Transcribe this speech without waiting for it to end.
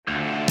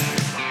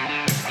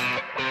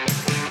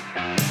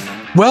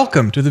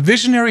Welcome to the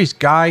Visionary's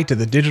Guide to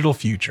the Digital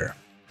Future.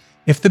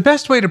 If the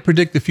best way to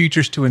predict the future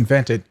is to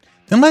invent it,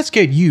 then let's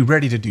get you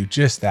ready to do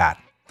just that.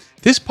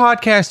 This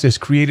podcast is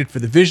created for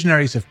the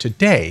visionaries of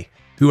today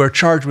who are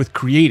charged with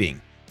creating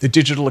the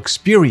digital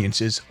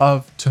experiences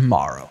of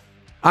tomorrow.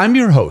 I'm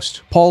your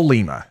host, Paul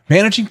Lima,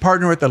 managing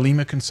partner at the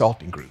Lima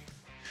Consulting Group.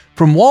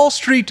 From Wall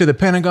Street to the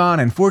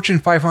Pentagon and Fortune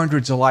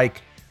 500s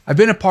alike, I've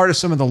been a part of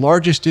some of the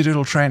largest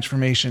digital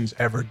transformations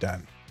ever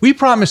done. We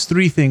promise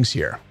three things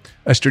here: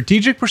 a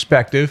strategic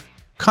perspective,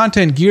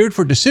 content geared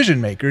for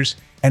decision makers,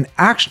 and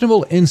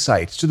actionable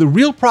insights to the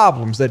real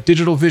problems that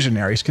digital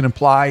visionaries can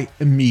apply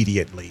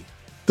immediately.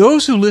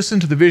 Those who listen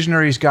to the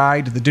Visionary's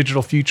Guide to the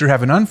Digital Future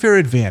have an unfair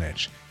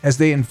advantage as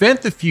they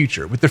invent the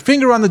future with their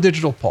finger on the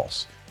digital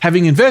pulse,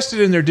 having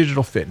invested in their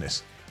digital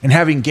fitness and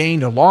having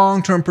gained a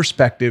long-term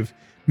perspective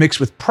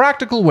mixed with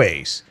practical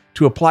ways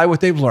to apply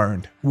what they've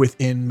learned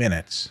within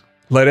minutes.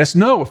 Let us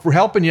know if we're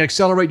helping you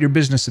accelerate your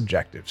business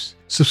objectives.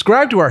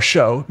 Subscribe to our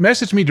show,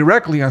 message me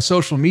directly on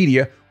social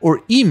media,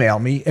 or email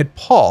me at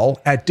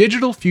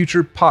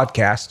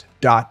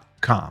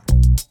paul@digitalfuturepodcast.com.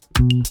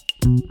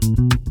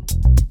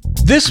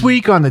 This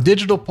week on the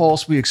Digital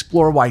Pulse, we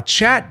explore why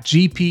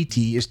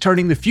ChatGPT is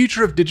turning the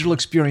future of digital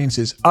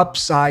experiences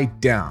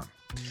upside down.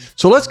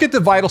 So let's get the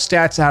vital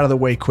stats out of the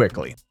way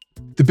quickly.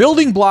 The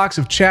building blocks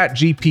of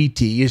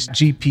ChatGPT is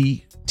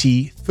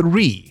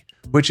GPT-3,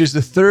 which is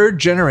the third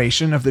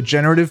generation of the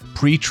generative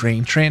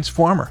pre-trained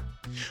transformer.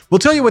 We'll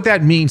tell you what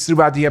that means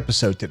throughout the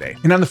episode today.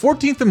 And on the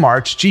 14th of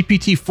March,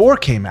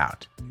 GPT-4 came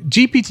out.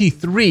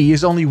 GPT-3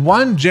 is only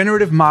one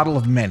generative model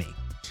of many.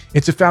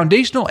 It's a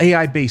foundational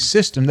AI-based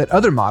system that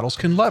other models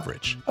can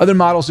leverage. Other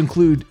models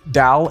include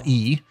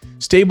DALL-E,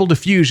 Stable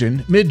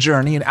Diffusion,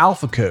 Midjourney, and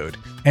AlphaCode.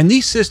 And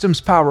these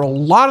systems power a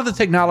lot of the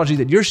technology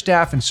that your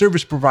staff and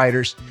service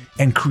providers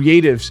and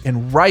creatives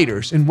and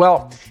writers and,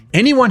 well,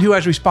 anyone who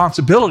has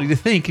responsibility to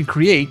think and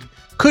create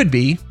could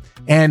be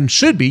and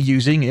should be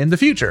using in the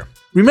future.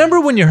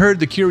 Remember when you heard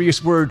the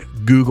curious word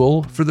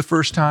Google for the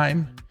first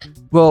time?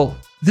 Well,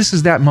 this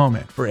is that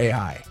moment for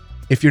AI,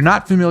 if you're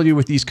not familiar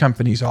with these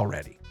companies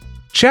already.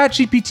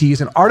 ChatGPT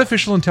is an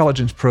artificial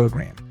intelligence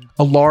program,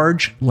 a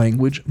large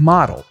language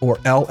model, or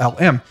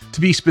LLM, to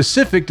be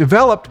specific,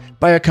 developed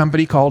by a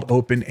company called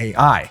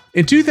OpenAI.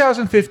 In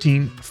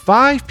 2015,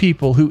 5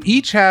 people who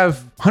each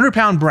have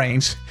 100-pound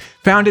brains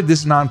founded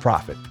this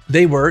nonprofit.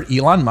 They were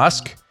Elon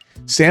Musk,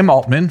 Sam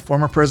Altman,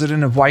 former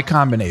president of Y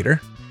Combinator,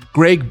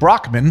 Greg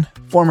Brockman,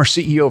 former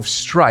CEO of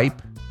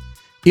Stripe,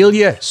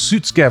 Ilya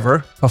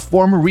Sutskever, a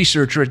former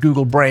researcher at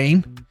Google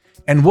Brain,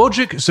 and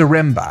Wojciech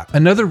Zaremba,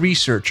 another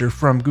researcher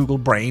from Google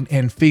Brain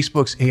and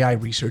Facebook's AI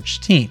research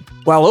team.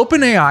 While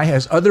OpenAI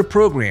has other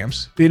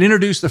programs, it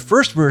introduced the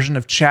first version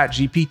of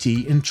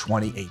ChatGPT in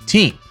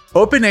 2018.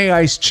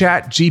 OpenAI's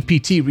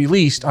ChatGPT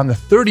released on the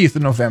 30th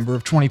of November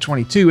of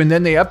 2022, and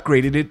then they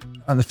upgraded it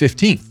on the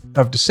 15th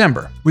of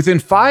December. Within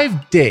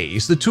 5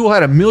 days, the tool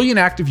had 1 million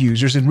active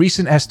users, and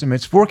recent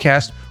estimates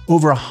forecast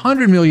over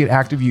 100 million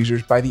active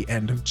users by the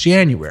end of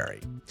January.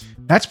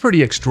 That's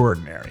pretty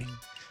extraordinary.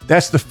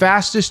 That's the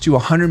fastest to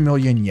 100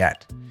 million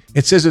yet.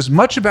 It says as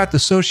much about the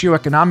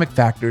socioeconomic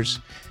factors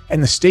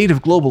and the state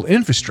of global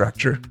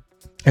infrastructure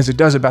as it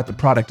does about the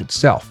product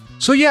itself.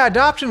 So yeah,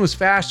 adoption was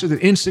faster than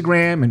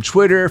Instagram and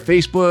Twitter,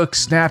 Facebook,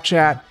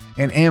 Snapchat,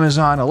 and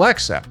Amazon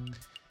Alexa.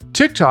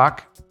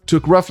 TikTok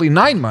took roughly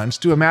 9 months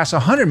to amass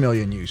 100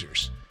 million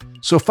users.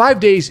 So 5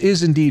 days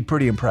is indeed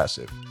pretty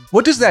impressive.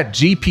 What does that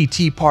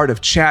GPT part of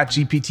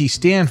ChatGPT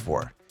stand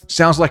for?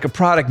 Sounds like a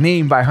product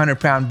named by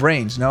 100-pound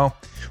brains, no?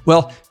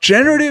 Well,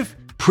 Generative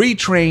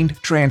Pre-trained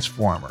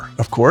Transformer,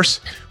 of course.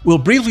 We'll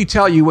briefly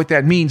tell you what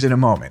that means in a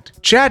moment.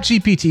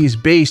 ChatGPT is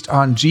based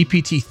on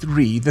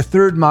GPT-3, the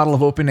third model of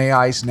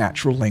OpenAI's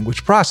natural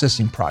language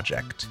processing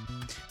project.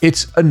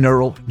 It's a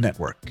neural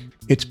network.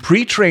 Its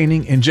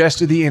pre-training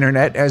ingested the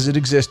internet as it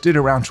existed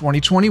around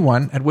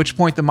 2021, at which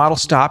point the model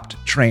stopped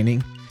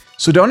training.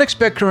 So don't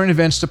expect current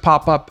events to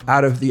pop up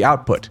out of the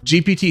output.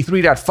 GPT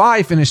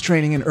 3.5 finished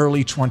training in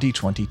early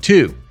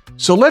 2022.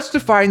 So let's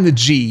define the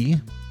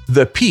G,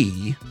 the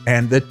P,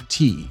 and the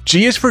T.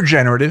 G is for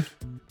generative,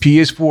 P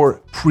is for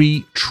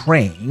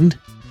pre-trained,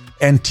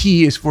 and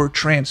T is for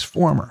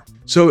transformer.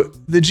 So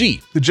the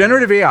G, the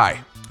generative AI,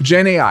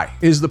 Gen AI,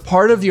 is the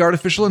part of the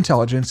artificial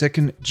intelligence that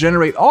can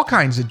generate all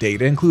kinds of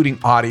data, including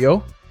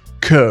audio,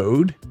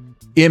 code,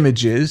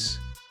 images,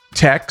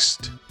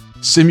 text,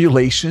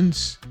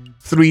 simulations,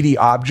 3D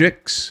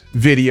objects,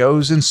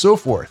 videos, and so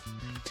forth.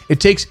 It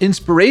takes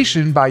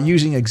inspiration by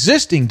using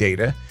existing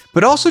data,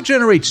 but also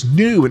generates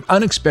new and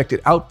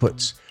unexpected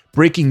outputs,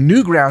 breaking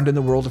new ground in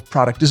the world of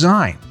product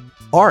design,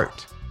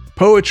 art,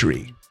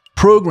 poetry,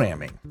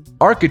 programming,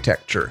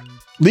 architecture,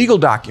 legal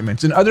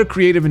documents, and other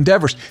creative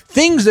endeavors,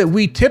 things that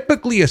we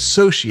typically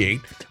associate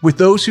with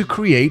those who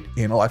create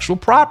intellectual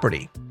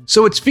property.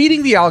 So it's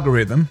feeding the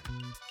algorithm,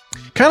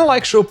 kind of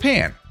like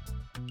Chopin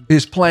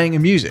is playing a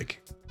music.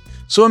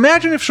 So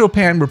imagine if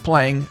Chopin were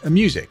playing a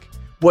music.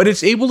 What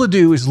it's able to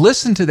do is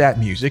listen to that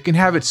music and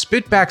have it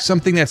spit back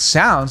something that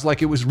sounds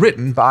like it was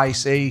written by,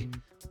 say,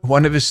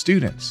 one of his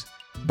students.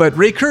 But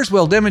Ray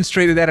Kurzweil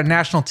demonstrated that on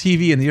national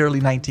TV in the early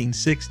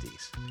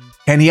 1960s.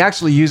 And he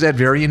actually used that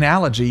very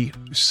analogy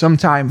some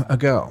time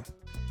ago.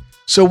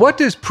 So what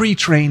does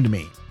pre-trained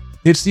mean?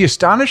 It's the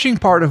astonishing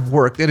part of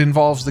work that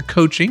involves the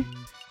coaching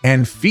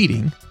and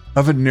feeding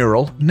of a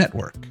neural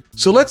network.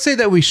 So let's say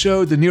that we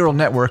showed the neural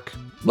network,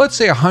 let's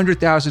say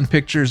 100,000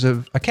 pictures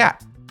of a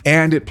cat.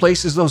 And it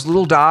places those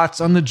little dots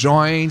on the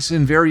joints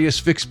and various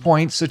fixed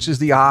points such as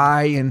the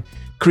eye and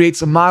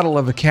creates a model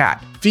of a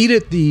cat. Feed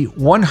it the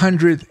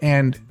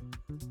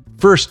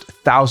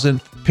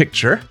 101,000th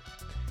picture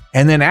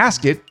and then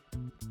ask it,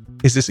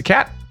 is this a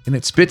cat? And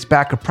it spits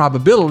back a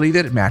probability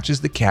that it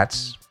matches the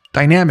cat's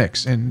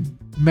dynamics and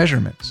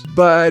measurements.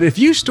 But if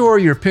you store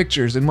your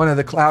pictures in one of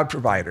the cloud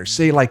providers,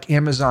 say like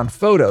Amazon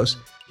Photos,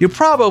 you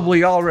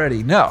probably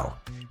already know.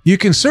 You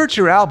can search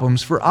your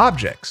albums for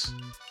objects.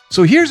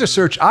 So here's a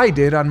search I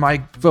did on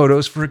my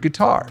photos for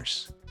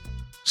guitars.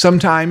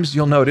 Sometimes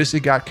you'll notice it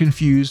got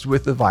confused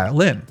with the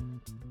violin.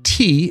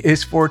 T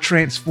is for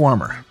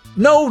transformer.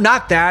 No,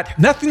 not that.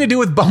 Nothing to do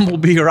with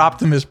Bumblebee or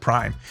Optimus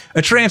Prime.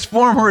 A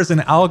transformer is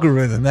an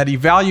algorithm that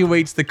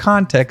evaluates the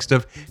context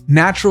of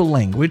natural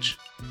language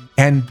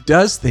and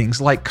does things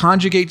like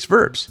conjugates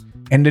verbs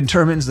and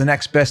determines the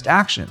next best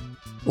action.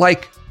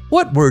 Like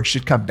what word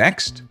should come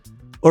next?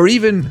 Or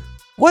even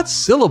what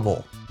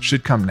syllable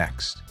should come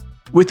next?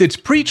 With its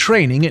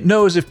pre-training, it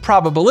knows if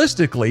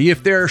probabilistically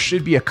if there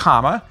should be a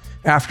comma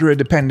after a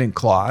dependent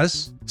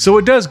clause. So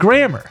it does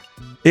grammar.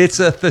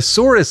 It's a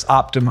thesaurus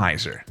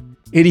optimizer.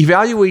 It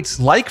evaluates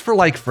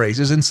like-for-like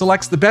phrases and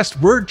selects the best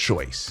word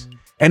choice.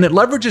 And it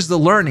leverages the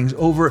learnings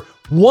over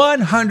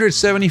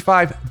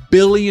 175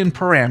 billion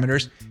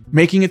parameters,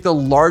 making it the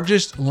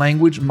largest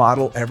language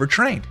model ever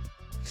trained.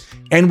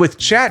 And with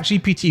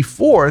ChatGPT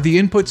 4, the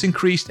inputs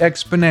increased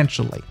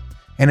exponentially,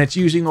 and it's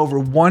using over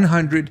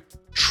 100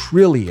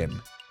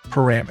 trillion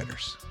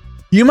parameters.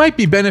 You might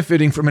be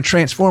benefiting from a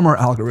transformer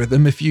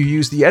algorithm if you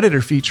use the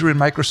editor feature in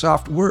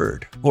Microsoft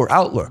Word or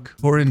Outlook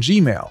or in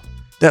Gmail,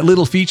 that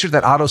little feature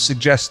that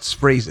auto-suggests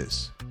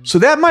phrases. So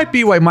that might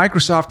be why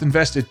Microsoft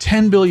invested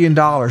 $10 billion in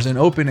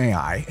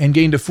OpenAI and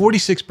gained a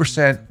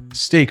 46%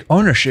 stake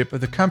ownership of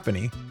the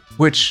company,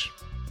 which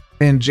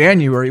in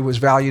January was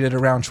valued at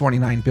around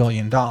 $29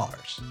 billion.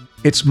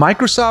 It's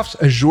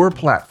Microsoft's Azure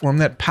platform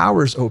that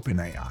powers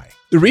OpenAI.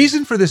 The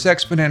reason for this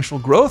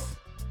exponential growth?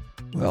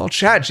 Well,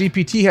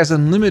 ChatGPT has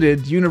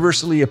unlimited,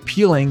 universally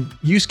appealing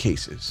use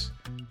cases.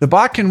 The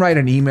bot can write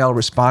an email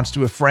response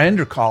to a friend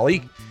or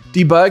colleague,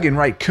 debug and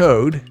write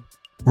code,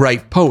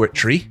 write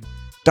poetry,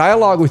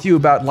 dialogue with you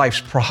about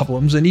life's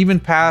problems, and even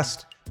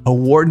passed a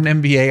Wharton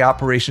MBA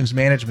operations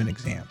management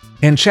exam.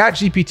 And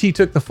ChatGPT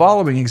took the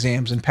following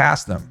exams and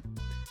passed them.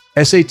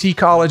 SAT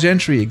college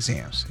entry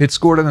exams, it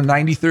scored on the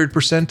 93rd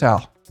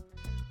percentile.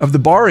 Of the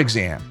bar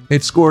exam,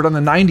 it scored on the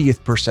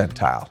 90th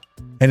percentile.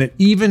 And it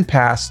even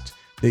passed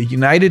the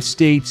United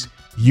States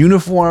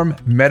Uniform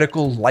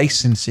Medical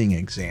Licensing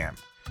Exam.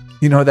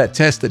 You know, that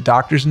test that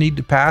doctors need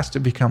to pass to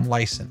become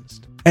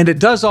licensed. And it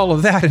does all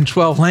of that in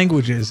 12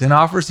 languages and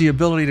offers the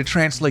ability to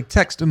translate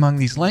text among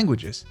these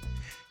languages.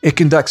 It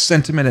conducts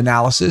sentiment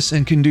analysis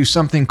and can do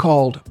something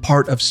called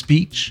part of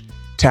speech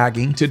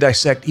tagging to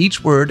dissect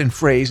each word and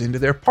phrase into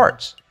their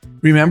parts.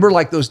 Remember,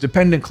 like those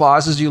dependent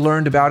clauses you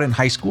learned about in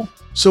high school?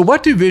 So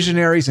what do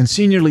visionaries and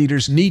senior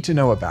leaders need to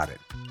know about it?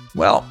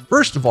 Well,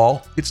 first of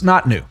all, it's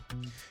not new.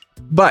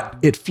 But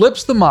it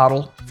flips the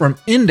model from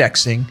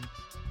indexing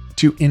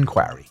to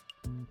inquiry.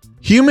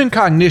 Human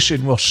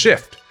cognition will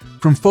shift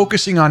from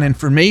focusing on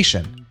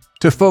information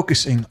to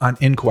focusing on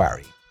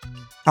inquiry.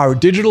 Our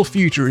digital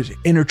future is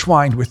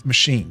intertwined with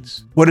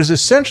machines. What is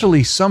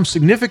essentially some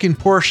significant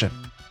portion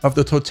of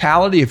the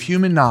totality of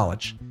human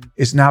knowledge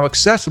is now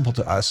accessible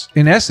to us,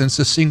 in essence,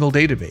 a single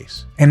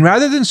database. And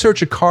rather than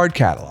search a card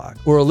catalog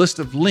or a list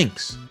of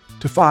links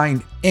to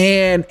find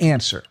an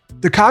answer,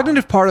 the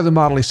cognitive part of the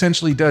model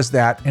essentially does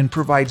that and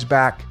provides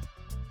back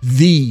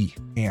the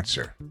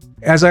answer.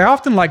 As I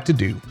often like to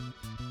do,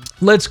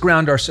 let's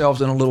ground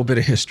ourselves in a little bit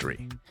of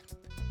history.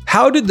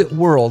 How did the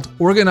world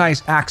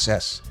organize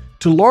access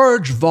to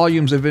large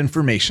volumes of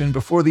information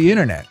before the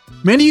internet?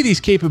 Many of these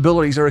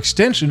capabilities are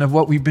extension of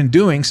what we've been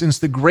doing since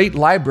the Great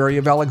Library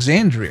of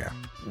Alexandria,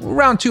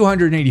 around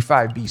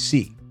 285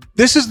 BC.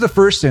 This is the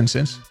first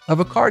instance of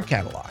a card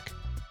catalog.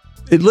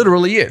 It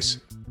literally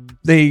is.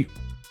 They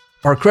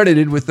are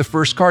credited with the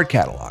first card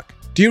catalog.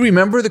 Do you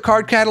remember the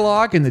card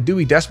catalog and the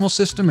Dewey Decimal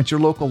System at your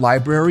local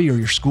library or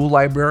your school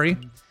library?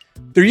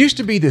 There used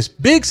to be this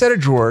big set of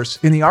drawers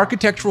in the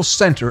architectural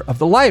center of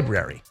the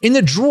library. In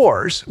the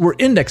drawers were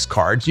index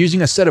cards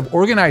using a set of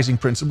organizing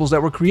principles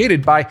that were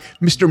created by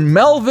Mr.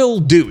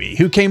 Melville Dewey,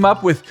 who came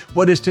up with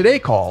what is today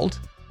called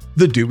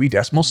the Dewey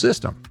Decimal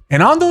System.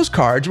 And on those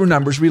cards were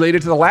numbers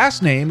related to the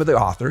last name of the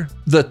author,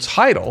 the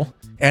title,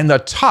 and the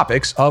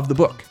topics of the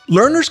book.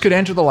 Learners could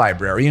enter the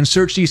library and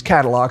search these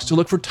catalogs to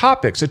look for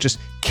topics such as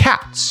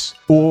cats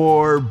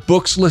or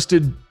books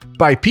listed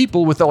by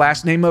people with the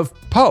last name of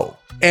Poe.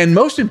 And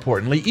most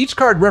importantly, each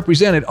card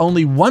represented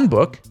only one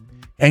book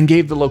and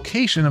gave the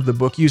location of the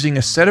book using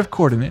a set of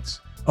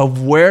coordinates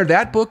of where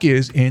that book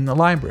is in the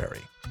library.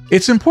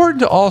 It's important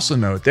to also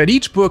note that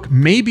each book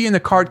may be in the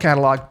card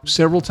catalog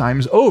several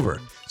times over,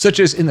 such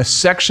as in the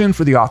section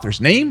for the author's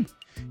name,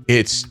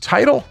 its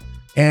title,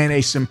 and a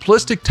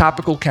simplistic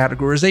topical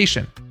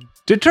categorization.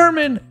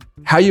 Determine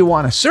how you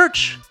want to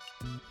search.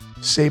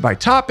 Say by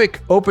topic,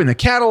 open the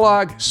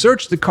catalog,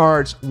 search the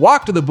cards,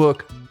 walk to the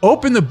book,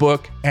 open the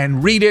book,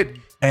 and read it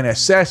and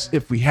assess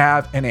if we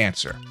have an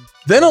answer.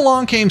 Then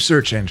along came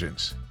search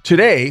engines.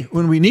 Today,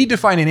 when we need to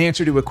find an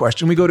answer to a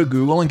question, we go to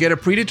Google and get a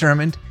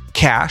predetermined,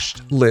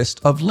 cached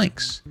list of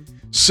links,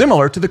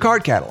 similar to the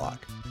card catalog.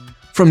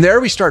 From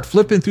there, we start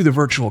flipping through the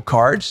virtual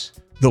cards,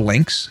 the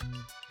links,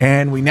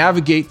 and we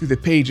navigate through the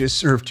pages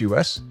served to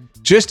us,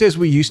 just as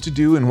we used to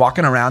do in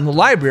walking around the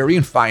library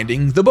and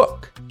finding the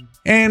book.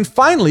 And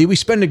finally, we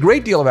spend a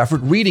great deal of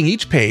effort reading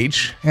each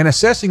page and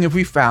assessing if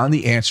we found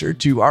the answer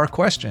to our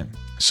question.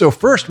 So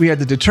first, we had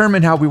to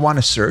determine how we want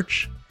to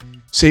search,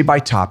 say by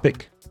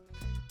topic.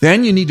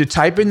 Then you need to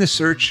type in the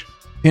search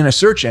in a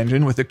search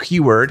engine with a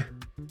keyword,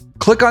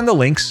 click on the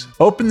links,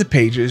 open the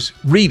pages,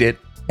 read it,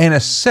 and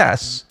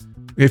assess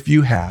if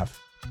you have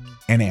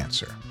an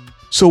answer.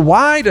 So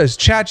why does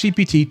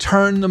ChatGPT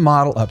turn the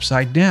model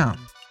upside down?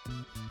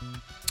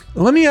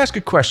 Well, let me ask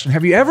a question.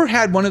 Have you ever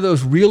had one of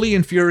those really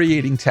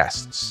infuriating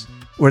tests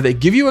where they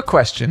give you a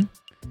question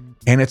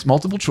and it's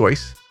multiple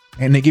choice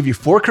and they give you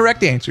 4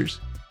 correct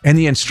answers and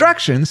the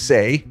instructions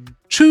say,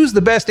 choose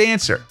the best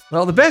answer?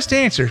 Well, the best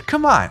answer,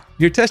 come on.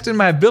 You're testing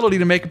my ability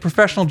to make a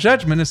professional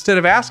judgment instead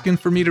of asking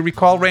for me to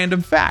recall random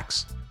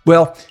facts.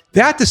 Well,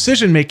 that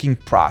decision-making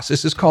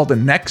process is called the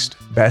next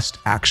best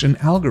action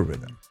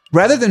algorithm.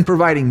 Rather than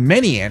providing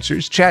many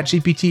answers,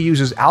 ChatGPT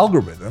uses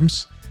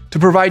algorithms to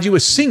provide you a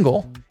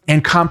single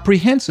and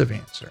comprehensive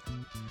answer.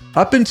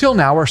 Up until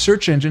now, our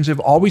search engines have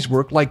always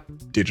worked like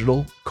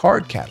digital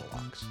card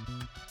catalogs.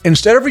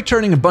 Instead of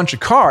returning a bunch of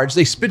cards,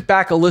 they spit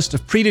back a list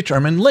of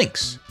predetermined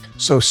links.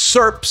 So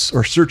SERPs,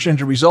 or search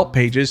engine result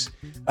pages,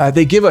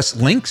 they give us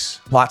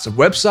links, lots of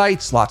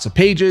websites, lots of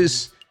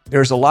pages.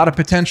 There's a lot of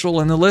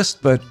potential in the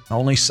list, but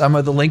only some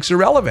of the links are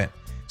relevant.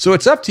 So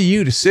it's up to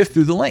you to sift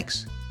through the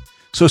links.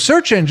 So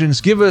search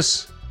engines give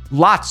us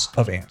lots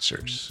of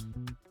answers,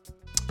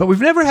 but we've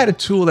never had a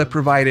tool that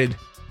provided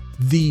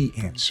the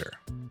answer.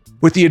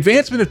 With the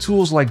advancement of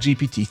tools like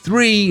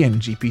GPT-3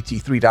 and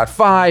GPT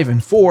 3.5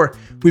 and 4,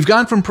 we've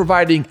gone from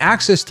providing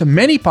access to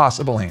many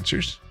possible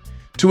answers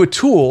to a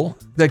tool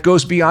that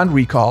goes beyond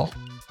recall.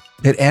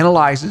 It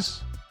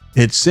analyzes,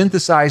 it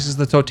synthesizes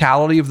the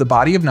totality of the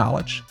body of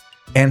knowledge,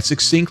 and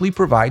succinctly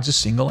provides a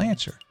single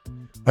answer.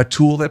 A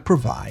tool that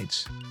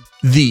provides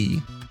the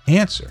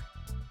answer.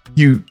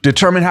 You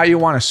determine how you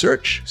want to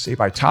search, say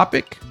by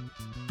topic.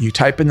 You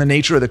type in the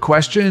nature of the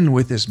question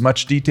with as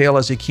much detail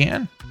as you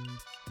can,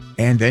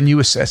 and then you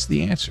assess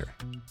the answer.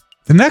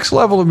 The next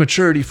level of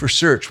maturity for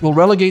search will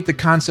relegate the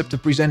concept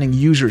of presenting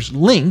users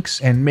links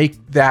and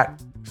make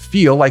that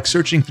feel like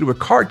searching through a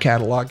card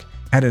catalog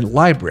at a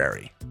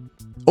library.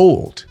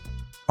 Old,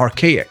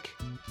 archaic,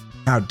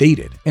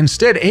 outdated.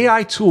 Instead,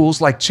 AI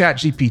tools like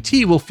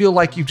ChatGPT will feel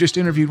like you've just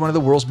interviewed one of the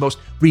world's most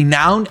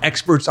renowned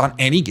experts on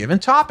any given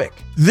topic.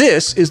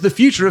 This is the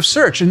future of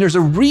search, and there's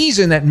a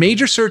reason that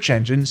major search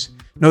engines,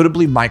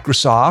 notably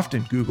Microsoft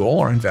and Google,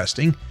 are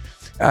investing.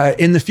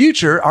 In the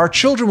future, our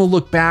children will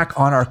look back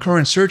on our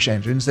current search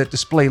engines that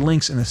display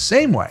links in the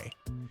same way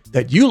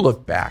that you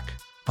look back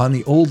on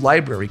the old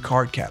library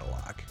card catalog.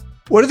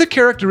 What are the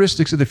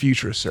characteristics of the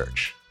future of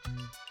search?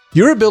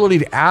 Your ability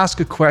to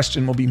ask a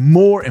question will be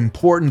more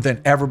important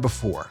than ever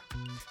before.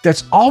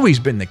 That's always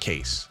been the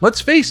case. Let's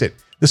face it,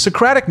 the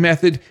Socratic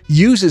method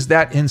uses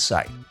that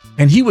insight,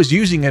 and he was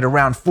using it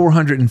around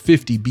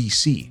 450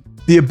 BC.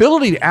 The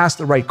ability to ask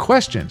the right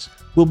questions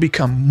will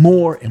become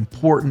more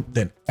important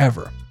than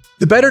ever.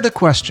 The better the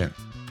question,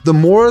 the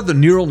more the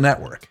neural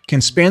network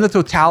can span the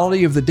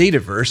totality of the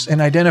dataverse and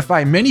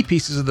identify many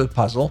pieces of the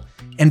puzzle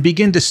and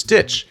begin to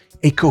stitch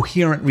a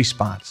coherent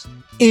response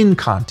in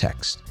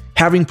context,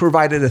 having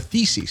provided a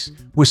thesis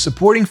with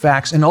supporting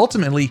facts and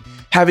ultimately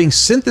having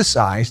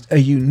synthesized a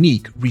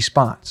unique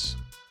response.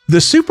 The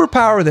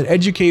superpower that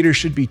educators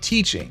should be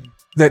teaching,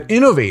 that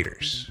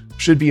innovators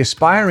should be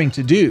aspiring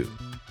to do,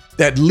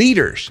 that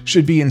leaders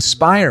should be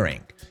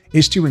inspiring,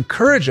 is to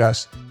encourage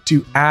us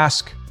to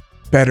ask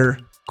better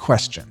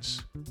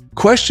questions.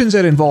 Questions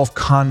that involve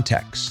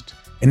context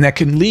and that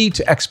can lead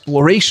to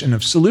exploration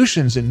of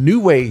solutions and new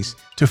ways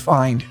to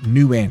find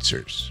new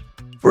answers.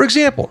 For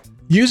example,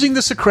 using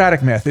the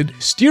Socratic method,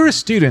 steer a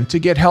student to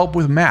get help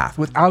with math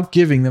without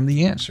giving them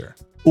the answer.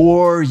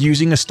 Or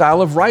using a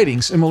style of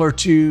writing similar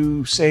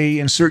to, say,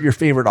 insert your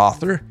favorite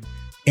author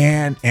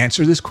and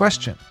answer this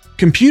question.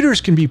 Computers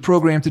can be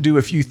programmed to do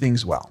a few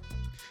things well.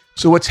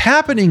 So what's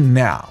happening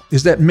now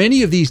is that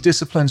many of these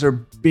disciplines are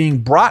being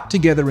brought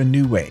together in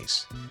new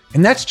ways,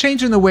 and that's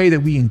changing the way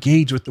that we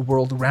engage with the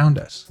world around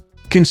us.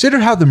 Consider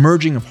how the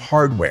merging of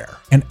hardware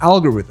and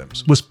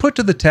algorithms was put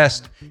to the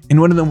test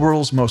in one of the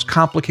world's most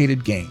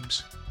complicated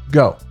games,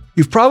 Go.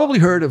 You've probably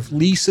heard of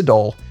Lee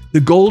Sedol, the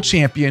gold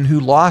champion who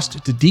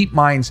lost to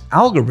DeepMind's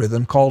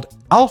algorithm called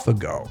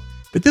AlphaGo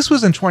but this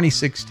was in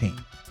 2016.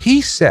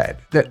 He said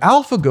that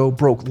AlphaGo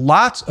broke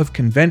lots of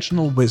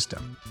conventional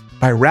wisdom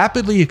by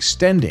rapidly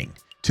extending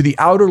to the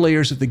outer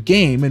layers of the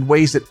game in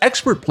ways that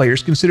expert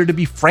players consider to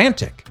be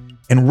frantic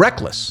and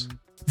reckless.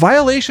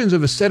 Violations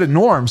of a set of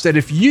norms that,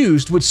 if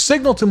used, would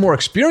signal to more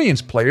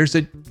experienced players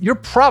that you're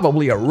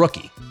probably a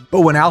rookie.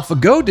 But when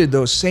AlphaGo did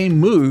those same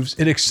moves,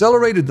 it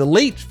accelerated the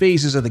late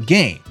phases of the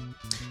game,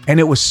 and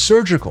it was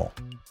surgical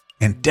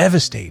and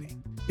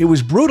devastating. It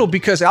was brutal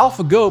because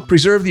AlphaGo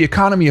preserved the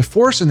economy of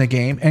force in the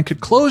game and could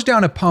close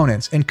down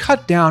opponents and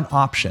cut down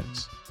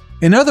options.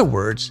 In other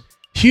words,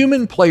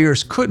 human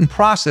players couldn't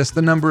process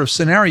the number of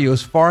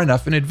scenarios far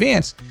enough in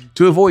advance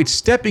to avoid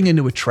stepping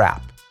into a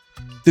trap.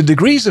 The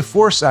degrees of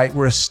foresight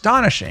were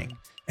astonishing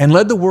and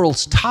led the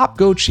world's top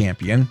Go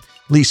champion,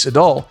 Lee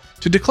Sedol,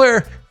 to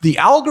declare, "The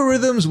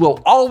algorithms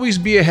will always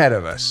be ahead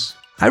of us."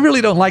 I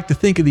really don't like to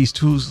think of these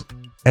tools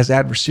as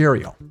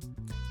adversarial.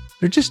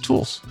 They're just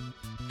tools.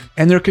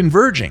 And they're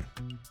converging,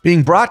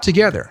 being brought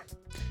together.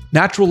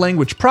 Natural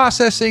language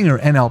processing, or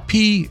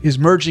NLP, is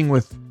merging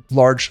with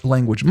large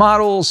language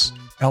models,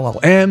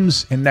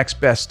 LLMs, and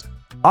next best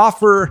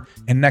offer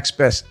and next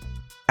best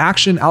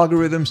action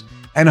algorithms,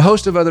 and a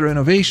host of other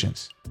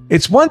innovations.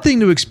 It's one thing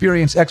to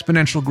experience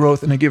exponential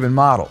growth in a given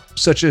model,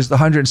 such as the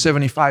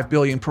 175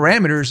 billion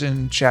parameters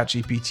in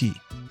ChatGPT.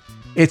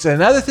 It's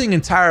another thing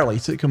entirely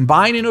to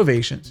combine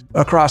innovations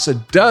across a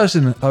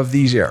dozen of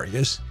these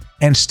areas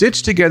and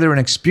stitch together an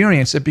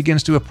experience that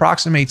begins to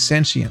approximate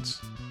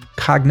sentience,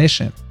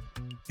 cognition,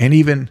 and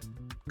even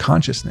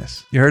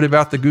consciousness. You heard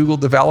about the Google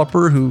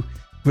developer who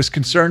was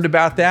concerned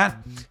about that,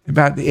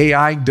 about the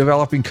AI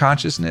developing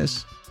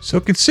consciousness? So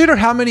consider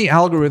how many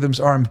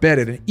algorithms are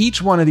embedded in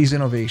each one of these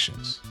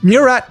innovations.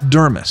 Murat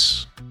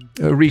Durmus,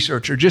 a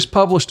researcher, just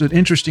published an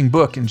interesting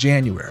book in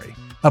January,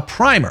 a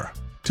primer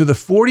to the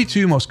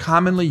 42 most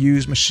commonly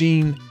used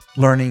machine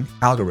learning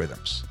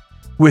algorithms.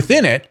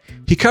 Within it,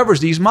 he covers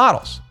these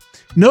models.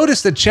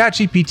 Notice that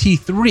ChatGPT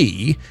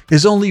 3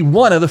 is only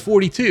one of the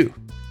 42.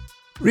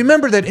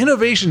 Remember that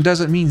innovation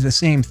doesn't mean the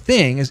same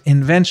thing as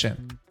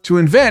invention. To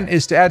invent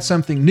is to add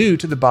something new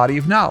to the body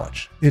of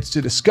knowledge. It's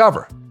to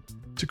discover,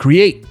 to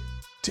create.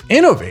 To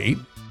innovate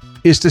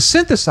is to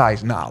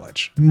synthesize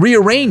knowledge, and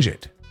rearrange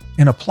it,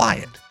 and apply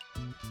it.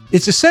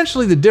 It's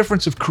essentially the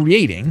difference of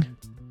creating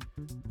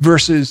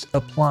versus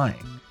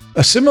applying.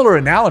 A similar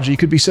analogy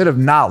could be said of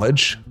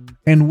knowledge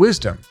and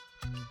wisdom,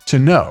 to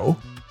know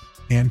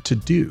and to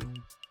do.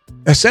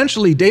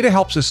 Essentially, data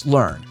helps us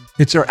learn.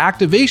 It's our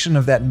activation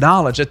of that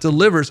knowledge that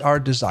delivers our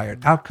desired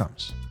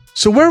outcomes.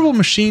 So where will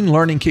machine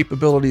learning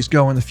capabilities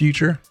go in the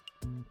future?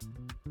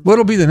 What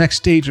will be the next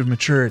stage of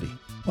maturity?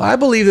 Well, I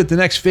believe that the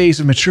next phase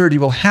of maturity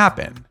will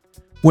happen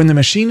when the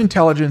machine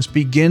intelligence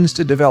begins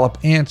to develop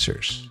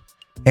answers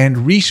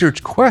and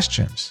research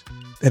questions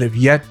that have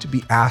yet to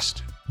be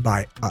asked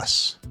by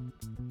us.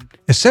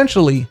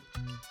 Essentially,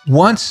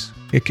 once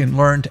it can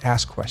learn to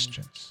ask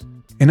questions.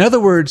 In other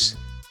words,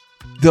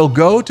 they'll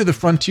go to the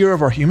frontier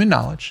of our human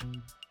knowledge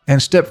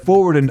and step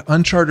forward into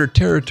uncharted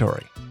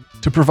territory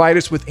to provide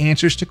us with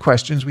answers to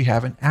questions we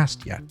haven't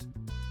asked yet.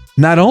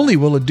 Not only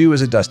will it do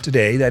as it does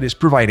today, that is,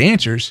 provide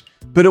answers,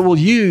 but it will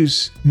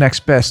use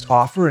next best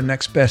offer and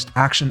next best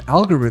action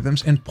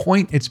algorithms and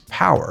point its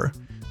power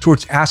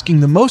towards asking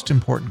the most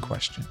important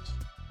questions.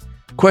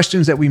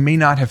 Questions that we may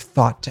not have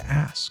thought to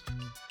ask,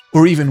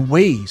 or even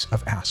ways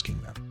of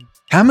asking them.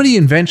 How many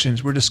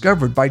inventions were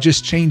discovered by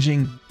just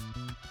changing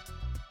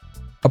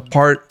a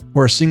part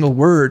or a single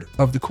word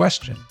of the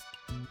question?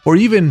 Or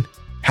even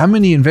how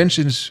many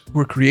inventions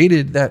were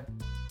created that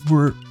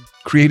were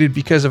created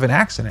because of an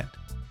accident?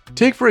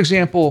 Take, for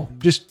example,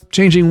 just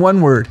changing one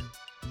word.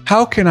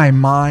 How can I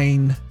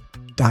mine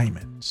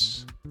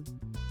diamonds?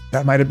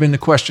 That might have been the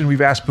question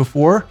we've asked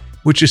before,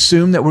 which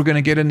assumed that we're going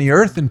to get in the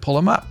earth and pull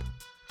them up.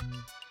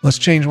 Let's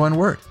change one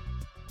word.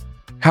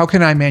 How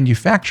can I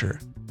manufacture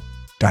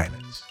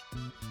diamonds?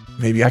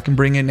 Maybe I can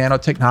bring in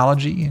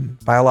nanotechnology and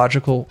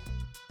biological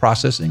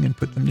processing and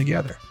put them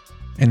together.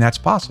 And that's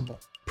possible.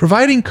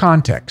 Providing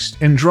context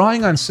and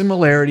drawing on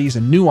similarities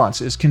and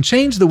nuances can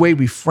change the way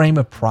we frame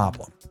a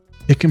problem.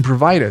 It can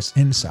provide us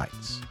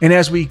insights. And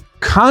as we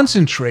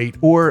concentrate,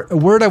 or a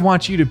word I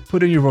want you to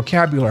put in your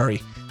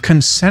vocabulary,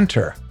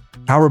 concenter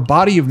our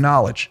body of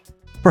knowledge,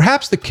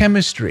 perhaps the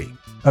chemistry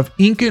of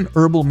Incan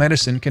herbal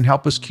medicine can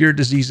help us cure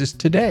diseases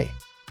today,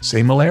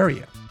 say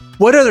malaria.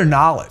 What other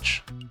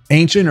knowledge,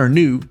 ancient or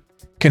new,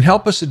 can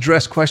help us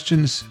address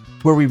questions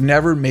where we've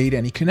never made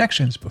any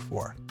connections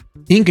before?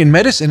 Incan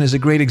medicine is a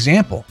great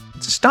example.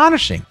 It's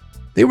astonishing.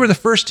 They were the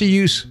first to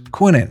use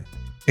quinine,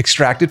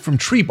 extracted from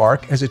tree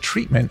bark, as a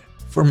treatment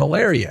for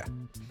malaria.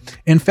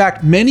 In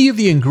fact, many of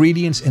the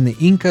ingredients in the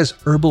Inca's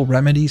herbal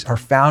remedies are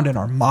found in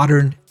our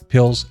modern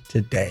pills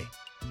today.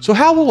 So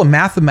how will a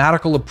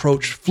mathematical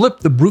approach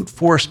flip the brute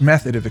force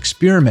method of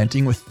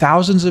experimenting with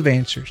thousands of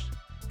answers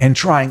and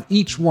trying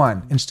each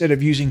one instead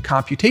of using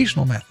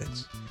computational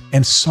methods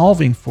and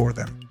solving for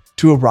them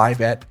to arrive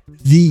at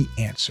the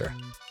answer?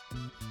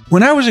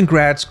 When I was in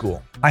grad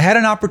school, I had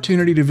an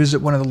opportunity to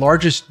visit one of the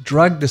largest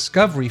drug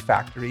discovery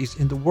factories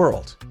in the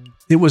world,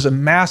 It was a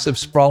massive,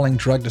 sprawling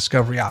drug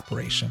discovery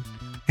operation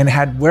and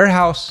had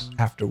warehouse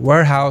after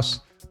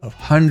warehouse of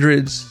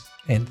hundreds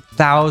and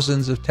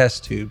thousands of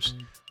test tubes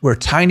where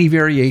tiny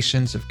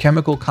variations of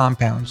chemical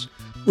compounds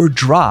were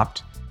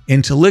dropped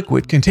into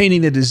liquid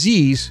containing the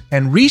disease,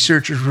 and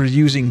researchers were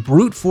using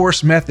brute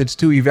force methods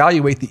to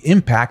evaluate the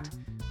impact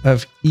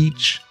of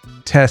each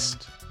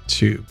test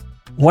tube.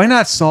 Why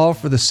not solve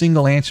for the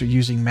single answer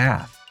using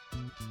math?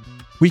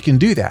 We can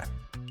do that.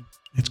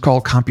 It's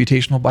called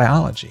computational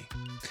biology.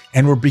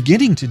 And we're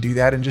beginning to do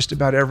that in just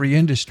about every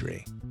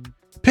industry.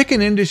 Pick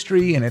an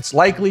industry and it's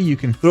likely you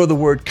can throw the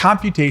word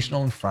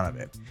computational in front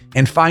of it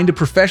and find a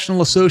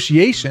professional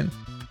association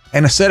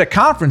and a set of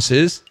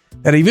conferences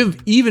that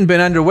have even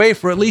been underway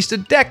for at least a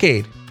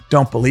decade.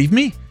 Don't believe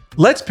me?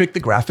 Let's pick the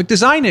graphic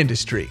design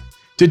industry.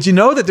 Did you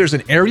know that there's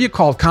an area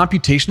called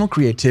computational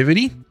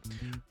creativity?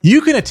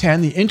 You can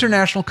attend the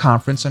International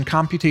Conference on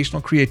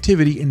Computational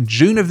Creativity in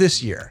June of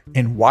this year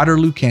in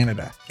Waterloo,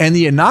 Canada. And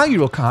the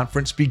inaugural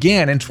conference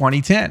began in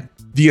 2010.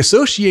 The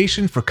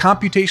Association for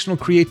Computational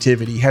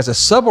Creativity has a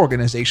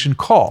sub-organization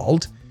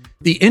called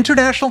the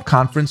International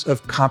Conference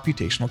of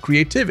Computational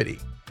Creativity.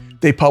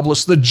 They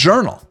publish the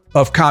Journal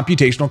of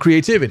Computational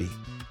Creativity.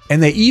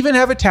 And they even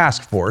have a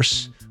task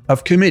force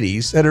of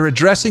committees that are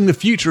addressing the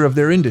future of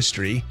their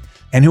industry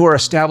and who are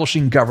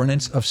establishing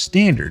governance of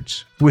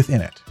standards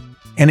within it.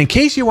 And in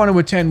case you want to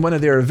attend one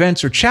of their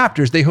events or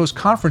chapters, they host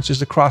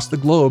conferences across the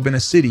globe in a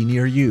city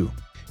near you.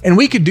 And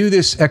we could do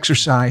this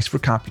exercise for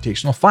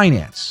computational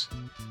finance,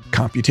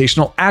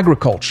 computational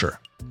agriculture,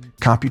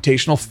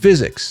 computational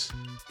physics,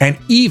 and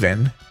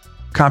even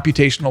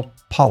computational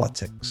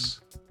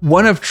politics.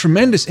 One of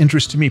tremendous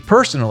interest to me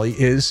personally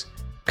is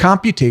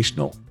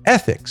computational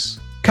ethics.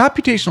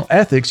 Computational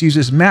ethics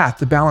uses math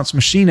to balance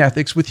machine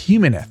ethics with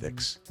human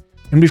ethics.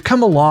 And we've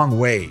come a long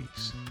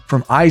ways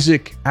from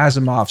Isaac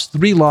Asimov's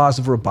 3 laws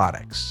of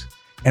robotics.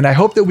 And I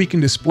hope that we can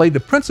display the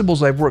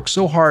principles I've worked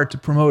so hard to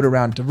promote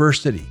around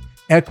diversity,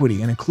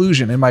 equity, and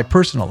inclusion in my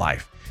personal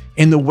life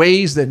in the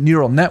ways that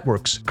neural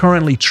networks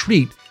currently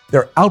treat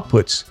their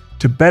outputs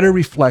to better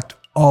reflect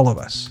all of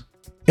us.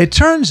 It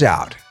turns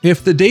out,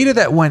 if the data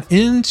that went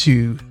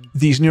into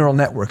these neural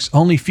networks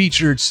only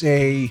featured,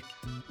 say,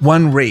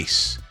 one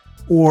race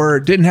or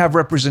didn't have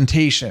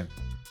representation,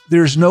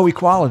 there's no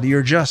equality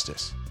or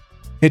justice.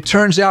 It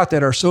turns out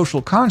that our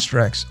social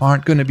constructs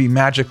aren't going to be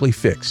magically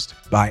fixed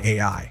by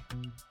AI.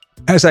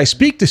 As I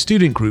speak to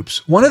student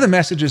groups, one of the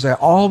messages I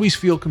always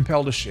feel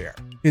compelled to share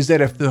is that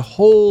if the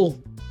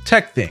whole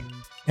tech thing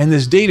and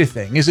this data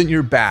thing isn't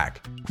your bag,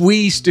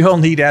 we still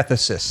need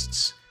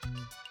ethicists.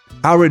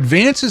 Our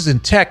advances in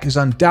tech is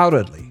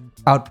undoubtedly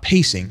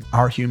outpacing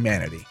our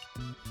humanity.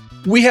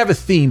 We have a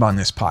theme on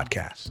this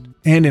podcast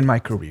and in my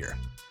career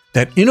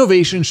that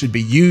innovation should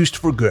be used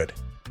for good.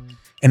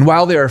 And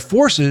while there are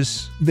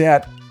forces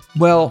that,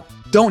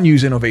 don't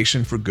use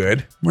innovation for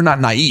good, we're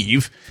not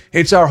naive,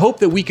 it's our hope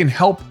that we can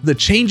help the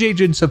change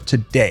agents of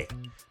today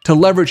to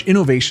leverage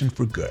innovation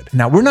for good.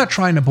 Now, we're not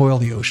trying to boil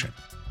the ocean,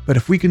 but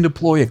if we can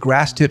deploy a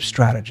grass-tip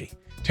strategy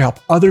to help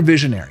other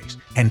visionaries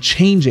and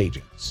change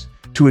agents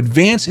to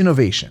advance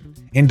innovation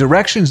in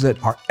directions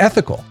that are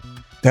ethical,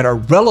 that are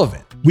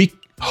relevant, we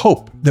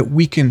hope that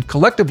we can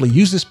collectively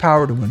use this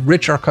power to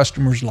enrich our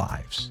customers'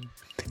 lives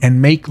and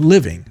make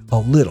living a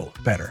little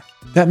better.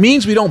 That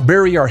means we don't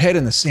bury our head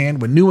in the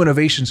sand when new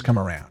innovations come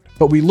around,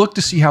 but we look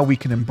to see how we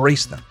can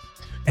embrace them.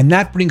 And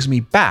that brings me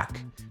back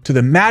to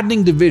the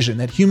maddening division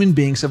that human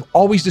beings have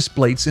always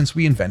displayed since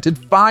we invented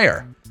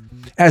fire.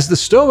 As the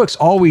Stoics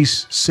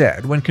always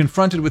said when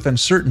confronted with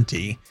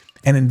uncertainty,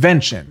 an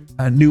invention,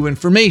 a new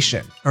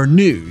information, or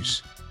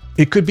news,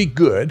 it could be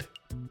good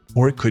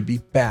or it could be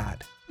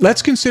bad.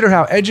 Let's consider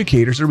how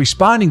educators are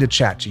responding to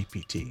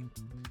ChatGPT.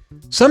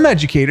 Some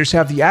educators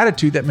have the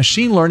attitude that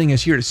machine learning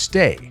is here to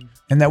stay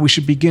and that we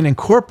should begin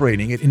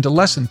incorporating it into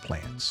lesson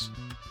plans.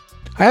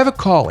 I have a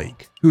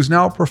colleague who's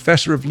now a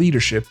professor of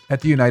leadership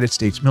at the United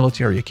States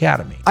Military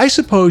Academy. I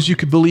suppose you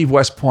could believe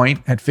West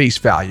Point at face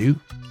value,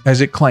 as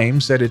it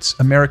claims that it's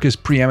America's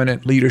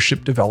preeminent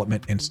leadership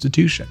development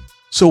institution.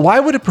 So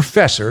why would a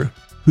professor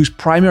whose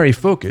primary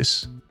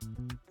focus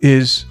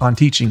is on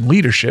teaching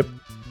leadership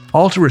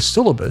alter his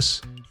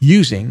syllabus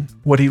using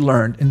what he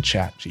learned in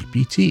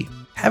ChatGPT?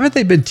 Haven't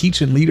they been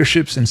teaching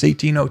leadership since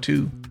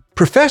 1802?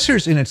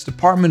 Professors in its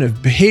Department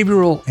of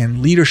Behavioral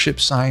and Leadership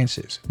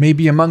Sciences may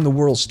be among the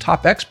world's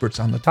top experts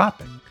on the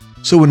topic.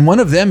 So when one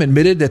of them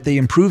admitted that they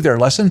improved their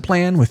lesson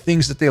plan with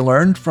things that they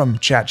learned from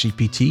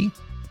ChatGPT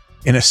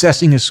in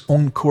assessing his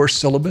own course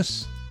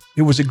syllabus,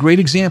 it was a great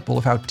example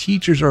of how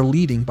teachers are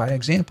leading by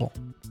example.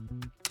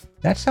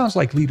 That sounds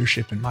like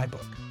leadership in my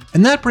book.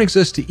 And that brings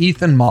us to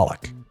Ethan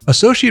Mollick,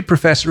 associate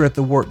professor at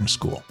the Wharton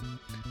School,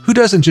 who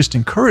doesn't just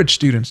encourage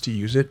students to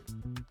use it,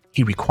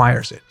 he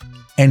requires it.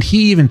 And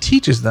he even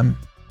teaches them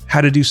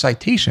how to do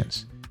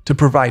citations to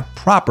provide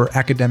proper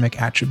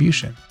academic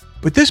attribution.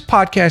 But this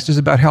podcast is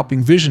about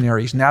helping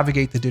visionaries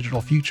navigate the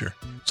digital future.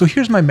 So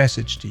here's my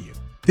message to you.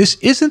 This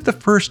isn't the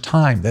first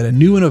time that a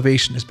new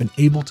innovation has been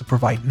able to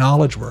provide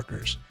knowledge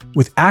workers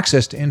with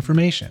access to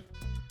information.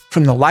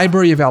 from the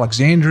Library of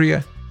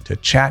Alexandria to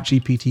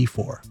ChatGPT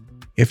 4.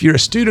 If you're a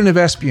student of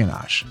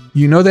espionage,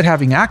 you know that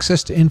having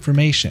access to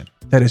information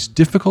that is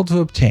difficult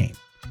to obtain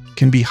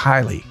can be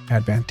highly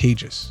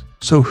advantageous.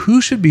 So who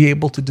should be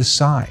able to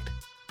decide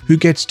who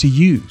gets to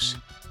use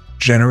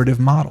generative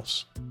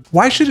models?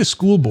 Why should a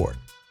school board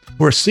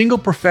or a single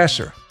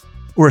professor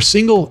or a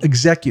single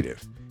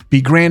executive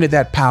be granted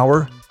that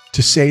power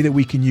to say that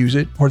we can use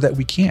it or that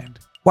we can't?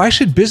 Why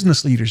should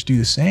business leaders do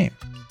the same?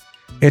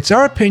 It's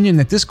our opinion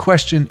that this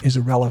question is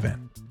irrelevant.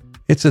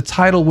 It's a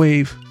tidal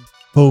wave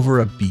over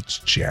a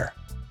beach chair.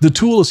 The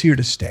tool is here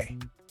to stay,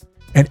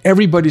 and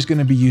everybody's going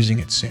to be using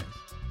it soon.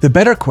 The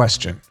better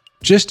question,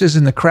 just as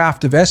in the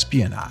craft of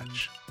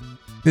espionage,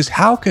 is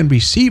how can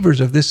receivers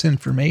of this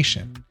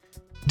information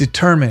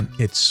determine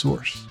its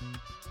source?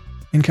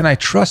 And can I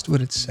trust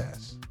what it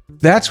says?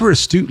 That's where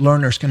astute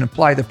learners can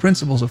apply the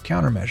principles of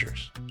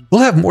countermeasures.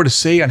 We'll have more to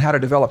say on how to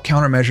develop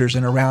countermeasures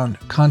and around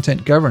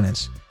content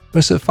governance,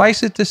 but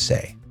suffice it to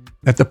say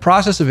that the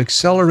process of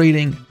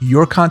accelerating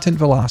your content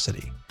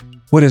velocity,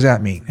 what does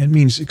that mean? It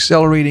means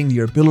accelerating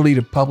your ability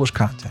to publish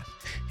content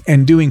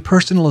and doing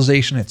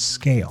personalization at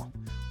scale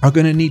are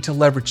going to need to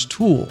leverage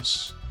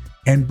tools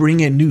and bring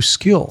in new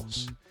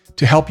skills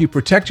to help you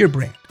protect your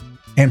brand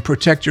and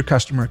protect your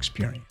customer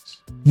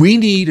experience. We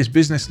need, as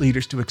business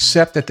leaders, to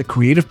accept that the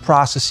creative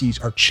processes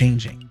are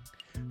changing.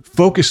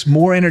 Focus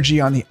more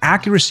energy on the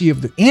accuracy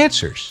of the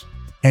answers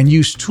and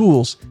use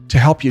tools to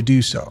help you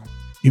do so.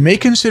 You may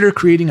consider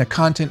creating a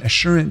content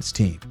assurance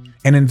team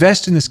and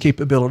invest in this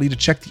capability to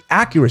check the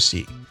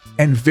accuracy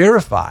and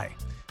verify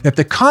that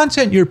the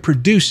content you're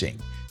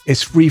producing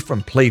is free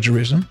from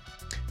plagiarism,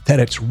 that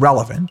it's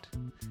relevant,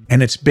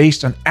 and it's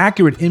based on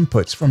accurate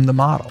inputs from the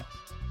model.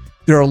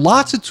 There are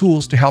lots of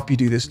tools to help you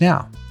do this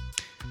now.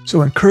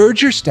 So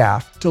encourage your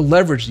staff to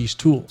leverage these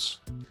tools.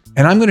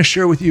 And I'm going to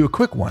share with you a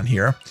quick one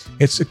here.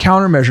 It's a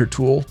countermeasure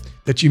tool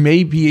that you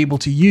may be able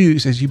to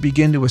use as you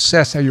begin to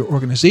assess how your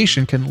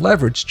organization can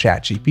leverage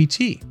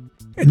ChatGPT.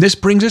 And this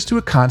brings us to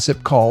a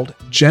concept called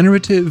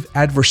generative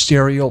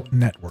adversarial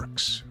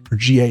networks, or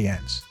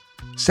GANs.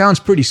 Sounds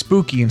pretty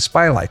spooky and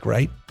spy-like,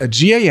 right? A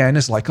GAN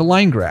is like a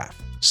line graph,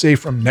 say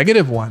from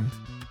 -1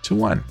 to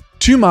 1.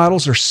 Two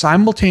models are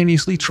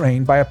simultaneously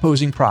trained by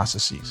opposing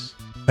processes,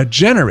 a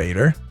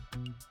generator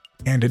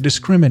and a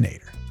discriminator.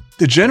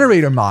 The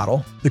generator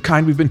model, the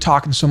kind we've been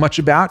talking so much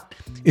about,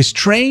 is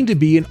trained to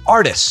be an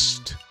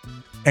artist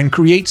and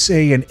create,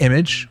 say, an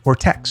image or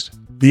text.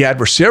 The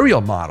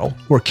adversarial model,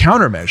 or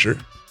countermeasure,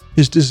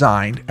 is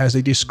designed as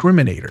a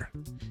discriminator.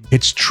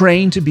 It's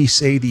trained to be,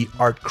 say, the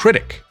art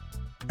critic,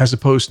 as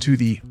opposed to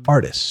the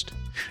artist,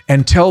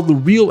 and tell the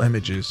real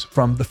images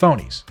from the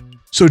phonies.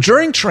 So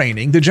during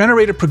training, the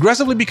generator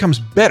progressively becomes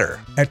better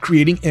at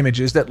creating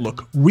images that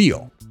look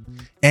real,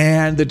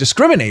 and the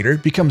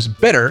discriminator becomes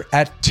better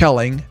at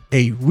telling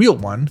a real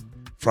one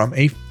from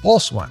a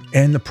false one.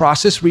 And the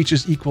process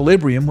reaches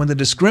equilibrium when the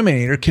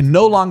discriminator can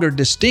no longer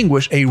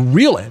distinguish a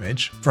real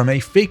image from a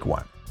fake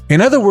one.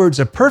 In other words,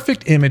 a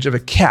perfect image of a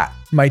cat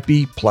might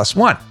be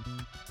 +1.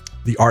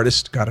 The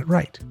artist got it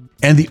right.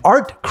 And the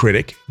art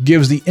critic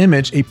gives the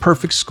image a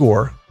perfect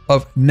score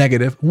of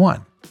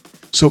 -1.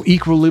 So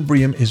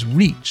equilibrium is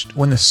reached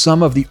when the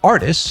sum of the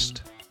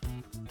artist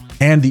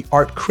and the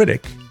art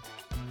critic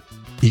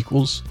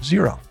equals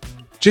 0.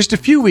 Just a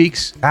few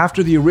weeks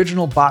after the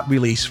original bot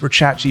release for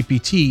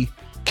ChatGPT,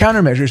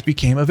 countermeasures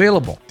became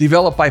available,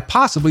 developed by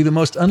possibly the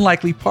most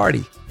unlikely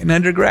party, an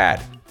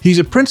undergrad. He's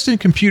a Princeton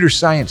computer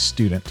science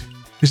student.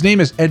 His name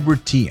is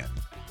Edward Tian,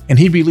 and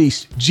he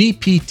released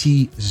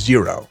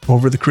GPT-0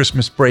 over the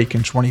Christmas break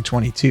in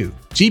 2022.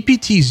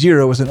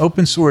 GPT-0 is an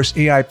open source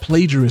AI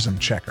plagiarism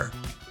checker,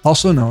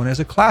 also known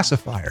as a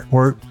classifier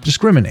or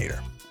discriminator.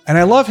 And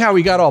I love how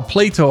he got all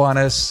Plato on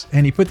us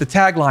and he put the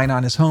tagline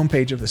on his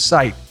homepage of the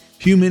site,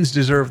 "Humans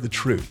deserve the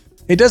truth."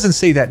 It doesn't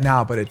say that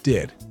now, but it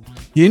did.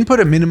 You input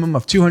a minimum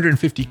of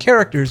 250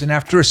 characters, and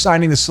after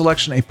assigning the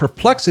selection a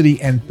perplexity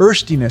and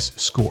burstiness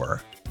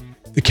score,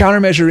 the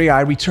countermeasure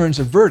AI returns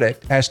a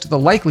verdict as to the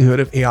likelihood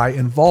of AI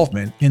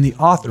involvement in the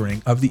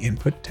authoring of the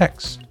input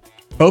text.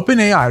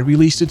 OpenAI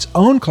released its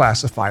own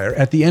classifier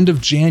at the end of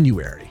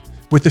January,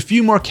 with a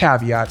few more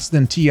caveats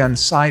than Tian's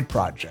side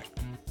project.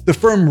 The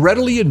firm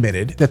readily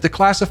admitted that the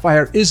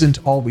classifier isn't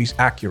always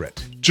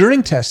accurate.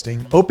 During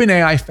testing,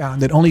 OpenAI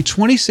found that only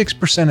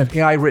 26% of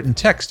AI-written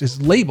text is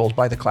labeled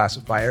by the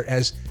classifier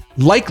as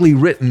likely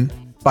written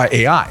by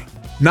AI.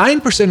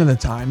 9% of the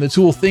time, the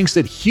tool thinks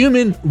that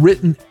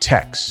human-written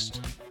text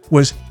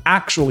was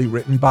actually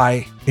written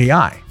by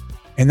AI,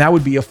 and that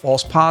would be a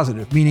false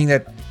positive, meaning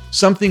that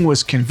something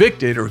was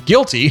convicted or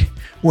guilty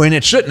when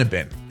it shouldn't have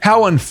been.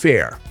 How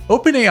unfair.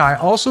 OpenAI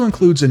also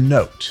includes a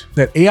note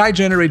that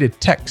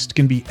AI-generated text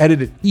can be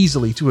edited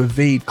easily to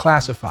evade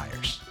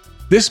classifiers.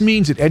 This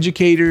means that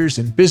educators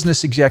and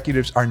business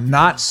executives are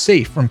not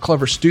safe from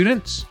clever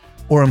students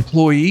or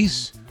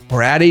employees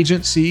or ad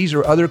agencies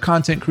or other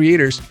content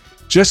creators,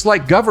 just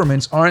like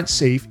governments aren't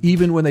safe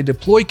even when they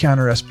deploy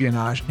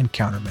counter-espionage and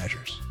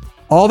countermeasures.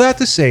 All that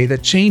to say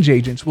that change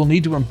agents will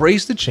need to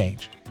embrace the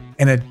change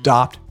and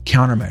adopt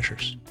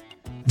countermeasures.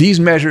 These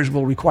measures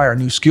will require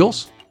new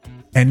skills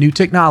and new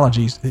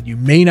technologies that you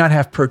may not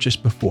have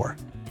purchased before.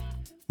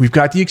 We've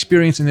got the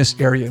experience in this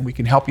area and we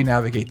can help you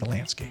navigate the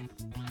landscape.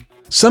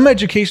 Some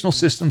educational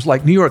systems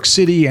like New York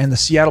City and the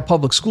Seattle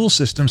public school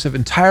systems have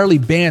entirely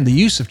banned the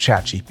use of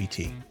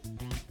ChatGPT.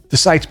 The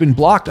site's been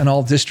blocked on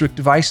all district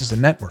devices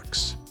and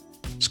networks.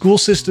 School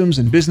systems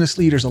and business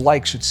leaders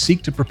alike should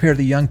seek to prepare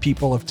the young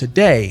people of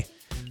today,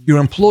 your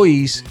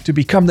employees, to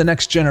become the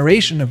next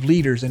generation of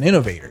leaders and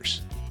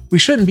innovators. We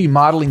shouldn't be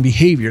modeling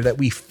behavior that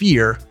we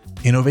fear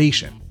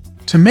innovation.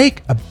 To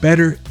make a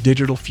better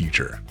digital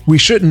future, we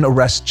shouldn't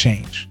arrest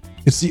change.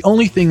 It's the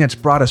only thing that's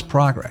brought us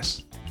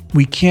progress.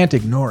 We can't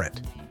ignore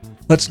it.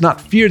 Let's not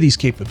fear these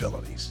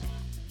capabilities.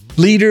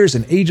 Leaders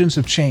and agents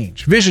of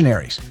change,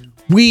 visionaries,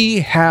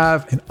 we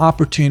have an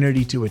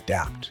opportunity to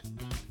adapt.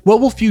 What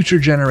will future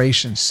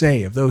generations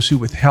say of those who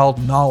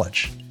withheld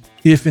knowledge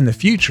if in the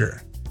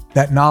future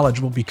that knowledge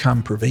will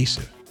become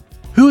pervasive?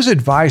 Who's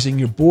advising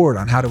your board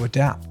on how to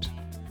adapt?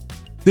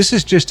 This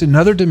is just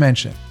another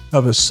dimension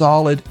of a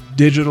solid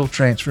digital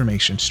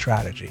transformation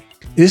strategy.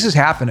 This is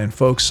happening,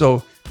 folks,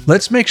 so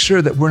let's make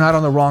sure that we're not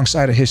on the wrong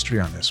side of history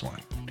on this one.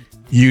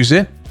 Use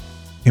it.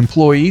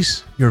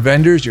 Employees, your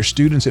vendors, your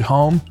students at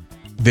home,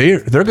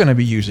 they're going to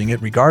be using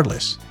it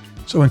regardless.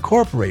 So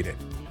incorporate it.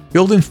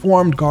 Build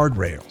informed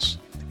guardrails.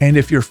 And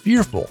if you're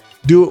fearful,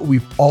 do what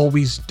we've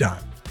always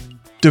done.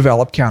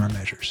 Develop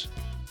countermeasures.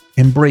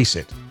 Embrace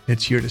it.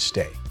 It's here to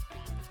stay.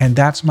 And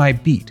that's my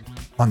beat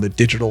on the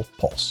Digital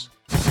Pulse.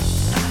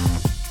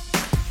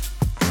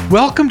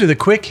 Welcome to the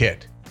Quick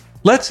Hit.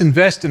 Let's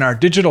invest in our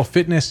digital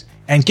fitness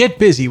and get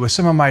busy with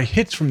some of my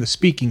hits from the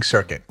speaking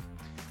circuit.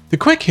 The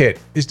Quick Hit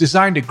is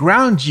designed to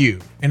ground you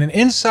in an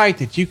insight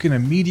that you can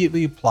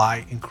immediately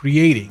apply in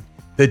creating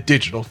the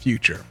digital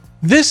future.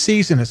 This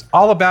season is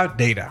all about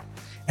data,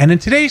 and in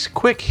today's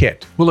Quick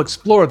Hit, we'll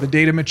explore the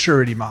data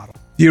maturity model.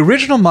 The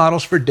original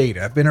models for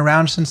data have been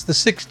around since the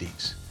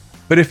 60s,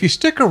 but if you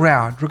stick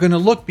around, we're going to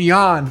look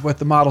beyond what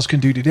the models can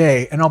do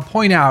today, and I'll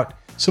point out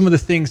some of the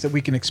things that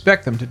we can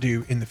expect them to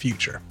do in the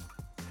future.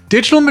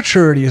 Digital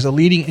maturity is a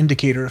leading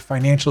indicator of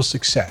financial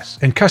success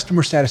and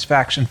customer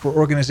satisfaction for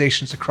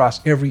organizations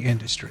across every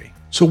industry.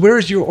 So where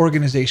is your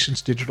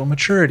organization's digital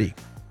maturity?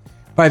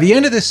 By the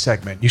end of this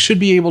segment, you should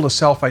be able to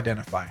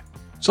self-identify.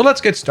 So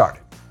let's get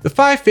started. The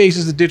 5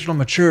 phases of digital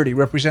maturity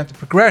represent the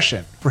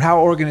progression for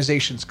how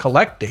organizations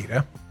collect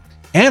data,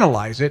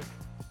 analyze it,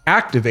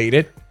 activate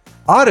it,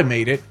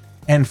 automate it,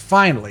 and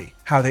finally,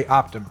 how they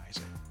optimize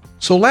it.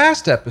 So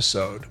last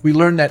episode, we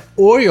learned that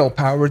oil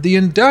powered the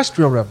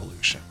Industrial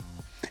Revolution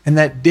and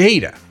that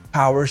data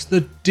powers the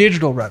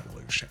digital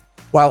revolution.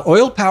 While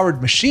oil powered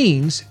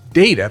machines,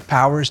 data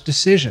powers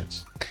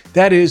decisions.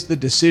 That is the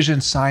decision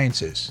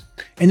sciences.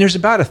 And there's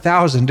about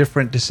 1,000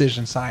 different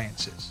decision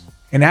sciences.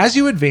 And as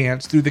you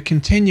advance through the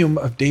continuum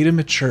of data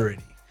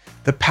maturity,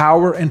 the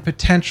power and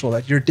potential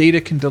that your data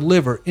can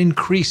deliver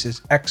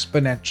increases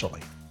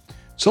exponentially.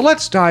 So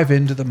let's dive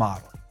into the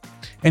model.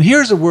 And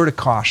here's a word of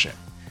caution.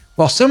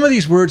 While some of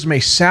these words may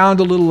sound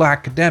a little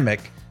academic,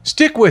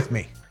 stick with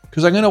me,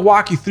 because I'm going to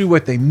walk you through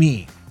what they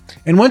mean.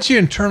 And once you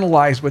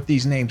internalize what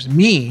these names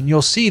mean,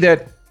 you'll see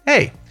that,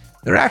 hey,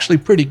 they're actually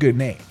pretty good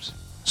names.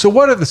 So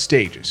what are the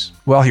stages?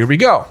 Well, here we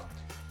go.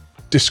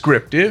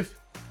 Descriptive,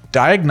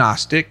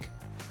 diagnostic,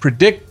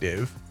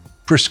 predictive,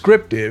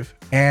 prescriptive,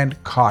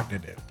 and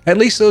cognitive. At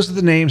least those are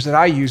the names that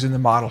I use in the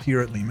model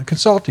here at Lima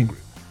Consulting Group.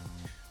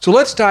 So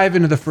let's dive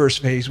into the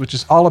first phase, which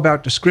is all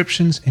about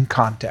descriptions and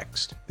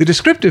context. The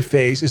descriptive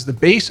phase is the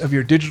base of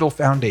your digital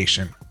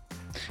foundation.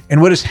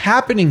 And what is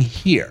happening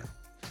here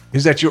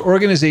is that your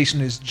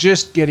organization is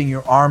just getting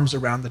your arms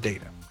around the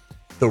data.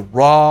 The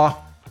raw,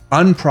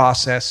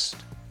 unprocessed,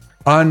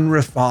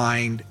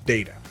 unrefined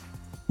data.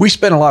 We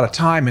spent a lot of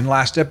time in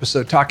last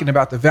episode talking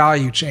about the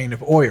value chain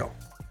of oil,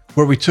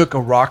 where we took a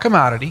raw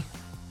commodity,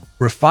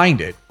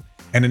 refined it,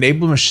 and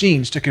enabled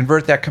machines to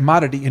convert that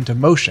commodity into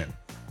motion,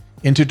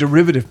 into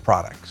derivative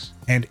products,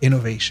 and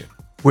innovation.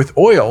 With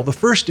oil, the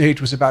first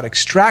stage was about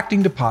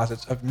extracting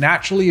deposits of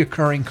naturally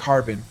occurring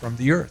carbon from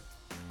the earth.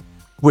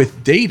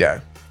 With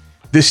data,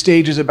 this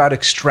stage is about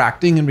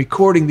extracting and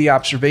recording the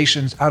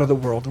observations out of the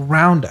world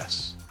around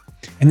us.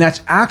 And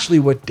that's actually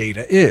what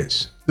data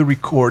is, the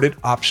recorded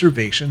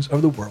observations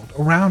of the world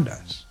around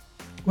us.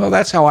 Well,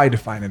 that's how I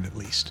define it, at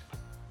least.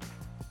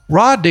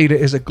 Raw data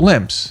is a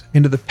glimpse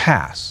into the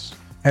past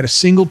at a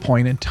single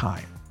point in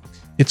time.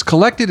 It's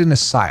collected in a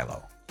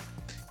silo.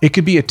 It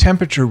could be a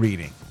temperature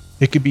reading.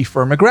 It could be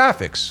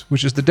firmographics,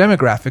 which is the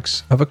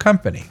demographics of a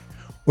company,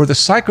 or the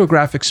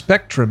psychographic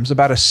spectrums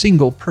about a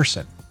single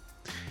person.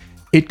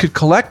 It could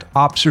collect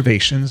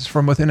observations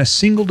from within a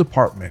single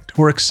department,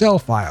 or Excel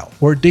file,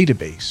 or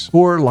database,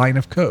 or line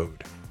of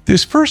code.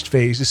 This first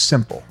phase is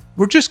simple.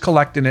 We're just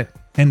collecting it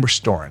and we're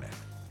storing it.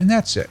 And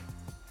that's it.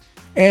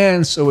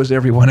 And so is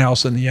everyone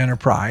else in the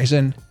enterprise,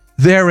 and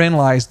therein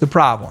lies the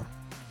problem.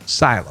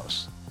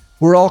 Silos.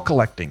 We're all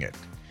collecting it,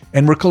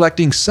 and we're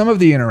collecting some of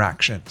the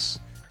interactions,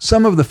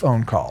 some of the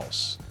phone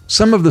calls,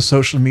 some of the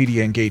social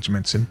media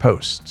engagements and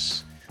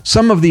posts,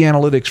 some of the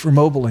analytics for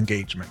mobile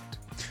engagement,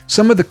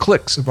 some of the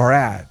clicks of our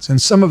ads,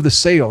 and some of the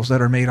sales that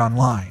are made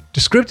online.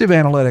 Descriptive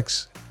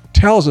analytics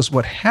tells us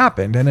what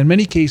happened, and in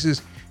many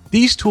cases,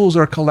 these tools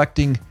are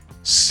collecting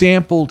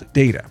sampled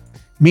data,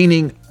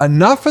 meaning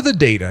enough of the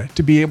data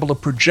to be able to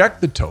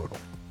project the total,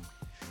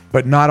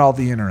 but not all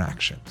the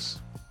interactions.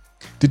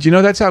 Did you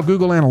know that's how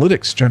Google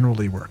Analytics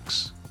generally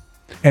works?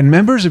 And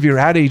members of your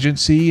ad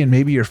agency and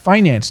maybe your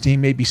finance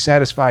team may be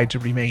satisfied to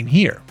remain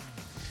here.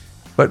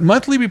 But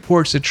monthly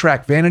reports that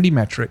track vanity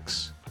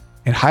metrics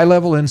and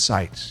high-level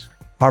insights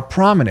are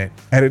prominent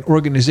at an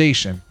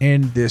organization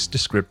in this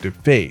descriptive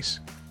phase.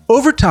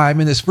 Over time,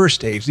 in this first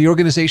stage, the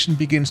organization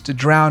begins to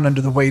drown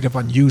under the weight of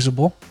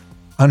unusable,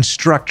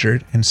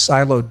 unstructured, and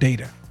siloed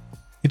data.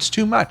 It's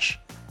too much.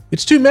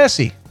 It's too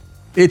messy.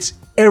 It's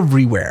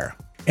everywhere.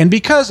 And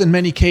because in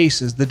many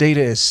cases the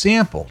data is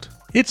sampled,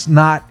 it's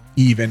not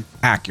even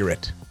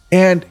accurate.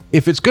 And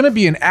if it's going to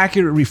be an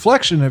accurate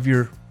reflection of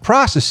your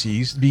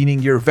processes, meaning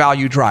your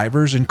value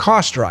drivers and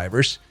cost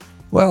drivers,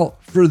 well,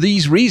 for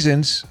these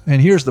reasons,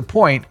 and here's the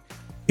point,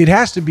 it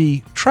has to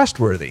be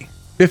trustworthy.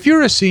 If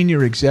you're a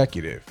senior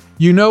executive,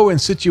 you know in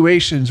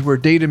situations where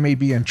data may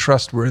be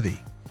untrustworthy,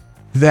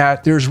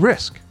 that there's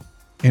risk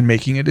in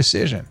making a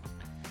decision.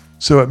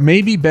 So it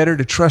may be better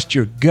to trust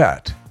your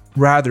gut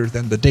rather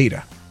than the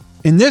data.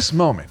 In this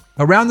moment,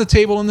 around the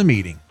table in the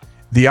meeting,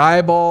 the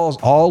eyeballs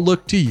all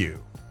look to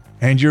you,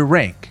 and your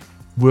rank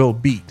will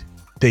beat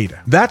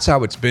data. That's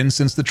how it's been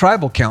since the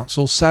tribal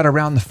council sat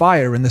around the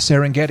fire in the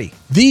Serengeti.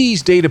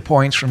 These data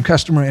points from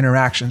customer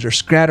interactions are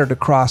scattered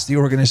across the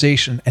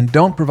organization and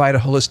don't provide a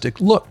holistic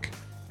look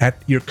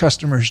at your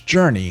customer's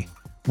journey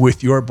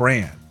with your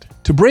brand.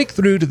 To break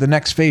through to the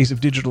next phase of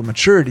digital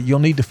maturity, you'll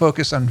need to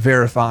focus on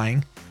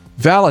verifying,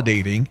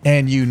 validating,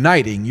 and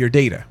uniting your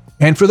data.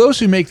 And for those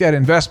who make that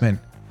investment,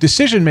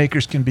 decision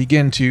makers can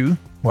begin to,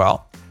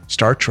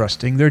 start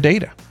trusting their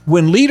data.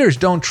 When leaders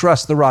don't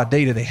trust the raw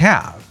data they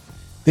have,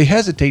 they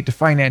hesitate to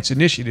finance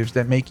initiatives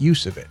that make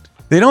use of it.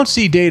 They don't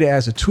see data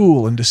as a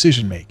tool in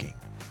decision making.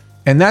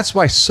 And that's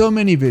why so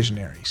many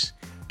visionaries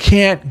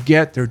can't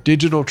get their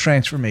digital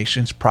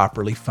transformations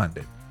properly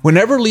funded.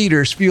 Whenever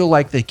leaders feel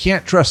like they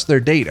can't trust their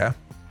data,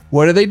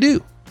 what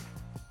do?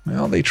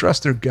 Well, they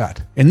trust their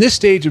gut. In this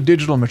stage of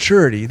digital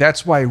maturity,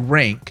 that's why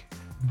rank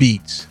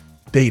beats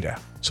data.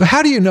 So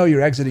how do you know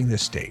you're exiting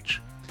this stage?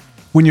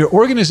 When your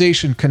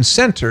organization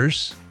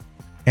concenters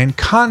and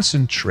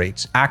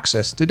concentrates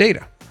access to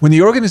data. When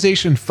the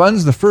organization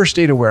funds the first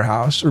data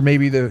warehouse, or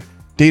maybe the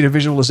data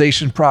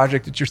visualization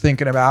project that you're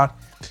thinking about,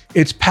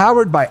 it's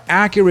powered by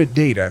accurate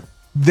data,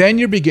 then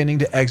you're beginning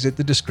to exit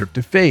the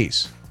descriptive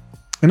phase.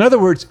 In other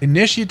words,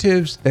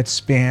 initiatives that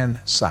span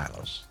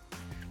silos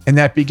and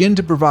that begin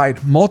to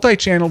provide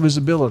multi-channel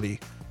visibility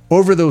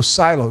over those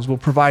silos will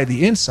provide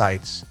the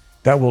insights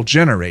that will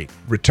generate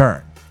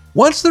return.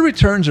 Once the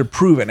returns are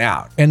proven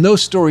out and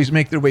those stories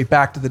make their way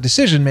back to the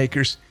decision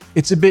makers,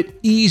 it's a bit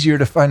easier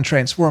to fund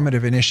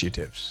transformative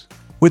initiatives.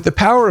 With the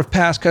power of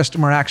past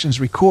customer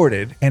actions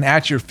recorded and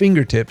at your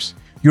fingertips,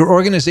 your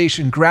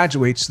organization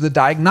graduates to the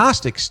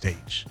diagnostic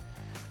stage.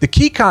 The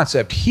key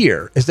concept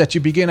here is that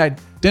you begin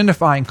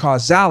identifying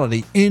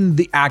causality in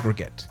the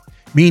aggregate,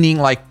 meaning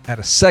like at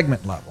a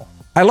segment level.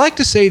 I like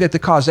to say that the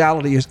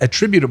causality is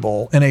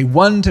attributable in a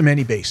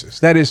one-to-many basis.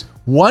 That is,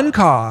 one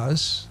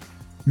cause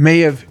may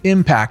have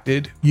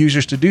impacted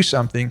users to do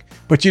something,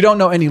 but you don't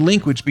know any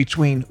linkage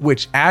between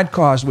which ad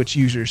caused which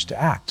users to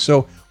act.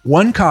 So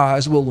one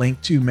cause will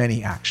link to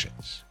many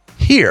actions.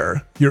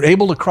 Here, you're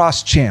able to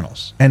cross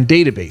channels and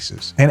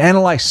databases and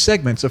analyze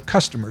segments of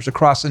customers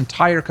across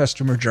entire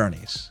customer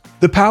journeys.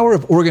 The power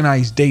of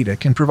organized data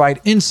can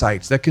provide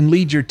insights that can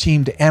lead your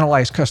team to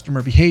analyze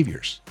customer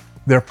behaviors,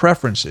 their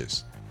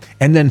preferences,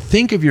 and then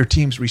think of your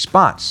team's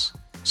response,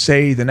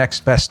 say the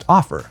next best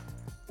offer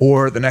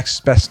or the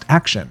next best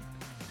action.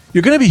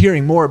 You're going to be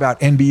hearing more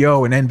about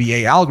NBO and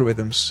NBA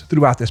algorithms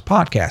throughout this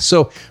podcast,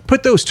 so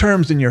put those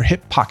terms in your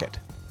hip pocket.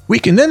 We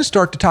can then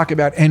start to talk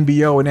about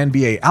NBO and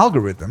NBA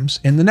algorithms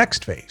in the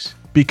next phase,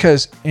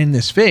 because in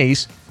this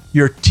phase,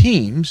 your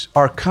teams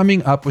are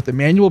coming up with the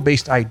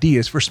manual-based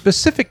ideas for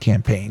specific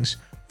campaigns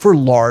for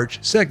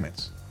large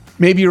segments.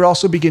 Maybe you're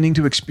also beginning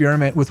to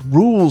experiment with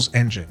rules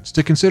engines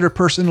to consider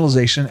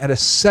personalization at a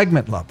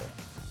segment level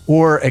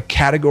or a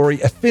category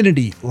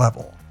affinity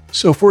level.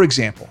 So for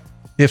example,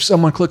 if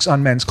someone clicks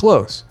on men's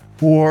clothes,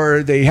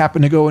 or they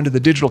happen to go into the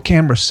digital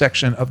camera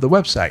section of the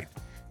website,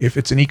 if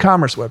it's an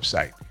e-commerce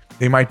website,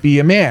 they might be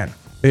a man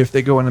if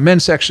they go in the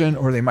men's section,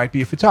 or they might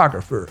be a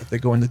photographer if they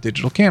go in the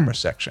digital camera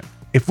section.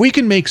 If we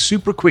can make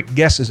super quick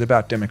guesses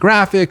about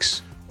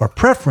demographics or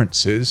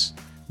preferences,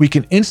 we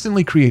can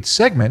instantly create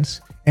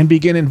segments and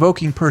begin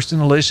invoking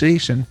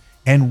personalization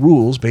and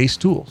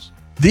rules-based tools.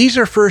 These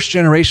are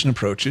first-generation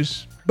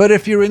approaches, but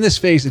if you're in this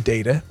phase of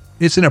data,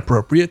 it's an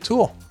appropriate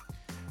tool.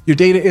 Your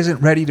data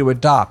isn't ready to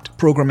adopt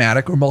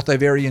programmatic or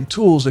multivariate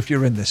tools if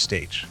you're in this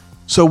stage.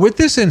 So with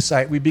this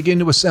insight, we begin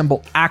to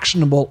assemble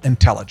actionable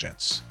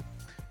intelligence.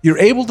 You're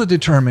able to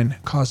determine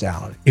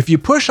causality. If you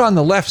push on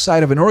the left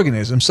side of an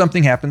organism,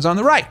 something happens on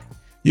the right.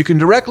 You can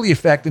directly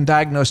affect and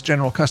diagnose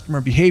general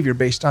customer behavior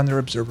based on their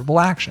observable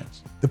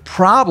actions. The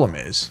problem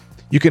is,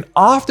 you can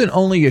often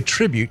only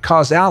attribute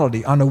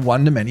causality on a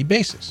one-to-many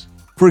basis.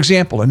 For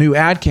example, a new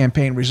ad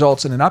campaign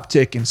results in an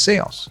uptick in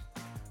sales.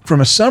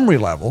 From a summary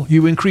level,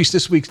 you increase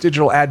this week's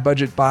digital ad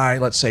budget by,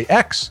 let's say,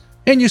 X,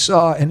 and you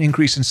saw an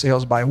increase in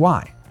sales by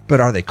Y.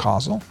 But are they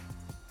causal?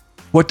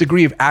 What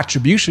degree of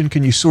attribution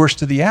can you source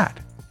to the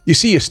ad? You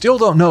see, you still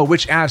don't know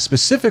which ad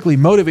specifically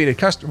motivated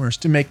customers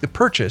to make the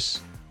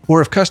purchase, or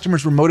if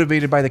customers were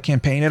motivated by the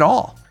campaign at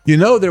all. You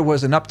know there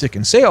was an uptick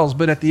in sales,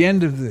 but at the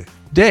end of the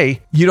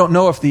day, you don't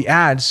know if the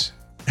ads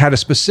had a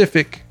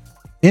specific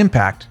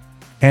impact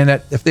and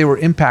that if they were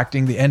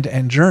impacting the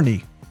end-to-end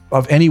journey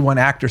of any one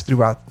actor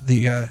throughout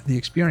the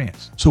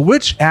experience. So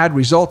which ad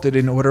resulted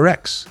in order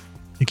X?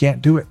 You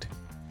can't do it.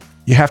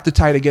 You have to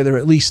tie together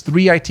at least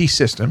 3 IT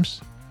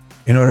systems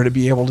in order to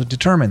be able to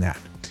determine that.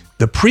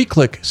 The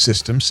pre-click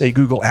systems, say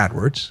Google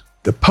AdWords,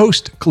 the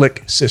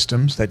post-click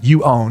systems that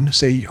you own,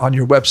 say on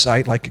your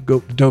website like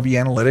Adobe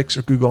Analytics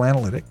or Google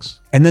Analytics,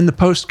 and then the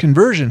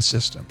post-conversion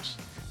systems,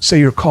 say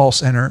your call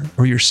center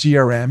or your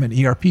CRM and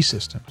ERP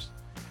systems.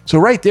 So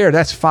right there,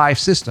 that's 5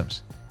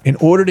 systems in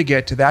order to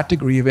get to that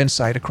degree of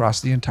insight across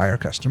the entire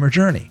customer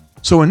journey.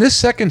 So in this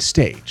second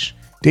stage,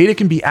 data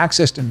can be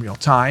accessed in real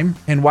time,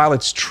 and while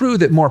it's true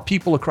that more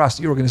people across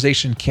the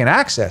organization can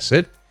access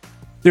it,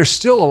 there's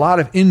still a lot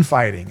of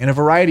infighting and a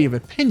variety of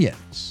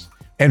opinions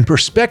and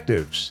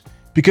perspectives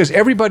because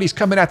everybody's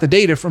coming at the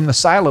data from the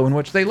silo in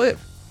which they live.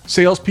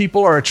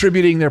 Salespeople are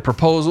attributing their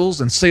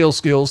proposals and sales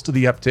skills to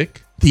the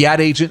uptick. The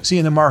ad agency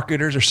and the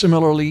marketers are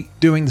similarly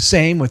doing the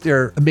same with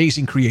their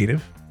amazing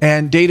creative.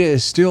 And data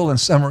is still in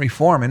summary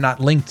form and not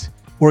linked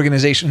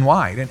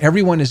organization-wide. And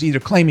everyone is either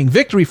claiming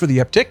victory for the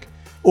uptick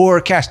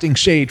or casting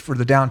shade for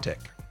the downtick.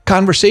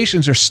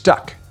 Conversations are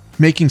stuck,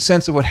 making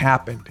sense of what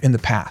happened in the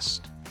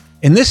past.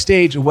 In this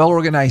stage, a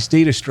well-organized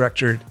data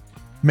structure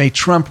may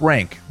trump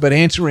rank, but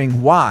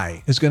answering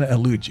why is going to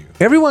elude you.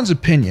 Everyone's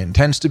opinion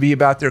tends to be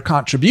about their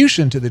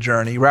contribution to the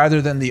journey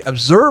rather than the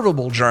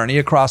observable journey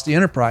across the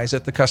enterprise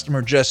that the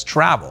customer just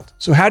traveled.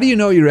 So how do you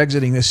know you're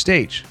exiting this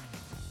stage?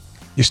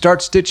 You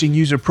start stitching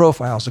user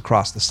profiles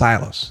across the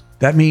silos.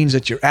 That means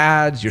that your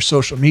ads, your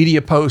social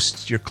media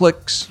posts, your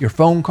clicks, your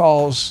phone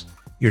calls,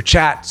 your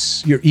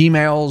chats, your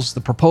emails,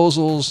 the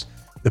proposals,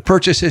 the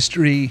purchase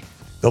history,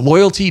 the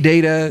loyalty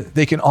data,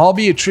 they can all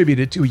be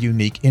attributed to a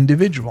unique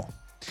individual.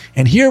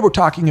 And here we're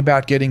talking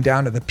about getting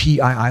down to the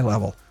PII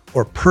level,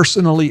 or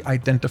personally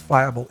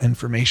identifiable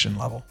information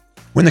level.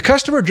 When the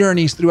customer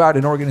journeys throughout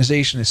an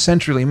organization is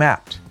centrally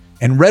mapped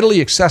and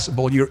readily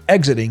accessible, you're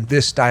exiting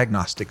this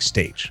diagnostic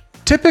stage.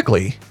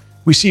 Typically,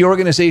 we see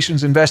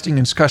organizations investing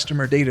in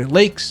customer data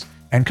lakes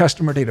and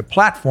customer data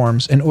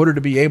platforms in order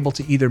to be able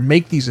to either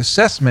make these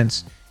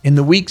assessments in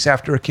the weeks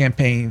after a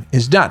campaign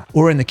is done,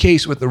 or in the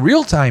case with the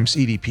real-time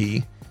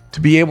CDP,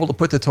 to be able to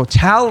put the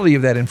totality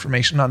of that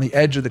information on the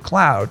edge of the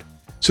cloud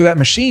so that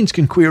machines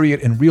can query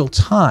it in real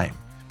time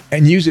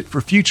and use it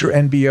for future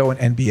NBO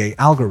and NBA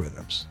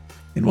algorithms.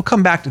 And we'll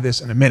come back to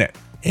this in a minute.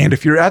 And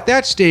if you're at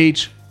that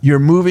stage, you're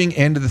moving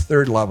into the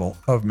third level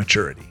of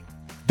maturity.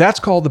 That's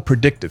called the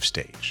predictive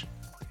stage.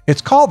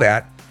 It's called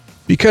that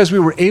because we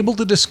were able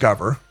to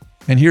discover,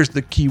 and here's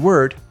the key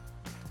word,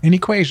 an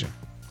equation.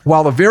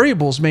 While the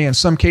variables may in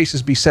some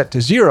cases be set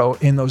to 0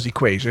 in those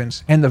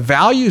equations, and the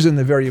values in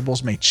the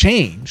variables may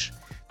change,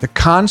 the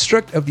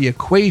construct of the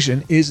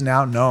equation is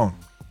now known.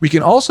 We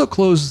can also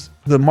close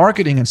the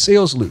marketing and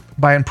sales loop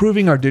by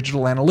improving our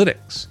digital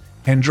analytics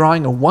and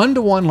drawing a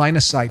one-to-one line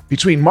of sight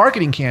between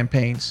marketing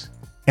campaigns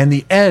and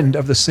the end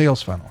of the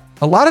sales funnel.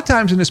 A lot of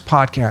times in this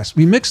podcast,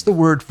 we mix the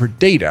word for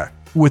data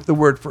with the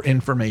word for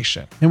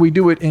information, and we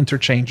do it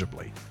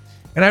interchangeably.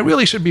 And I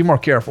really should be more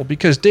careful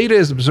because data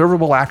is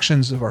observable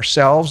actions of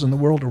ourselves and the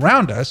world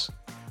around us,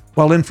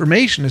 while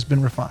information has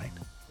been refined.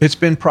 It's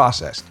been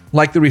processed,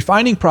 like the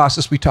refining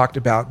process we talked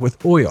about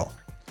with oil.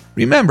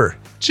 Remember,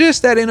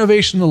 just that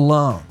innovation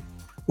alone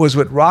was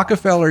what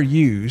Rockefeller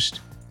used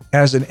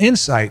as an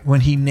insight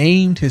when he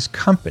named his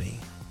company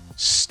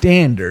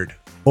Standard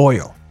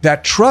Oil.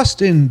 That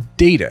trust in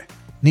data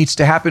needs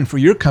to happen for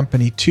your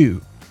company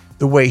too,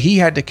 the way he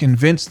had to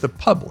convince the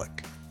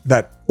public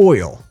that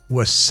oil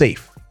was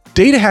safe.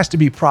 Data has to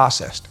be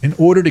processed in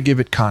order to give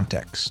it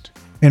context.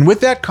 And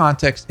with that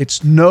context,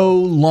 it's no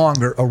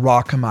longer a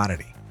raw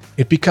commodity.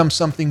 It becomes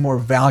something more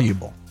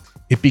valuable.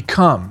 It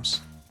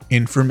becomes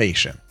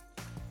information.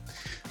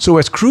 So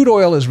as crude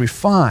oil is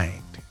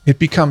refined, it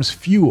becomes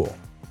fuel.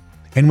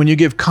 And when you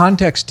give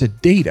context to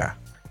data,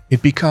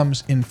 it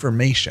becomes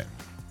information.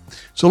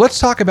 So let's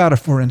talk about a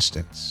for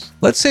instance.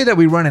 Let's say that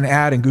we run an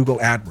ad in Google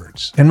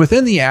AdWords, and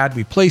within the ad,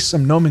 we place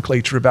some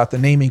nomenclature about the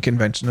naming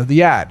convention of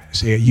the ad,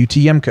 say a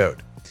UTM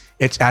code.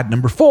 It's ad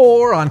number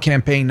 4 on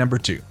campaign number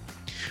 2.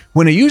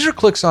 When a user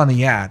clicks on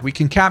the ad, we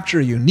can capture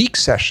a unique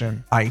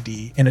session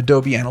ID in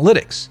Adobe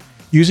Analytics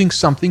using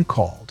something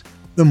called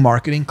the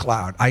Marketing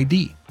Cloud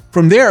ID.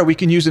 From there, we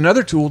can use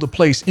another tool to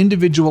place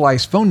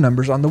individualized phone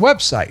numbers on the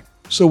website.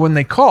 So when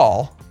they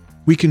call,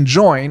 we can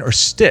join or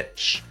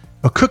stitch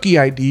a cookie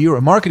ID or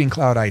a marketing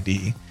cloud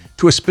ID,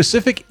 to a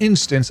specific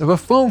instance of a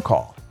phone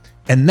call.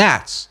 And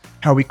that's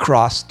how we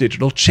cross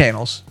digital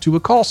channels to a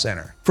call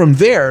center. From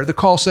there, the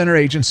call center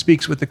agent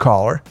speaks with the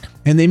caller,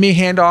 and they may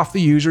hand off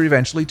the user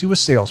eventually to a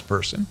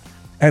salesperson.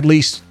 At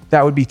least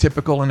that would be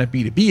typical in a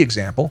B2B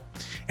example.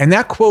 And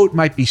that quote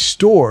might be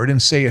stored in,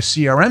 say, a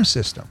CRM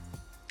system.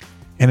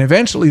 And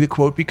eventually the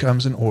quote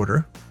becomes an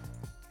order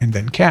and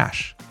then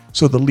cash.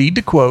 So the lead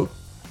to quote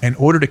and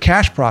order to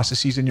cash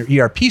processes in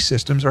your ERP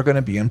systems are going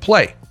to be in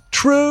play.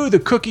 True, the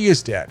cookie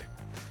is dead.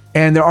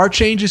 And there are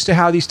changes to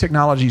how these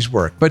technologies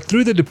work, but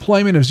through the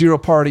deployment of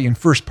zero-party and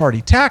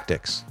first-party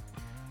tactics,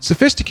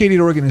 sophisticated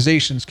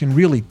organizations can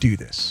really do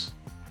this.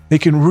 They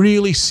can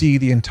really see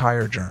the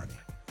entire journey.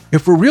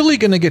 If we're really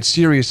going to get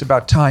serious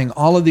about tying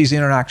all of these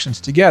interactions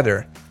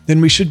together,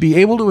 then we should be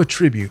able to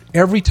attribute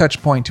every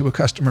touch point to a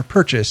customer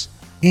purchase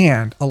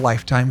and a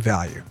lifetime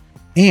value,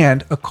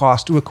 and a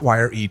cost to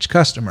acquire each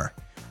customer.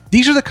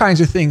 These are the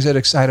kinds of things that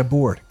excite a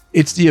board.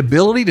 It's the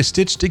ability to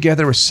stitch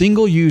together a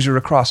single user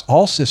across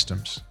all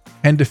systems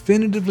and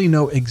definitively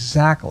know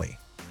exactly,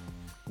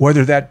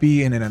 whether that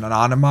be in an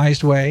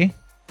anonymized way,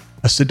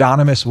 a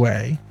pseudonymous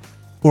way,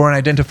 or an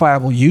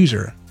identifiable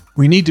user.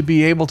 We need to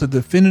be able to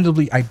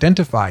definitively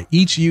identify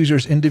each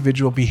user's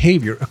individual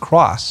behavior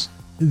across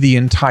the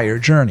entire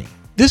journey.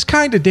 This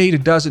kind of data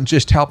doesn't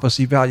just help us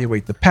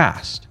evaluate the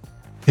past.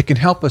 It can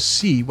help us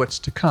see what's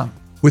to come.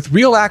 With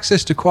real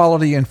access to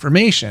quality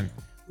information,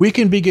 we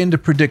can begin to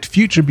predict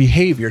future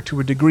behavior to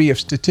a degree of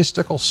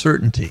statistical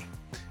certainty.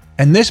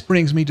 And this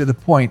brings me to the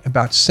point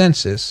about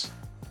census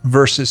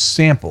versus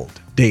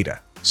sampled data.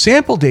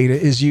 Sample data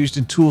is used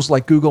in tools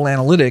like Google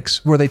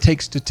Analytics, where they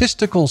take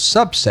statistical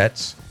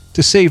subsets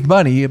to save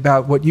money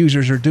about what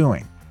users are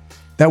doing.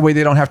 That way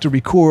they don't have to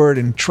record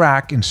and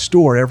track and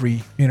store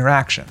every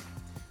interaction.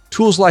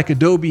 Tools like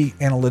Adobe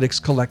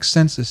Analytics collect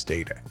census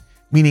data,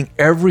 meaning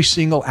every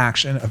single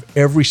action of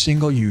every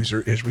single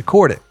user is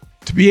recorded.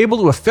 To be able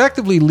to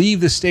effectively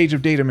leave this stage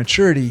of data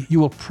maturity, you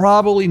will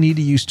probably need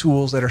to use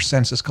tools that are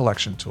census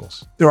collection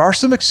tools. There are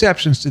some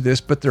exceptions to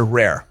this, but they're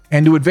rare.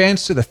 And to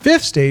advance to the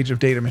fifth stage of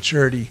data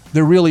maturity,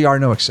 there really are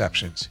no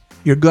exceptions.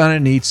 You're going to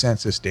need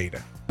census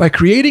data. By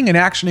creating and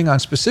actioning on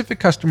specific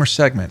customer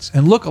segments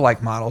and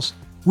lookalike models,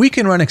 we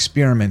can run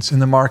experiments in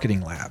the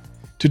marketing lab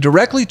to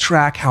directly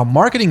track how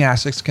marketing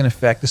assets can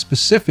affect a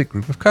specific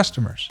group of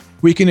customers.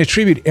 We can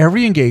attribute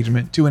every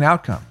engagement to an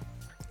outcome,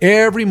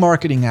 every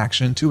marketing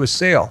action to a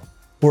sale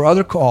or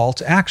other call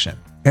to action.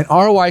 And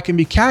ROI can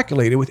be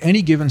calculated with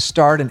any given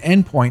start and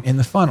end point in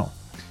the funnel.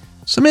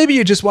 So maybe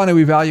you just want to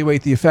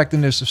evaluate the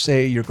effectiveness of,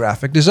 say, your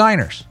graphic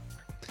designers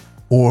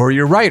or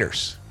your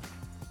writers.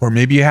 Or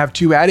maybe you have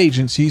 2 ad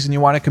agencies and you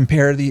want to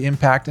compare the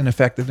impact and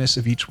effectiveness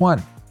of each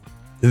one.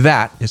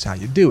 That is how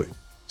you do it.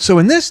 So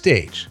in this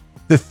stage,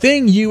 the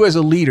thing you as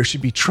a leader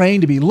should be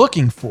trained to be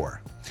looking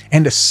for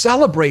and to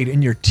celebrate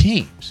in your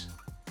teams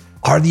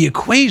are the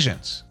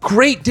equations.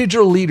 Great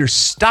digital leaders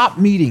stop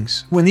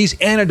meetings when these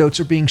anecdotes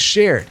are being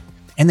shared,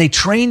 and they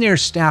train their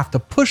staff to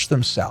push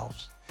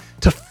themselves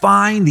to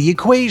find the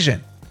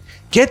equation.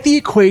 Get the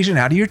equation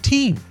out of your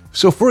team.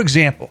 So for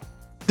example,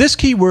 this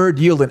keyword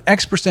yielded an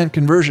X%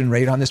 conversion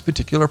rate on this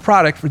particular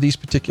product for these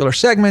particular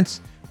segments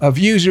of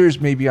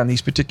users, maybe on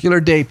these particular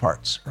day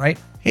parts, right?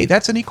 Hey,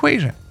 that's an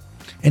equation.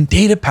 And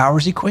data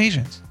powers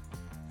equations.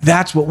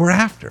 That's what we're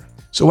after.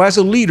 So as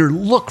a leader,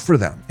 look for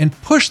them and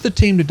push the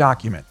team to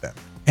document them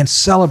and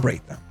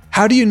celebrate them.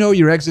 How do you know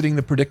you're exiting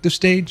the predictive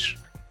stage?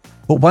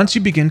 Well, once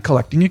you begin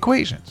collecting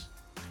equations.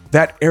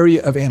 That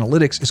area of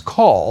analytics is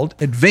called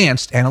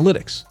advanced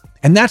analytics.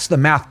 And that's the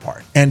math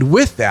part. And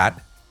with that,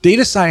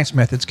 data science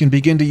methods can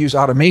begin to use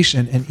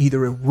automation in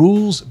either a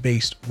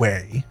rules-based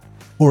way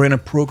or in a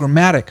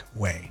programmatic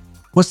way.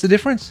 What's the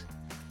difference?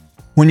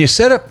 When you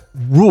set up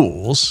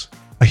rules,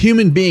 a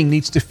human being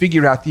needs to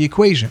figure out the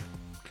equation.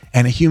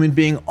 And a human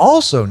being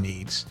also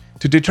needs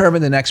to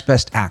determine the next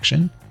best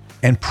action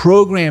and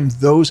program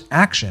those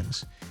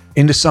actions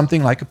into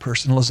something like a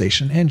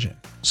personalization engine.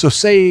 So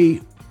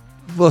say,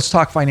 let's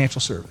talk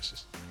financial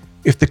services.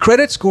 If the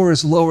credit score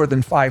is lower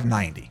than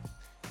 590,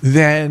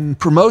 then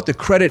promote the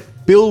credit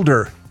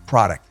builder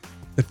product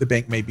that the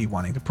bank may be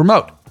wanting to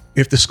promote.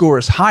 If the score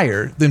is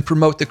higher, then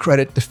promote the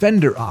credit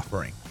defender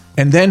offering.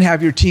 And then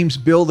have your teams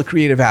build the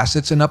creative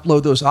assets and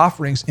upload those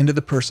offerings into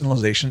the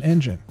personalization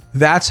engine.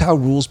 That's how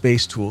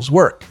rules-based tools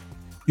work.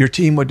 Your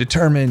team would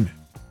determine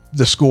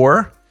the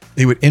score,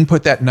 they would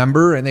input that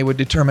number, and they would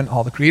determine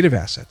all the creative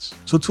assets.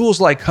 So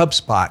tools like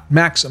HubSpot,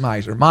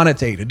 Maximizer,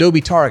 Monetized, Adobe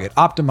Target,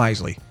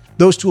 Optimizely,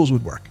 those tools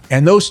would work.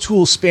 And those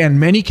tools span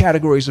many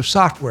categories of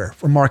software,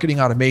 from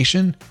marketing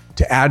automation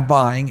to ad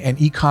buying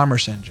and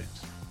e-commerce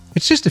engines.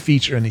 It's just a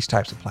feature in these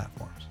types of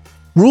platforms.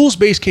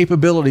 Rules-based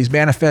capabilities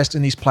manifest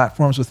in these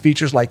platforms with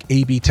features like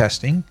A/B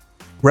testing,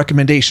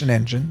 recommendation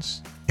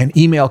engines, and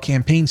email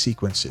campaign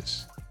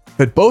sequences.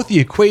 But both the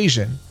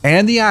equation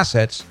and the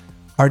assets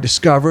are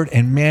discovered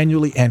and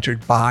manually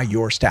entered by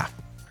your staff.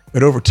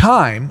 But over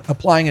time,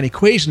 applying an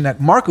equation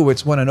that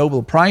Markowitz won a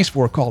Nobel Prize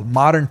for called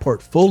modern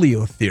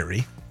portfolio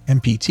theory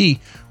MPT,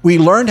 we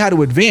learned how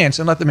to advance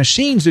and let the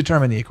machines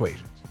determine the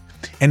equations,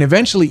 and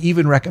eventually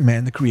even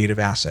recommend the creative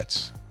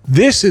assets.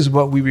 This is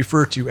what we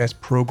refer to as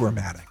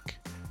programmatic.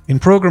 In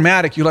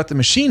programmatic, you let the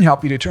machine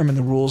help you determine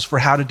the rules for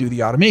how to do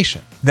the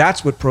automation.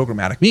 That's what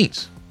programmatic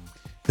means.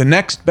 The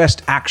next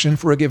best action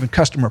for a given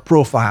customer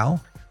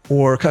profile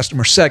or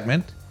customer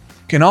segment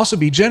can also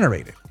be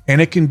generated, and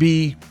it can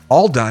be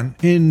all done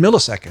in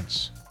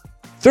milliseconds,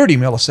 30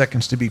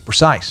 milliseconds to be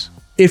precise.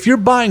 If you're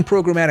buying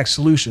programmatic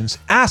solutions,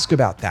 ask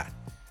about that,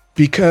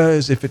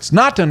 because if it's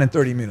not done in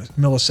 30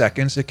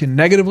 milliseconds, it can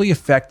negatively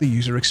affect the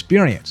user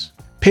experience.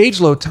 Page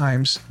load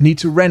times need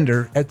to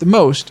render at the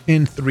most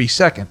in 3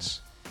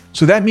 seconds.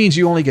 So that means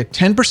you only get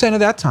 10% of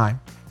that time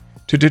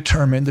to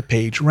determine the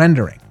page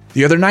rendering.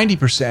 The other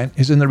 90%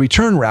 is in the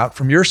return route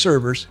from your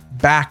servers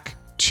back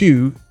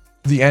to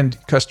the end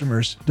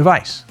customer's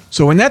device.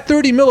 So in that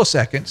 30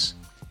 milliseconds,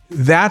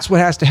 that's what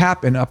has to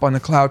happen up on the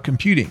cloud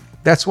computing.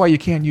 That's why you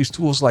can't use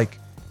tools like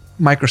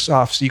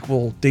Microsoft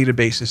SQL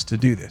databases to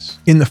do this.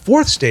 In the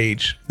fourth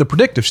stage, the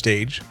predictive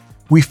stage,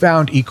 we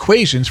found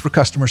equations for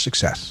customer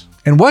success.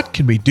 And what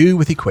can we do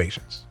with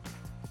equations?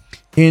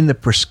 In the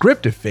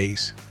prescriptive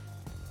phase,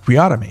 we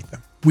automate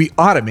them. We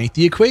automate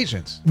the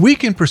equations. We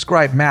can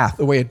prescribe math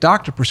the way a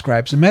doctor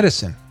prescribes a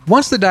medicine.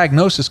 Once the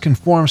diagnosis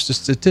conforms to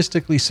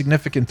statistically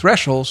significant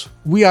thresholds,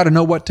 we ought to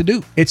know what to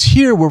do. It's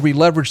here where we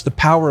leverage the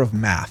power of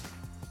math.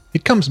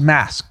 It comes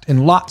masked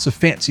in lots of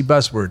fancy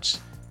buzzwords,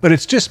 but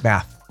it's just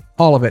math,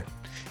 all of it.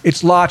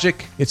 It's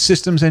logic, it's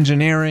systems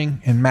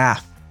engineering, and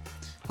math.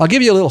 I'll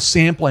give you a little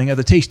sampling of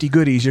the tasty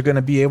goodies you're going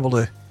to be able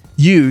to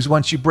use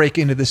once you break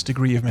into this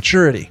degree of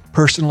maturity.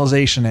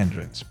 Personalization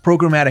engines,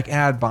 programmatic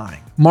ad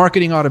buying,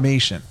 marketing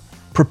automation,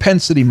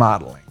 propensity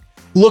modeling,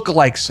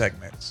 lookalike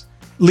segments,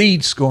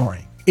 lead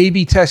scoring,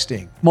 A/B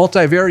testing,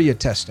 multivariate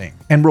testing,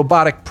 and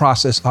robotic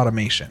process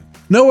automation.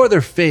 No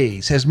other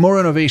phase has more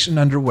innovation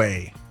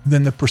underway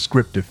than the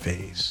prescriptive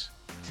phase.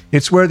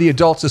 It's where the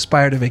adults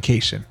aspire to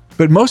vacation.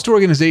 But most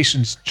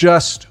organizations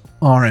just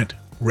aren't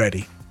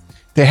ready.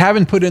 They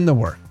haven't put in the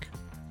work.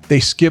 They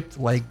skipped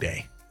leg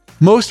day.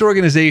 Most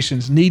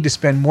organizations need to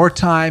spend more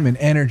time and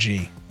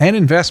energy and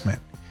investment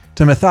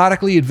to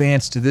methodically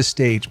advance to this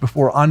stage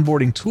before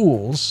onboarding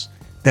tools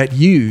that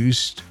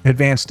use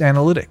advanced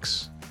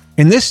analytics.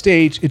 In this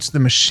stage, it's the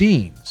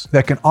machines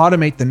that can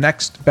automate the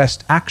next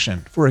best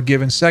action for a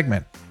given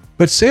segment.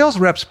 But sales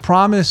reps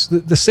promise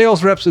the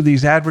sales reps of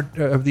these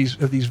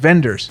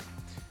vendors,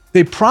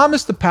 they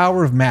promise the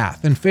power of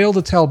math and fail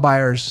to tell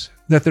buyers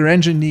that their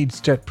engine needs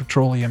Jet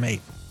Petroleum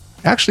 8.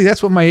 Actually,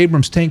 that's what my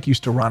Abrams tank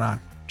used to run on,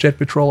 Jet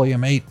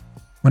Petroleum 8,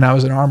 when I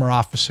was an armor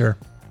officer.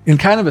 In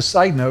kind of a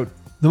side note,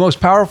 the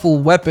most powerful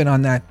weapon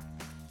on that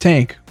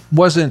tank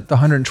wasn't the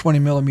 120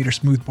 millimeter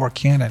smoothbore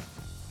cannon.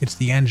 It's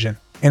the engine.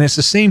 And it's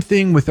the same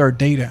thing with our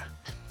data.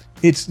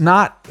 It's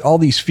not all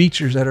these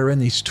features that are in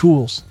these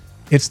tools.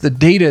 It's the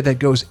data that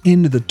goes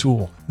into the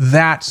tool.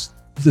 That's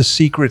the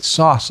secret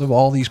sauce of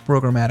all these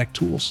programmatic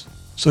tools.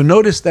 So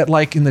notice that,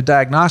 like in the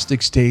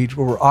diagnostic stage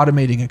where we're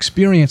automating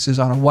experiences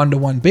on a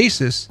one-to-one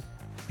basis,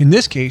 in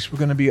this case, we're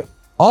going to be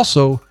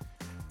also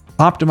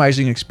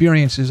optimizing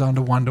experiences on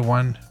a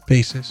one-to-one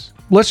basis.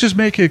 Let's just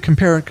make a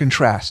compare and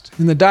contrast.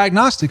 In the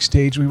diagnostic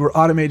stage, we were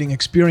automating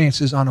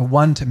experiences on a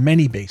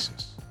one-to-many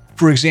basis.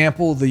 For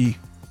example, the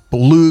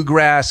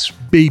bluegrass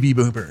baby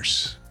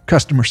boomers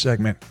customer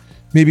segment.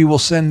 Maybe we'll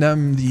send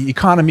them the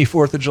economy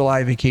 4th of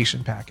July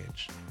vacation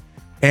package.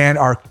 And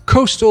our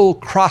coastal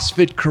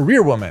CrossFit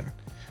career woman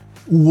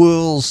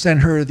will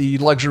send her the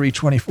luxury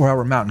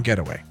 24-hour mountain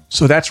getaway.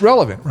 So that's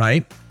relevant,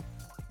 right?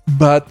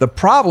 But the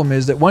problem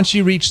is that once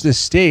you reach this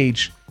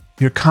stage,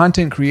 your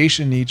content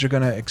creation needs are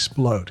going to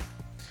explode.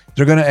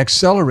 They're going to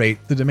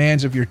accelerate the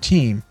demands of your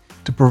team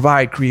to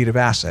provide creative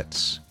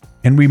assets.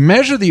 And we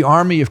measure the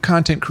army of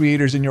content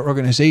creators in your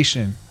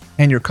organization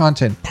and your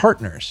content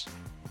partners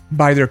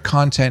by their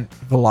content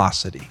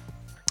velocity.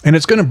 And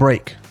it's going to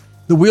break.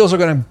 The wheels are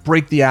going to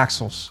break the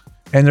axles,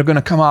 and they're going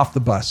to come off the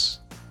bus.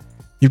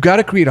 You've got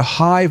to create a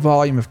high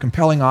volume of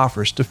compelling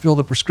offers to fill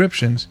the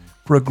prescriptions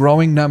for a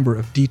growing number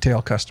of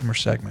detailed customer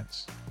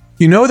segments.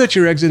 You know that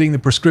you're exiting the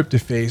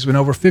prescriptive phase when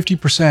over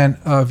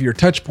 50% of your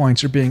touch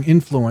points are being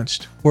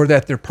influenced or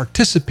that they're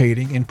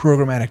participating in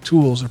programmatic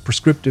tools or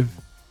prescriptive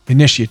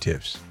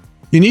initiatives.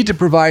 You need to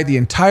provide the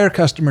entire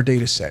customer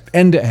data set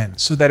end to end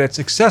so that it's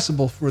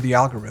accessible for the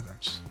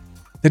algorithms.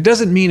 That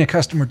doesn't mean a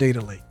customer data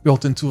lake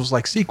built in tools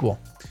like SQL.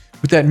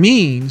 What that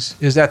means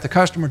is that the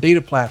customer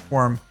data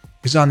platform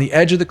is on the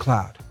edge of the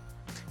cloud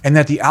and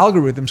that the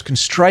algorithms can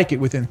strike it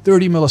within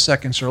 30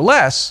 milliseconds or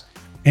less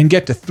and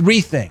get to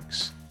 3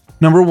 things.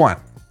 Number 1,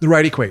 the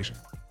right equation.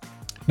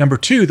 Number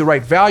 2, the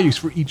right values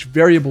for each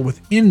variable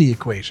within the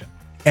equation.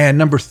 And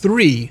number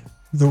 3,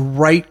 the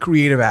right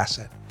creative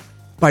asset.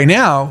 By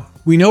now,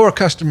 we know our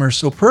customers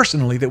so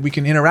personally that we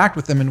can interact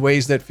with them in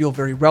ways that feel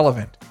very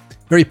relevant,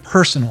 very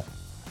personal.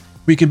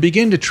 We can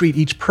begin to treat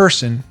each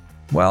person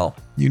well,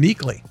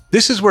 uniquely.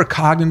 This is where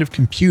cognitive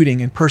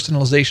computing and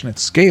personalization at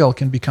scale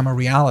can become a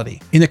reality.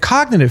 In the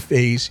cognitive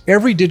phase,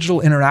 every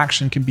digital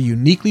interaction can be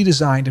uniquely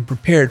designed and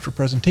prepared for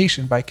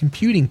presentation by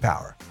computing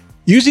power.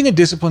 Using a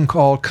discipline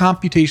called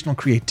computational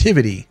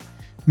creativity,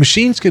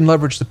 machines can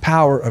leverage the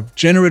power of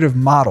generative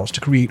models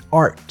to create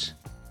art,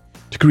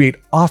 to create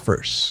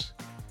offers,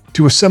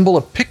 to assemble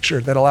a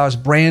picture that allows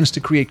brands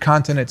to create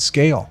content at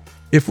scale.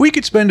 If we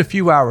could spend a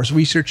few hours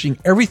researching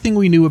everything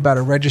we knew about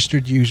a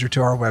registered user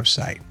to our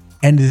website,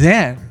 and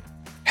then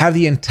have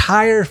the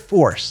entire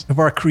force of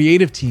our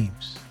creative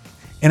teams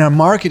and our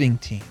marketing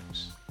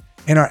teams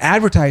and our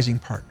advertising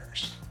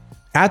partners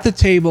at the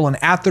table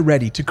and at the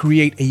ready to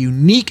create a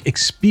unique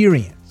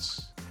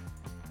experience,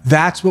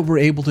 that's what we're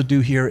able to do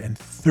here in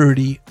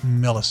 30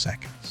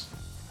 milliseconds.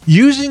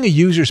 Using a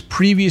user's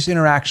previous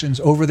interactions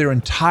over their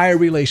entire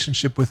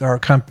relationship with our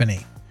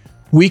company,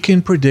 we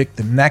can predict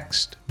the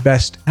next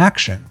best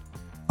action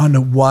on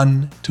a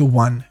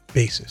one-to-one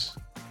basis.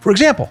 For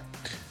example,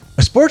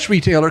 a sports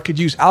retailer could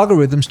use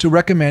algorithms to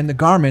recommend the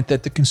garment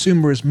that the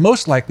consumer is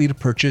most likely to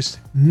purchase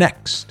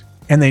next.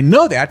 And they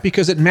know that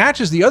because it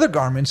matches the other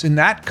garments in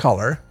that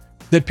color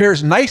that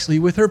pairs nicely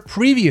with her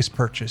previous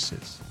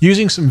purchases.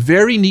 Using some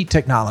very neat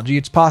technology,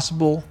 it's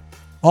possible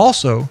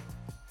also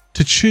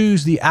to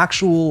choose the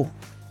actual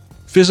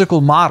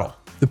physical model,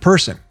 the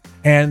person,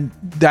 and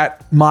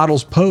that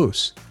model's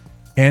pose.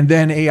 And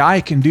then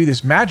AI can do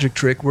this magic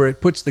trick where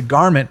it puts the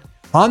garment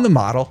on the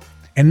model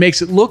and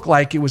makes it look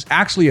like it was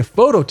actually a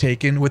photo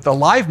taken with a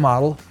live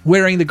model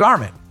wearing the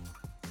garment.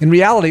 In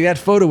reality, that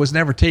photo was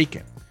never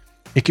taken.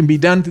 It can be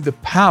done through the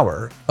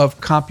power of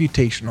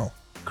computational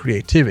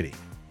creativity.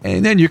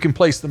 And then you can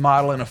place the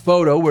model in a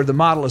photo where the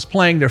model is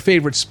playing their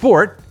favorite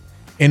sport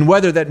in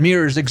weather that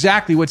mirrors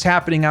exactly what's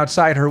happening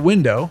outside her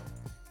window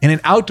in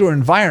an outdoor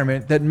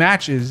environment that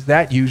matches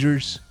that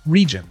user's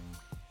region.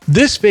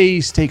 This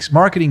phase takes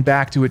marketing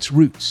back to its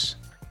roots,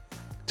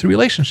 to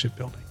relationship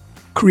building.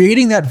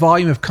 Creating that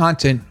volume of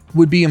content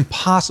would be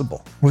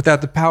impossible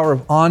without the power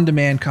of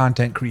on-demand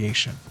content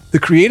creation. The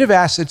creative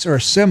assets are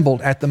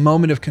assembled at the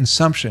moment of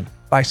consumption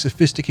by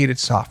sophisticated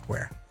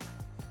software.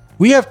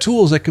 We have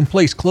tools that can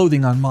place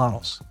clothing on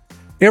models.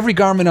 Every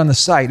garment on the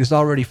site is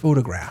already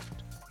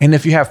photographed. And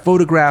if you have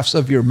photographs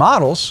of your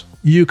models,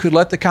 you could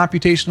let the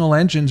computational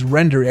engines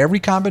render every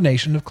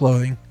combination of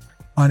clothing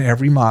on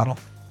every model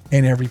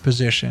and every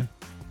position.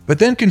 But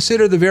then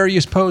consider the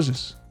various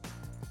poses,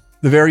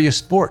 the various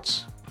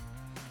sports,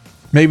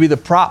 maybe the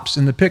props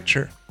in the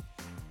picture,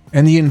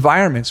 and the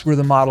environments where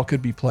the model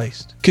could be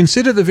placed.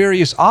 Consider the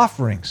various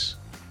offerings.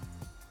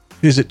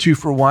 Is it 2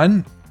 for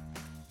 1?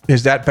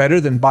 Is that better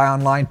than buy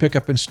online, pick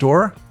up in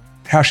store?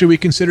 How should we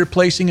consider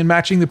placing and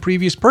matching the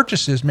previous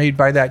purchases made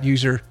by that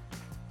user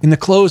in the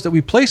clothes that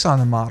we place on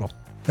the model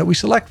that we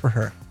select for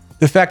her?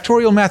 The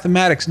factorial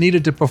mathematics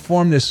needed to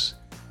perform this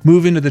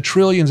move into the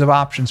trillions of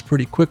options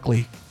pretty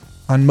quickly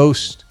on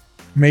most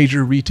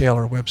major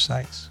retailer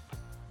websites.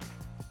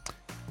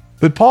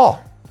 But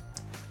Paul,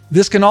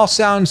 this can all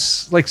sound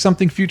like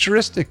something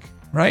futuristic,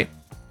 right?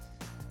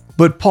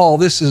 But Paul,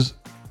 this is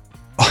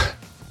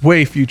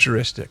way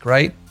futuristic,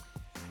 right?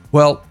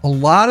 Well, a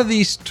lot of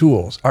these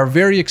tools are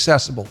very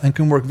accessible and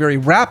can work very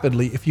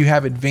rapidly if you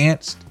have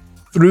advanced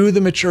through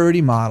the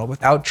maturity model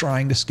without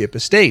trying to skip a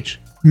stage.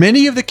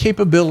 Many of the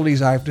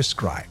capabilities I've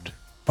described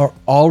are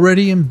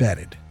already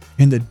embedded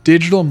in the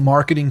digital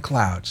marketing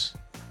clouds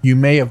you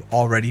may have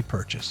already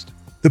purchased.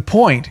 The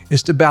point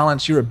is to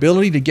balance your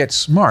ability to get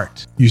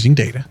smart using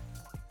data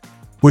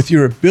with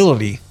your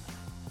ability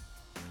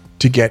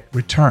to get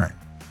return,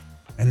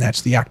 and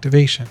that's the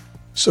activation.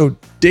 So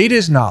data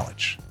is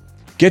knowledge.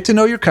 Get to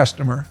know your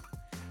customer,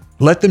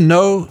 let them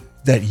know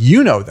that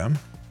you know them,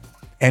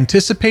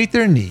 anticipate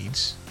their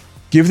needs,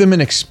 give them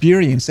an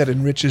experience that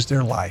enriches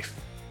their life,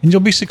 and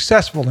you'll be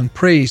successful and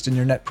praised in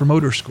your Net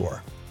Promoter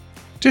Score.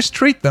 Just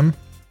treat them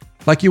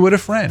like you would a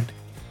friend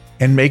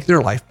and make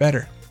their life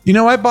better. You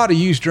know, I bought a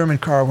used German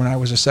car when I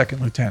was a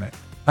second lieutenant.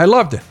 I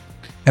loved it.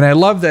 And I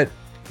love that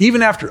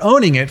even after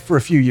owning it for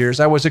a few years,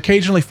 I was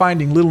occasionally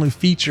finding little new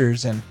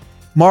features and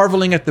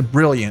marveling at the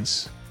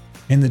brilliance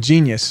and the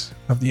genius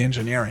of the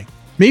engineering.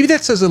 Maybe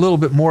that says a little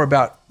bit more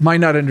about my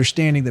not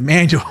understanding the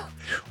manual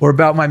or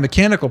about my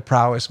mechanical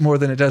prowess more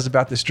than it does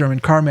about this German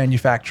car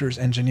manufacturer's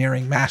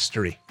engineering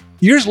mastery.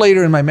 Years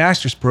later in my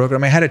master's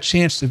program, I had a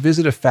chance to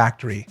visit a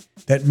factory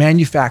that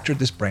manufactured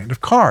this brand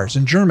of cars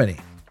in Germany.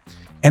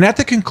 And at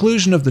the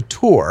conclusion of the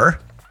tour,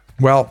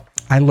 well,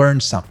 I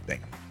learned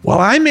something. While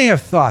I may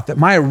have thought that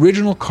my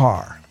original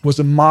car was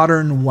a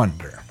modern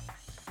wonder,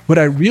 what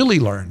I really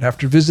learned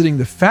after visiting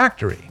the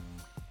factory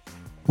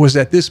was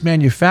that this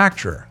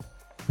manufacturer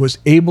was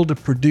able to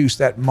produce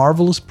that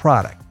marvelous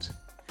product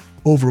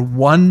over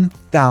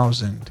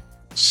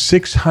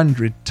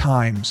 1,600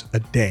 times a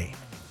day.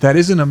 That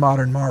isn't a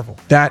modern marvel.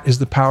 That is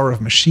the power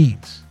of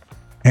machines,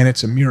 and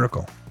it's a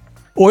miracle.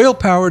 Oil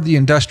powered the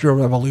Industrial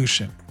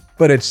Revolution,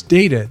 but it's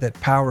data that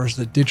powers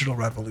the digital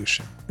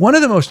revolution. One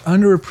of the most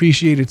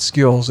underappreciated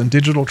skills in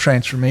digital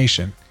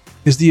transformation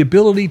is the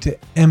ability to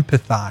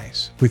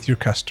empathize with your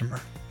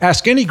customer.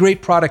 Ask any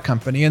great product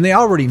company, and they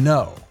already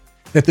know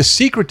that the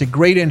secret to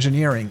great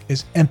engineering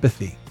is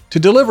empathy. To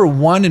deliver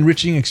one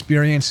enriching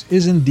experience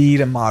is indeed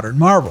a modern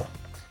marvel,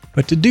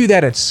 but to do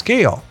that at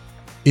scale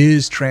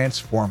is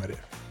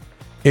transformative.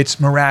 It's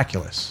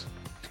miraculous,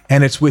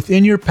 and it's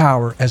within your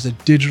power as a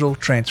digital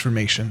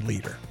transformation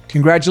leader.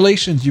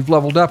 Congratulations, you've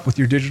leveled up with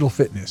your digital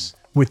fitness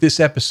with this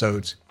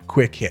episode's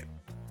quick hit.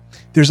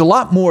 There's a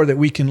lot more that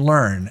we can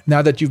learn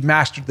now that you've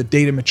mastered the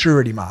data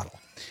maturity model,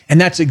 and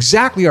that's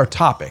exactly our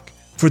topic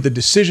for the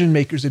Decision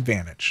Maker's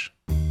Advantage.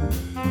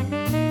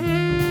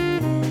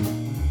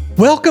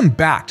 Welcome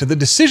back to the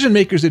Decision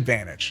Maker's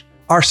Advantage,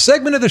 our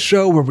segment of the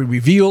show where we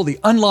reveal the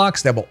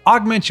unlocks that will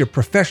augment your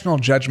professional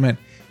judgment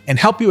and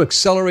help you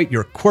accelerate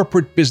your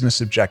corporate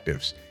business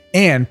objectives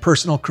and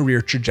personal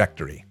career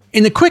trajectory.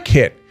 In the quick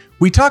hit,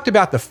 we talked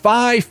about the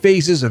 5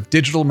 phases of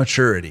digital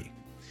maturity.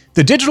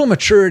 The digital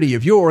maturity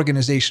of your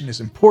organization is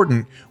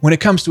important when it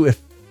comes to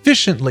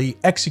efficiently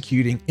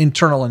executing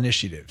internal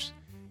initiatives.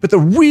 But the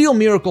real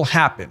miracle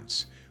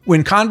happens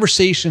when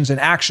conversations and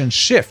actions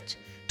shift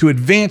to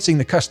advancing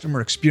the customer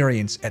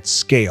experience at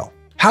scale.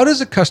 How does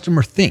a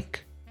customer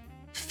think,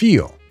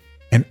 feel,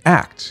 and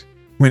act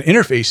when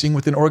interfacing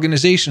with an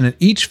organization in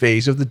each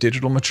phase of the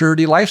digital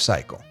maturity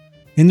lifecycle,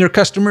 in their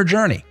customer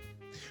journey?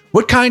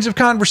 What kinds of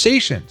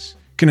conversations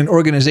can an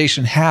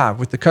organization have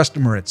with the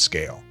customer at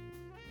scale?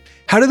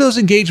 How do those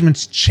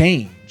engagements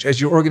change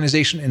as your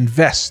organization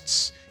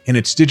invests in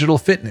its digital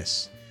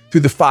fitness through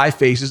the 5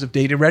 phases of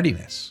data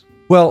readiness?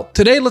 Well,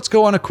 today let's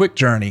go on a quick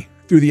journey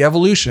through the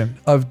evolution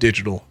of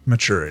digital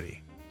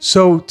maturity.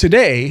 So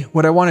today,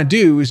 what I want to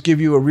do is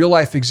give you a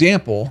real-life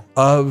example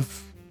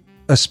of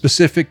a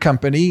specific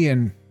company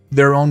and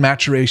their own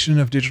maturation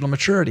of digital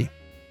maturity.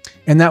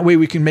 And that way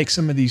we can make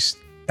some of these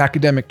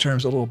academic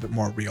terms a little bit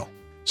more real.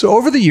 So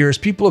over the years,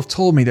 people have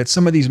told me that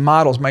some of these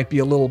models might be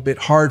a little bit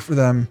hard for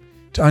them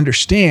to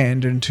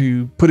understand and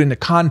to put into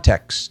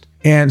context.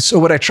 And so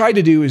what I tried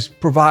to do is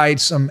provide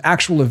some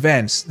actual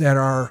events that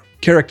are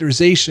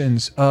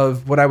characterizations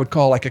of what I would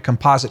call like a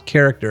composite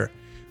character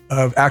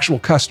of actual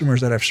customers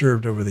that I've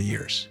served over the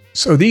years.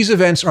 So these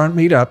events aren't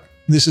made up.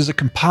 This is a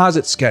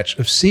composite sketch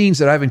of scenes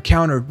that I've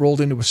encountered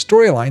rolled into a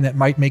storyline that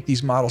might make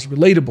these models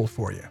relatable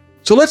for you.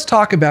 So let's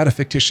talk about a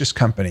fictitious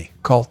company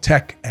called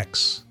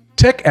TechX.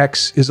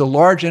 TechX is a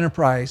large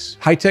enterprise,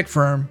 high-tech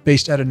firm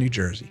based out of New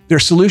Jersey. Their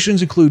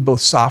solutions include both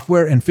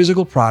software and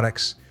physical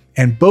products,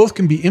 and both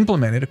can be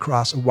implemented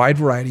across a wide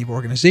variety of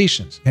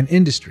organizations and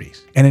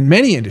industries. And in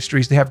many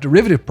industries, they have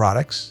derivative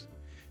products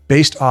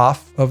based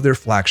off of their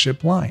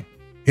flagship line.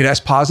 It has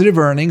positive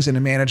earnings and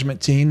a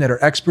management team that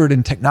are expert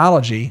in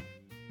technology,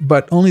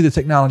 but only the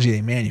technology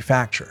they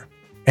manufacture.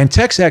 And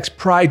TechX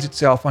prides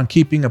itself on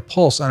keeping a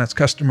pulse on its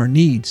customer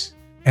needs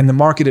and the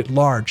market at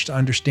large to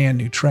understand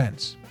new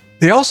trends.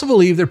 They also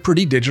believe they're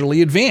pretty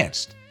digitally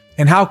advanced.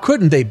 And how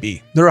couldn't they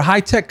be? They're a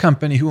high-tech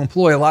company who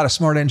employ a lot of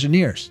smart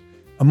engineers,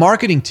 a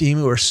marketing team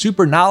who are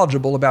super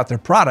knowledgeable about their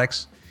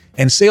products,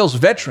 and sales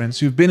veterans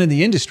who've been in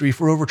the industry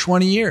for over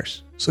 20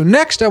 years. So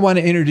next, I want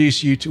to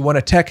introduce you to one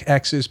of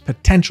TechX's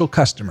potential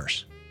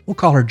customers. We'll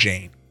call her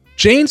Jane.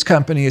 Jane's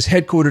company is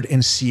headquartered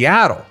in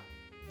Seattle,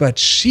 but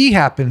she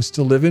happens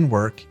to live and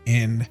work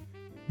in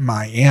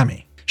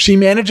Miami. She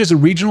manages a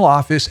regional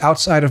office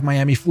outside of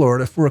Miami,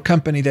 Florida, for a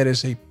company that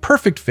is a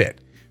perfect fit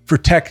for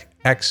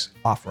TechX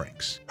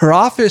offerings. Her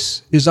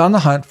office is on the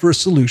hunt for a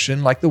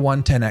solution like the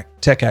one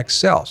TechX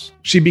sells.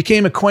 She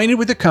became acquainted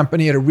with the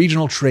company at a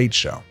regional trade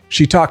show.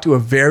 She talked to a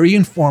very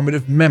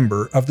informative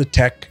member of the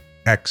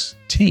TechX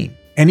team.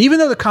 And even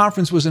though the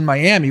conference was in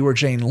Miami, where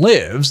Jane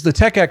lives, the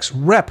TechX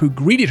rep who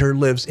greeted her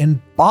lives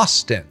in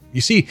Boston.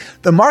 You see,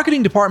 the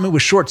marketing department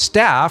was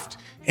short-staffed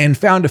and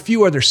found a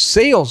few other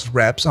sales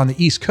reps on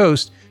the East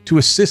Coast to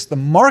assist the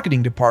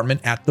marketing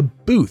department at the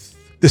booth.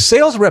 The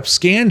sales rep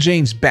scanned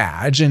Jane's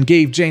badge and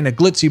gave Jane a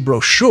glitzy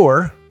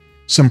brochure,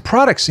 some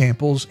product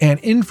samples, and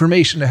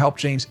information to help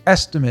Jane's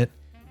estimate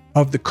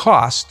of the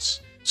costs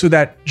so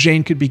that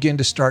Jane could begin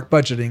to start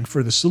budgeting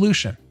for the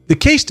solution. The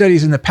case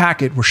studies in the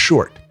packet were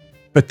short,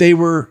 but they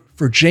were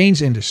for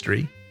Jane's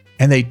industry,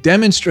 and they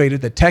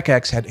demonstrated that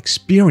TechX had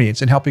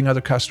experience in helping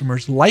other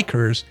customers like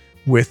hers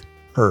with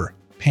her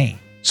pain.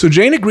 So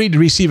Jane agreed to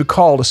receive a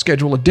call to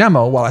schedule a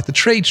demo while at the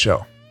trade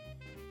show.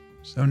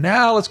 So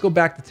now let's go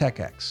back to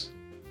TechX.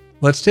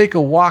 Let's take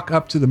a walk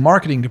up to the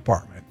marketing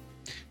department.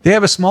 They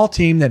have a small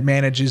team that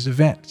manages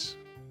events,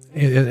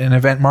 an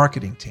event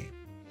marketing team.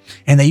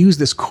 And they use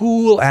this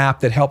cool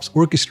app that helps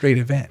orchestrate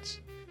events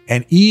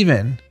and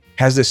even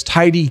has this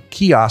tidy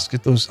kiosk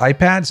at those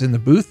iPads in the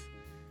booth.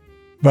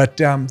 But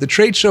the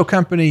trade show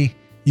company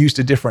used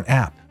a different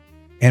app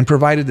and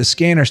provided the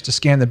scanners to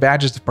scan the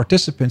badges of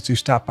participants who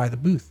stopped by the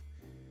booth.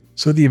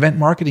 So the event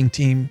marketing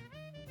team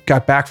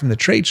got back from the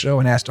trade show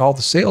and asked all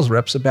the sales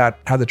reps about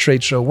how the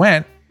trade show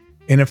went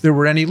and if there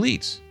were any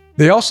leads.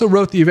 They also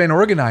wrote the event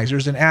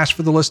organizers and asked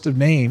for the list of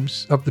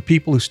names of the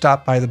people who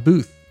stopped by the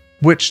booth,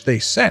 which they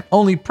sent.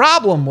 Only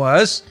problem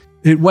was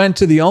it went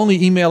to the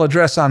only email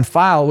address on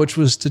file, which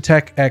was to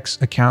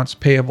TechX accounts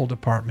payable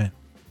department.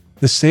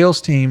 The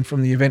sales team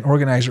from the event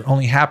organizer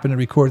only happened to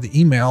record the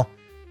email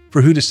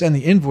for who to send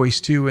the invoice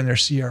to in their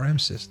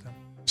CRM system.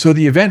 So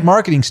the event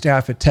marketing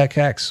staff at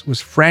TechX was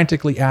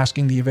frantically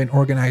asking the event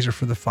organizer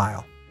for the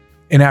file.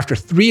 And after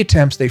 3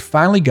 attempts, they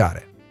finally got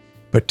it,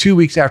 but 2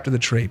 weeks after the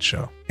trade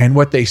show. And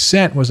what they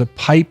sent was a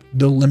pipe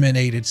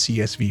delimited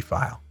CSV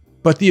file.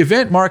 But the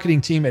event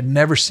marketing team had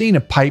never seen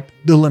a pipe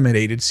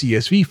delimited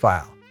CSV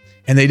file,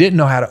 and they didn't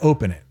know how to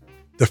open it.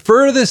 The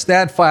furthest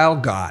that file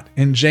got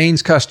in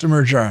Jane's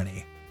customer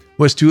journey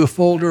was to a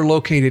folder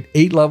located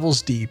 8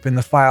 levels deep in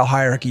the file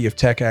hierarchy of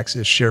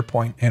TechX's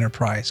SharePoint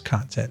Enterprise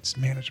Content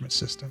Management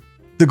System.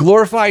 The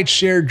glorified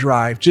shared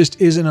drive just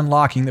isn't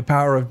unlocking the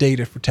power of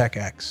data for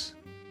TechX.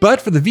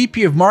 But for the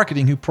VP of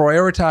Marketing who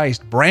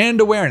prioritized brand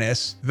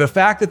awareness, the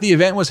fact that the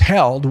event was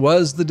held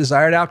was the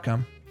desired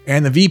outcome.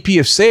 And the VP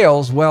of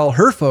Sales, well,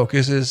 her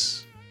focus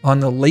is on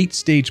the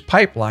late-stage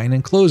pipeline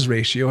and close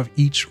ratio of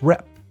each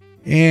rep.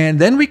 And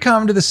then we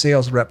come to the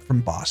sales rep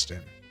from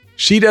Boston.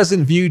 She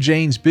doesn't view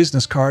Jane's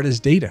business card as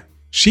data.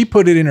 She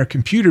put it in her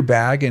computer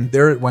bag and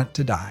there it went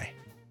to die.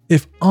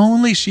 If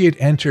only she had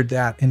entered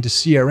that into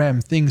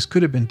CRM, things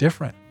could have been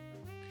different.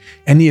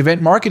 And the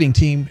event marketing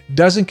team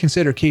doesn't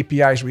consider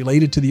KPIs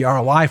related to the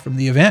ROI from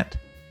the event.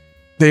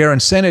 They are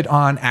incented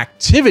on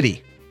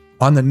activity,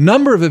 on the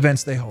number of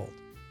events they hold,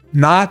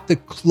 not the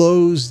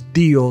closed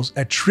deals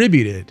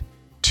attributed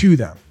to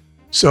them.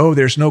 So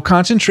there's no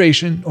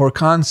concentration or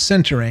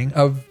concentering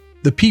of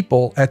the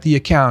people at the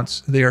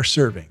accounts they are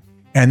serving.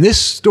 And this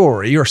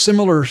story or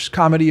similar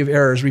comedy of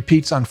errors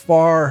repeats on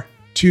far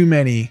too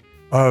many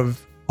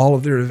of all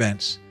of their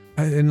events.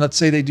 And let's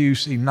say they do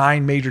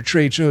 9 major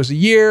trade shows a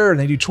year and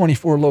they do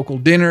 24 local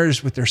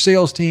dinners with their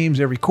sales teams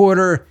every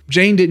quarter.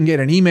 Jane didn't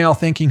get an email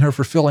thanking her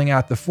for filling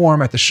out the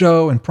form at the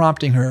show and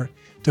prompting her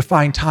to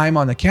find time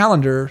on the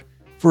calendar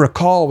for a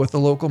call with the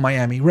local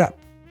Miami rep.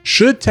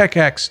 Should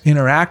TechX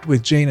interact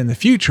with Jane in the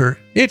future,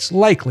 it's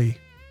likely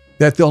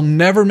that they'll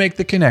never make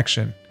the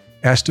connection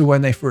as to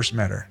when they first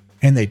met her.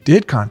 And they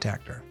did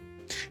contact her.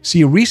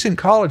 See, a recent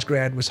college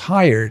grad was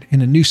hired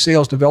in a new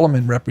sales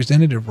development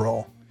representative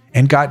role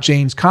and got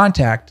Jane's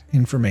contact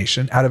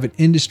information out of an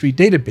industry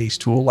database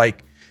tool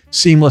like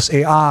Seamless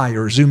AI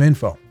or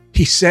ZoomInfo.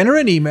 He sent her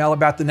an email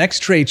about the next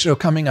trade show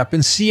coming up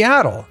in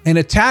Seattle, and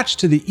attached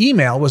to the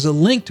email was a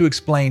link to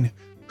explain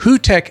who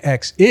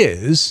TechX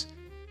is,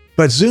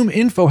 but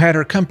ZoomInfo had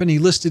her company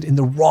listed in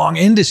the wrong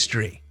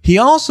industry. He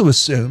also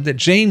assumed that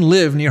Jane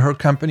lived near her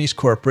company's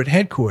corporate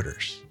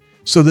headquarters.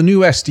 So the new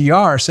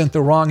SDR sent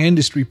the wrong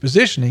industry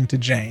positioning to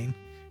Jane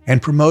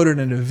and promoted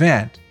an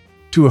event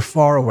to a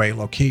faraway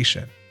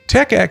location.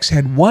 TechX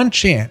had one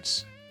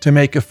chance to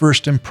make a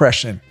first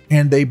impression,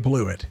 and they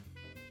blew it.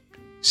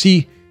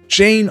 See,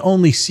 Jane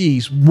only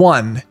sees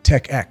one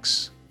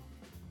TechX,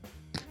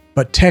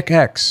 but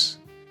TechX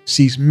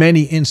sees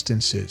many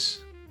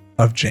instances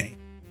of Jane.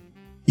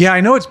 Yeah, I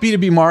know it's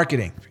B2B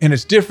marketing, and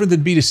it's different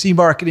than B2C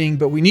marketing,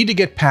 but we need to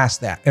get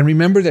past that and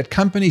remember that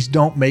companies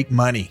don't make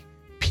money.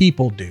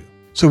 People do.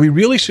 So we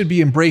really should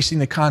be embracing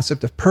the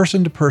concept of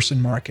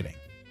person-to-person marketing.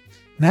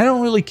 And I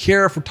don't really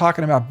care if we're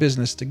talking about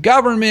business to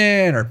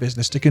government or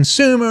business to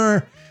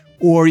consumer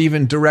or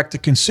even direct to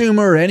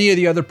consumer or any of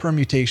the other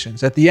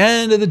permutations. At the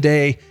end of the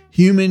day,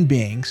 human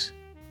beings,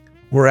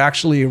 we're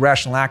actually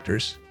irrational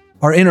actors,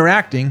 are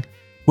interacting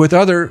with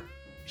other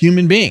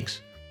human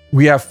beings.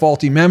 We have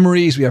faulty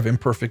memories, we have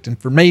imperfect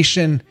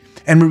information,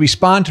 and we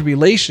respond to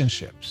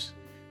relationships,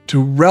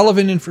 to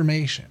relevant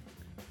information,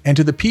 and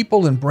to the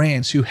people and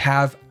brands who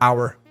have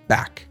our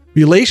back.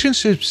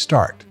 Relationships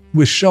start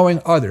with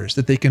showing others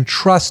that they can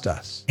trust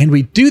us. And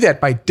we do that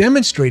by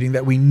demonstrating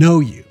that we know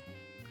you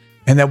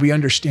and that we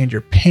understand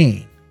your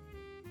pain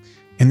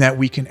and that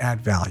we can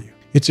add value.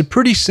 It's a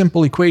pretty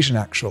simple equation,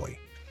 actually.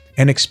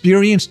 And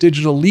experienced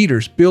digital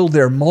leaders build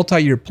their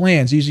multi-year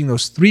plans using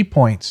those 3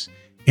 points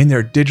in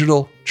their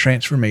digital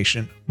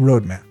transformation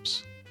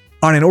roadmaps.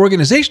 On an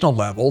organizational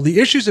level, the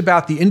issues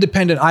about the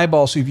independent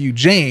eyeballs who view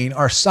Jane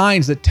are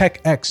signs that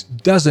TechX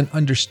doesn't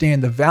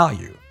understand the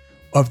value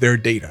of their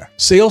data.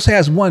 Sales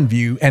has one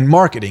view and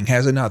marketing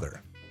has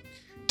another.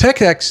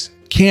 TechX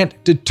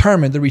can't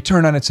determine the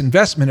return on its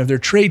investment of their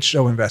trade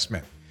show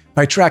investment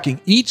by tracking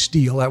each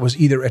deal that was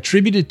either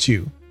attributed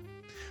to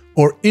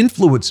or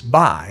influenced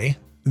by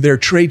their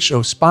trade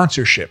show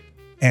sponsorship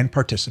and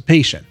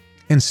participation.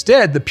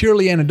 Instead, the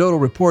purely anecdotal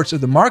reports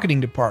of the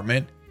marketing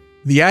department,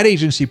 the ad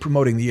agency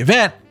promoting the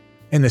event,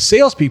 and the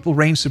salespeople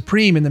reign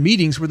supreme in the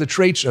meetings where the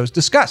trade show is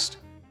discussed.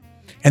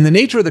 And the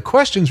nature of the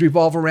questions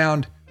revolve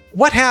around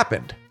what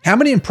happened? How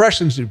many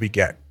impressions did we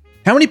get?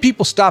 How many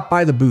people stopped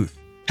by the booth?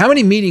 How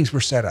many meetings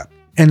were set up?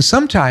 And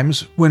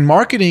sometimes when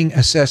marketing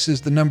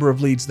assesses the number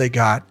of leads they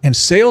got and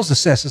sales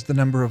assesses the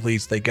number of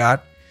leads they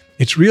got,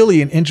 it's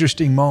really an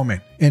interesting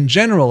moment. And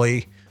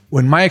generally,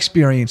 in my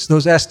experience,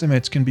 those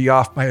estimates can be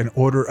off by an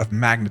order of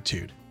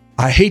magnitude.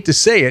 I hate to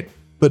say it,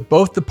 but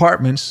both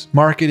departments,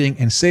 marketing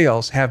and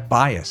sales, have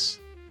bias.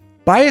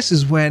 Bias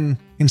is when,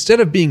 instead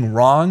of being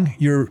wrong,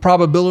 your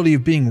probability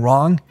of being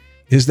wrong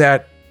is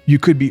that you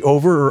could be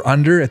over or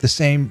under at the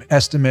same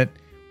estimate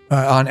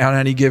on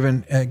any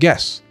given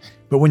guess.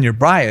 But when you're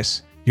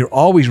biased, you're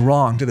always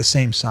wrong to the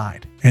same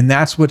side. And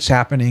that's what's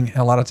happening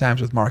a lot of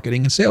times with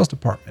marketing and sales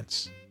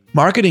departments.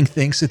 Marketing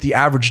thinks that the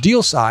average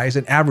deal size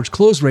and average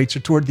close rates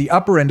are toward the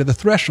upper end of the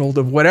threshold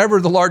of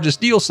whatever the largest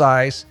deal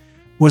size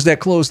was that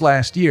closed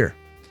last year.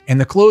 And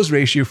the close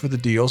ratio for the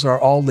deals are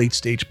all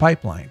late-stage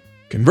pipeline.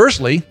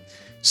 Conversely,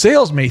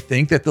 sales may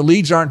think that the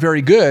leads aren't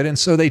very good, and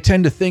so they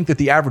tend to think that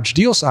the average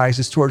deal size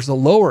is towards the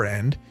lower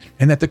end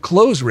and that the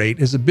close rate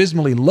is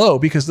abysmally low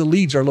because the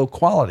leads are low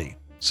quality.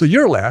 So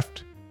you're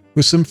left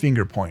with some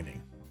finger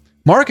pointing.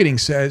 Marketing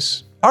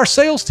says, our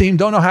sales team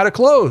don't know how to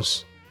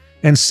close.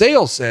 And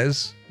sales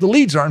says, the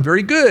leads aren't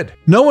very good.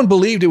 No one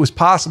believed it was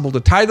possible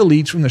to tie the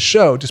leads from the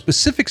show to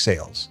specific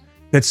sales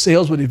that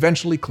sales would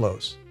eventually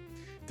close.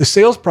 The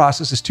sales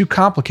process is too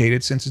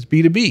complicated since it's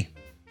B2B.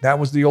 That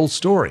was the old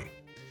story.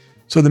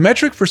 So the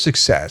metric for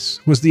success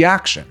was the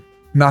action,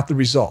 not the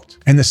result.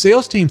 And the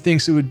sales team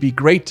thinks it would be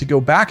great to go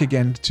back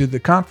again to the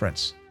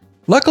conference.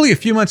 Luckily, a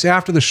few months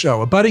after the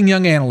show, a budding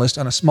young analyst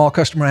on a small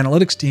customer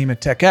analytics team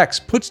at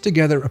TechX puts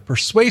together a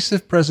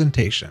persuasive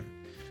presentation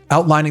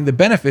outlining the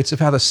benefits of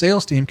how the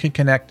sales team can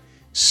connect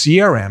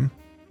CRM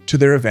to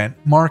their event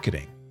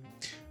marketing.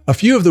 A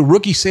few of the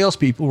rookie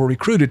salespeople were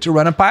recruited to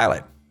run a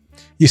pilot.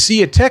 You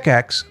see, at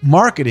TechX,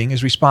 marketing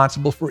is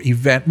responsible for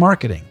event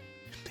marketing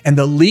and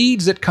the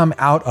leads that come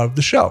out of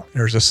the show.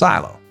 There's a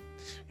silo.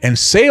 And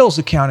sales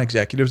account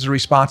executives are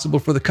responsible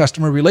for the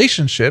customer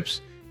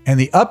relationships and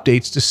the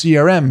updates to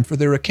CRM for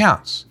their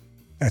accounts.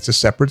 That's a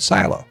separate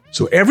silo.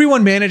 So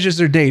everyone manages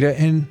their data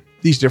in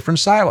these different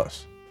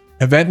silos.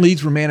 Event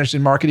leads were managed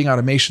in marketing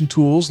automation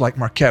tools like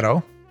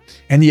Marketo,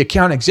 and the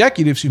account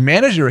executives who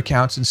manage their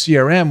accounts in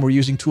CRM were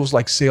using tools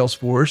like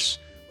Salesforce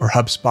or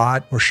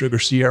HubSpot or Sugar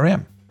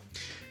CRM.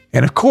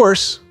 And of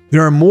course,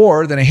 there are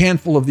more than a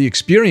handful of the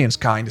experienced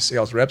kind of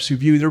sales reps who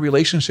view their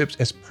relationships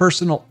as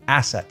personal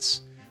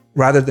assets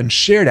rather than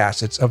shared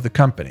assets of the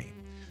company.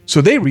 So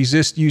they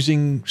resist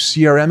using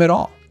CRM at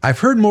all. I've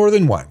heard more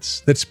than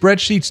once that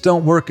spreadsheets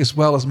don't work as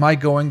well as my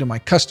going to my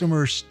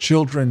customers'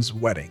 children's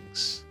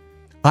weddings.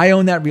 I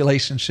own that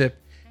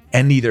relationship,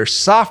 and neither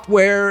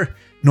software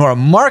nor a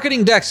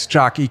marketing desk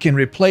jockey can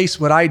replace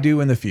what I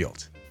do in the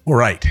field.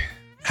 Right.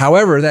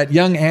 However, that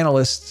young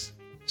analyst's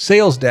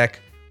sales deck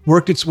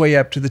worked its way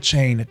up to the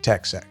chain at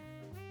TechSec.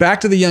 Back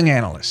to the young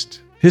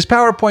analyst. His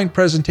PowerPoint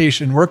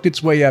presentation worked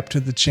its way up to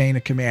the chain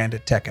of command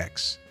at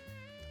TechX.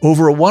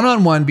 Over a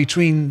one-on-one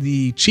between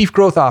the chief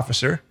growth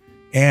officer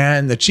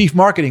and the chief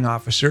marketing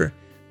officer,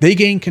 they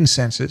gained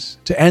consensus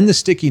to end the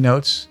sticky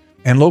notes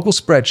and local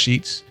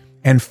spreadsheets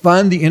and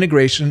fund the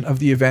integration of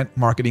the event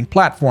marketing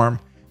platform,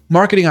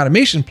 marketing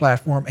automation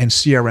platform, and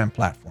CRM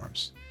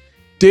platforms.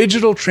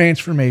 Digital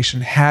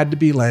transformation had to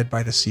be led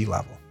by the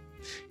C-level,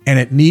 and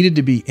it needed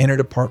to be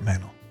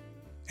interdepartmental,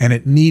 and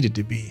it needed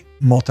to be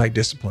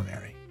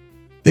multidisciplinary.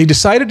 They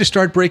decided to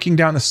start breaking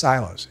down the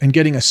silos and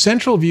getting a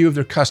central view of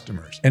their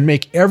customers and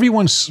make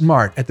everyone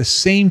smart at the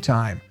same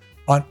time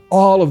on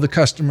all of the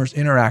customers'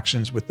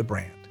 interactions with the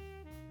brand.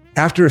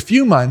 After a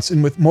few months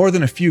and with more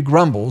than a few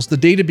grumbles, the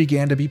data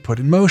began to be put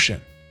in motion.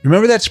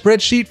 Remember that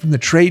spreadsheet from the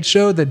trade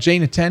show that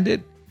Jane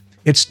attended?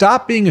 It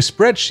stopped being a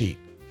spreadsheet,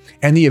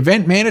 and the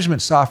event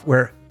management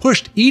software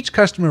pushed each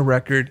customer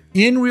record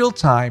in real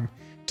time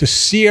to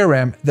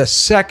CRM the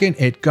second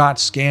it got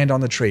scanned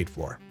on the trade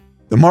floor.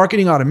 The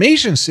marketing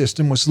automation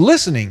system was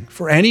listening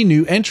for any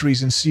new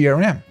entries in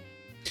CRM.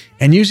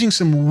 And using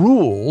some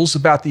rules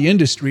about the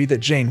industry that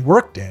Jane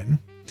worked in,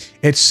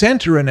 it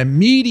sent her an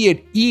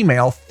immediate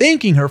email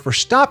thanking her for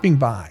stopping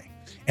by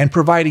and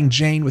providing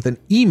Jane with an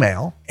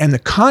email and the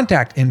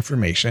contact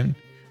information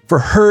for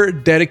her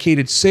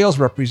dedicated sales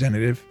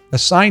representative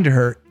assigned to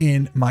her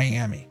in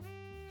Miami.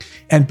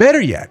 And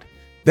better yet,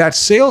 that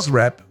sales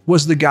rep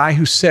was the guy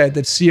who said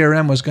that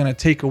CRM was going to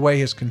take away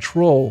his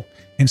control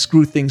and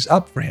screw things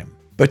up for him.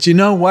 But you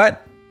know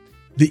what?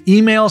 The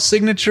email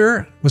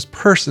signature was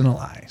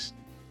personalized.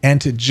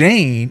 And to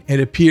Jane, it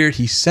appeared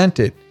he sent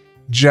it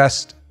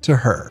just to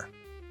her.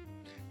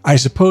 I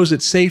suppose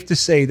it's safe to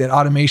say that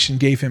automation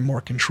gave him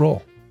more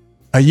control.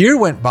 A year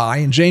went by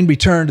and Jane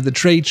returned to the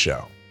trade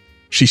show.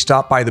 She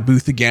stopped by the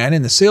booth again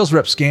and the sales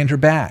rep scanned her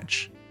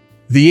badge.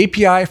 The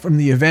API from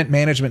the event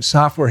management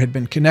software had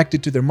been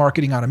connected to their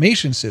marketing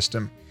automation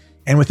system,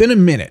 and within a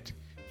minute,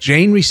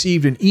 Jane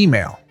received an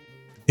email.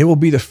 It will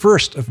be the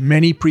first of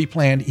many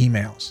pre-planned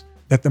emails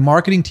that the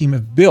marketing team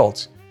have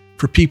built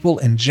for people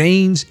in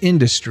Jane's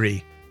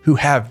industry who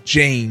have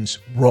Jane's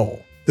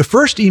role. The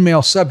first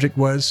email subject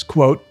was,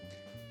 quote,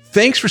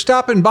 "Thanks for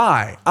stopping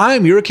by.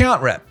 I'm your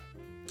account rep."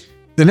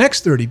 The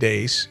next 30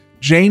 days,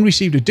 Jane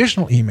received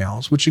additional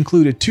emails, which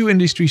included 2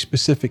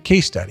 industry-specific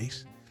case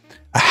studies,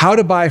 a how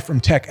to buy from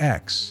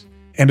TechX,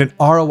 and an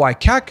ROI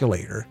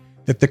calculator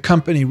that the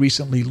company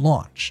recently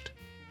launched.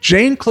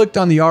 Jane clicked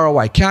on the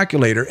ROI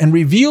calculator and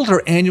revealed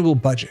her annual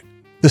budget,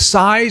 the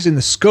size and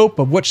the scope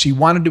of what she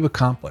wanted to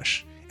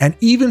accomplish, and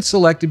even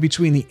selected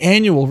between the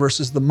annual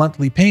versus the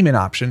monthly payment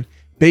option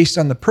based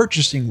on the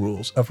purchasing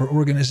rules of her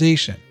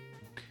organization.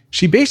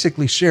 She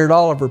basically shared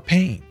all of her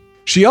pain.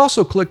 She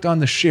also clicked on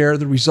the share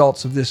the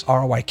results of this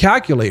ROI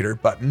calculator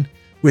button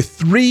with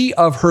 3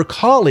 of her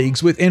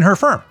colleagues within her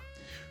firm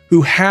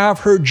who have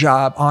her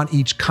job on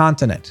each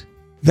continent.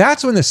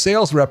 That's when the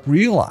sales rep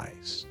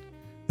realized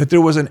that there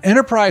was an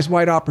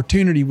enterprise-wide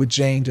opportunity with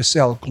Jane to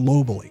sell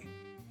globally.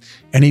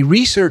 And he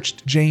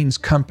researched Jane's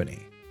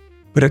company.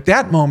 But at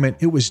that moment,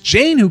 it was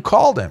Jane who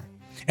called him.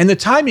 And the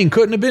timing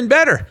couldn't have been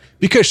better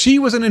because she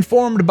was an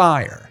informed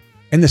buyer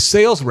and the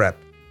sales rep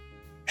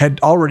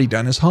had already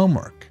done his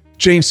homework.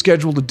 Jane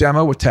scheduled a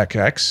demo with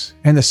TechX,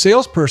 and the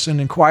salesperson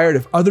inquired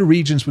if other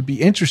regions would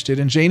be interested,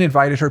 and Jane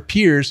invited her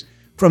peers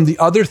from the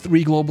other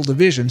 3 global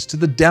divisions to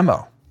the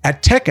demo.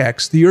 At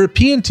TechX, the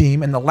European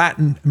team and the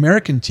Latin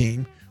American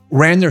team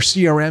ran their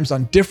CRMs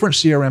on different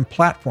CRM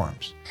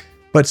platforms.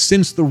 But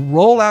since the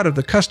rollout of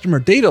the customer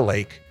data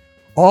lake,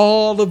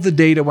 all of the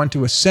data went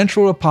to a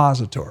central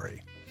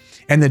repository,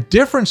 and the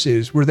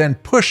differences were then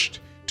pushed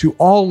to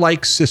all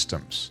like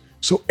systems.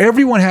 So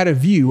everyone had a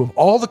view of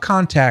all the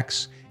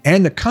contacts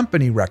and the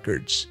company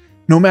records,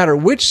 no matter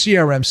which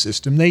CRM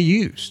system they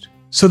used.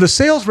 So the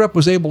sales rep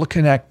was able to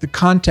connect the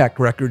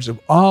contact records of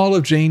all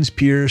of Jane's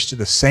peers to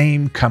the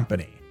same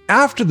company.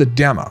 After the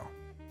demo,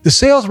 the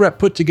sales rep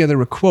put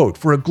together a quote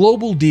for a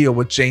global deal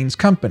with Jane's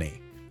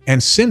company.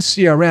 And since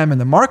CRM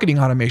and the marketing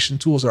automation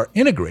tools are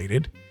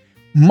integrated,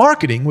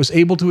 marketing was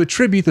able to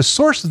attribute the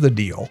source of the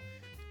deal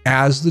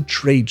as the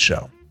trade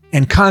show.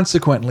 And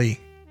consequently,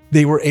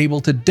 they were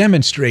able to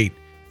demonstrate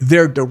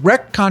their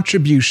direct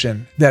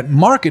contribution that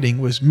marketing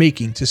was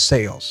making to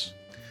sales.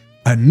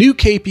 A new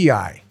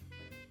KPI,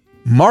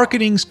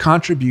 marketing's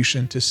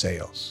contribution to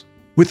sales.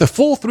 With a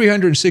full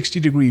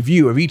 360-degree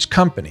view of each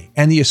company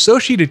and the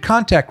associated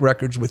contact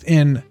records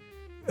within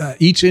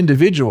each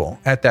individual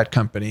at that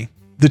company,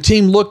 the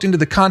team looked into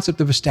the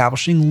concept of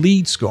establishing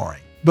lead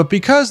scoring. But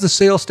because the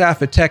sales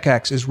staff at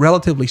TechX is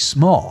relatively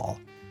small,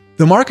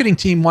 the marketing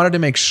team wanted to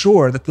make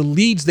sure that the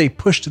leads they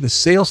pushed to the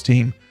sales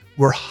team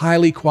were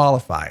highly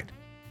qualified.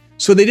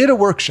 So they did a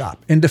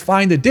workshop and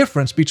defined the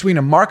difference between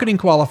a marketing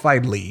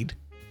qualified lead,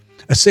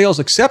 a sales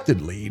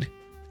accepted lead,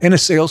 and a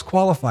sales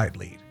qualified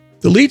lead.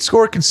 The lead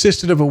score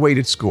consisted of a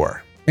weighted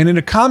score, and it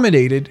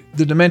accommodated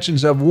the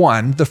dimensions of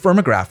 1, the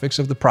firmographics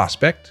of the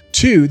prospect,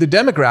 2, the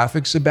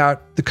demographics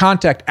about the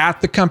contact at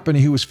the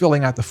company who was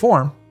filling out the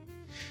form,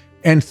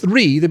 and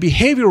 3, the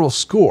behavioral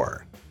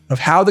score of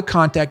how the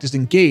contact is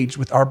engaged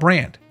with our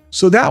brand.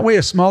 So that way,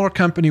 a smaller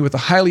company with a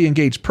highly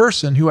engaged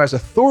person who has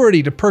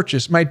authority to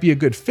purchase might be a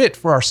good fit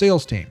for our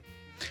sales team.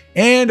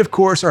 And of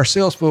course, our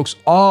sales folks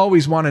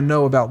always want to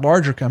know about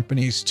larger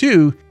companies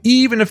too,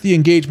 even if the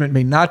engagement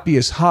may not be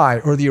as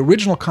high or the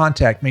original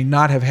contact may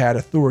not have had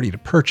authority to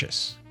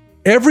purchase.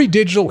 Every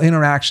digital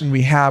interaction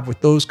we have with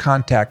those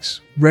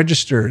contacts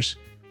registers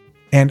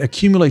and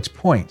accumulates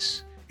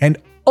points, and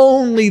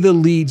only the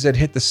leads that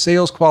hit the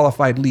sales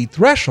qualified lead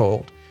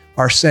threshold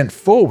are sent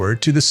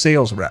forward to the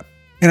sales rep.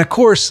 And of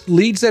course,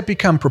 leads that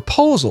become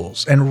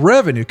proposals and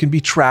revenue can be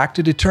tracked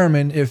to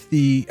determine if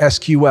the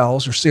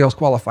SQLs or sales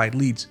qualified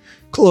leads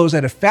close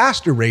at a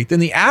faster rate than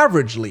the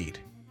average lead,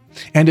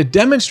 and to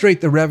demonstrate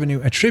the revenue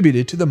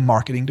attributed to the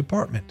marketing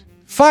department.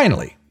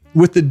 Finally,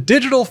 with the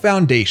digital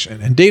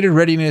foundation and data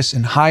readiness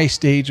in high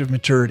stage of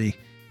maturity,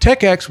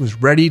 TechX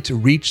was ready to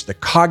reach the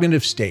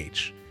cognitive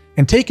stage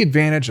and take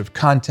advantage of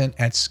content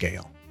at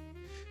scale.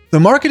 The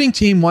marketing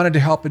team wanted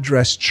to help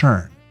address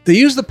churn. They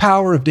used the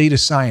power of data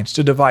science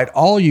to divide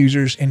all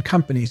users and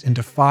companies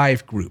into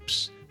 5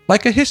 groups,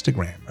 like a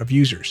histogram of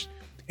users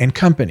and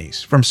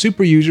companies, from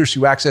super users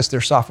who access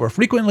their software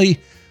frequently,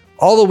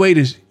 all the way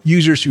to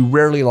users who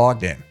rarely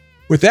logged in.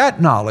 With that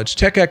knowledge,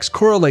 TechX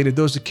correlated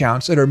those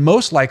accounts that are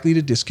most likely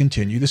to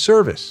discontinue the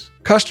service.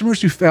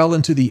 Customers who fell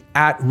into the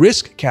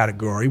at-risk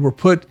category were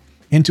put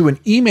into an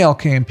email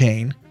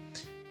campaign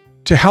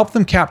to help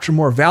them capture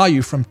more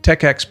value from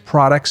TechX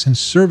products and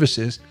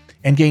services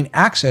and gain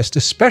access to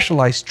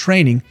specialized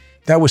training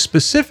that was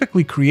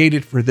specifically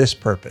created for this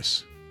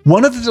purpose.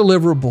 One of the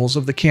deliverables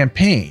of the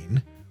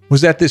campaign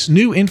was that this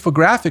new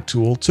infographic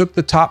tool took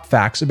the top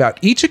facts about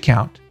each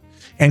account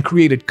and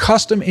created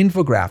custom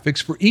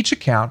infographics for each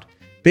account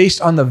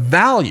based on the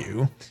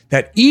value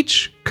that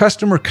each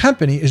customer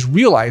company is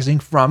realizing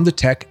from the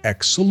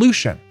TechX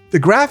solution. The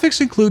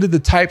graphics included the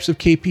types of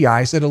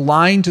KPIs that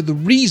align to the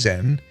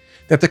reason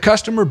that the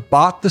customer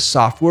bought the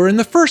software in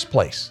the first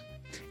place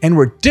and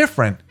were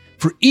different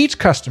for each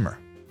customer,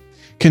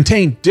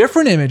 contained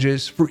different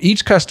images for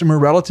each customer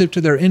relative to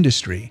their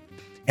industry,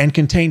 and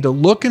contained a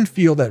look and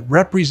feel that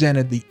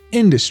represented the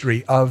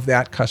industry of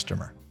that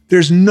customer.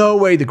 There's no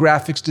way the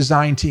graphics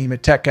design team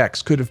at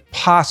TechX could have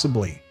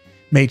possibly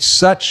made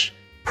such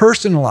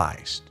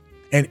personalized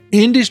and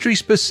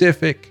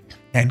industry-specific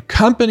and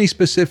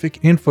company-specific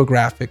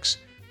infographics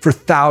for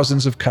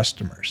thousands of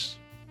customers.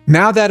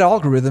 Now that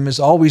algorithm is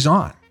always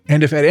on.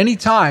 And if at any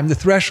time the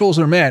thresholds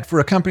are met for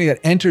a company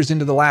that enters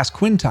into the last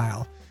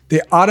quintile,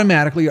 they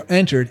automatically are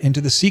entered into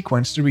the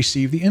sequence to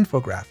receive the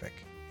infographic.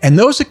 And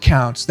those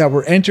accounts that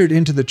were entered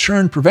into the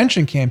churn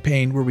prevention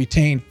campaign were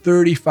retained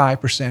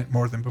 35%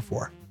 more than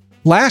before.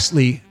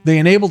 Lastly, they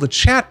enabled a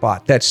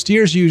chatbot that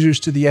steers users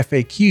to the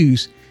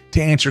FAQs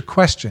to answer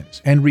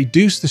questions and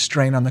reduce the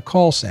strain on the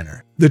call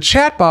center. The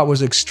chatbot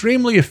was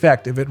extremely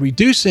effective at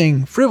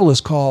reducing frivolous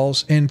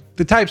calls and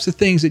the types of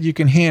things that you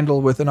can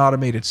handle with an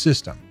automated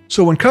system.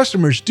 So when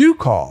customers do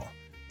call,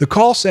 the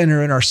call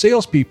center and our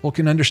salespeople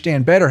can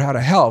understand better how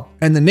to help,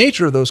 and the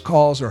nature of those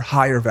calls are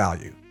higher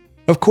value.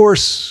 Of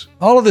course,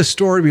 all of this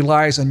story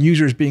relies on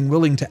users being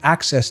willing to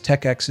access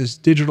TechX's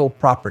digital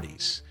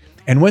properties.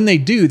 And when they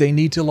do, they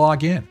need to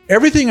log in.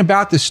 Everything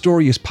about this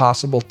story is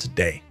possible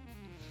today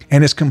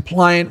and is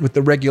compliant with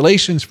the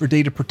regulations for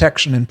data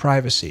protection and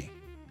privacy.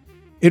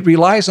 It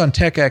relies on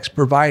TechX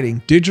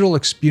providing digital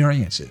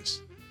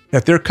experiences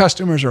that their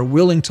customers are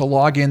willing to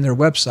log in their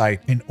website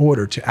in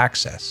order to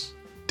access.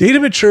 Data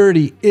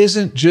maturity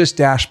isn't just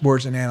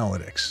dashboards and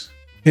analytics.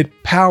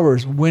 It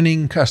powers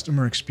winning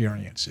customer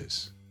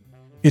experiences.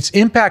 Its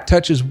impact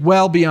touches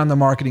well beyond the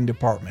marketing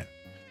department.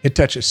 It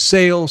touches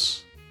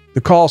sales, the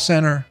call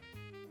center,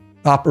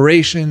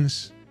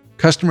 operations,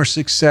 customer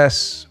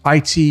success,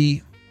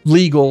 IT,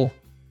 legal,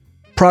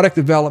 product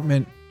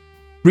development,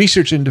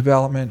 research and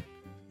development,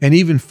 and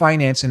even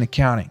finance and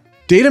accounting.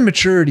 Data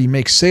maturity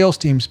makes sales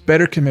teams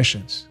better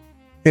commissions.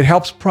 It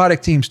helps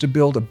product teams to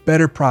build a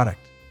better product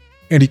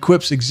and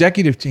equips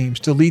executive teams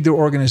to lead their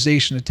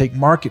organization to take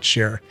market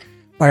share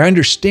by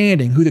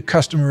understanding who the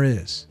customer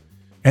is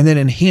and then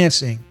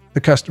enhancing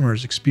the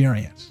customer's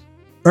experience.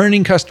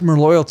 Earning customer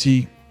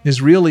loyalty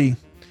is really,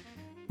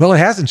 well, it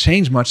hasn't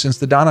changed much since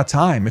the dawn of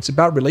time. It's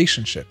about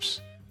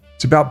relationships.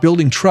 It's about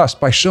building trust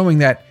by showing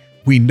that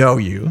we know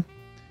you,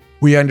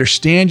 we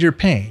understand your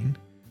pain,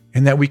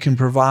 and that we can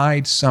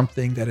provide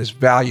something that is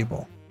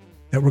valuable,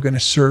 that we're going to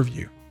serve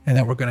you, and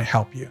that we're going to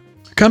help you.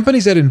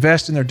 Companies that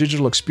invest in their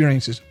digital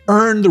experiences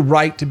earn the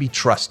right to be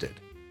trusted.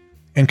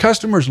 And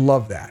customers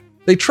love that.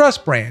 They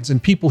trust brands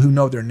and people who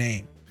know their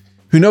name,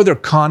 who know their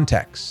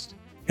context,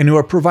 and who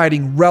are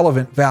providing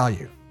relevant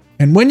value.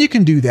 And when you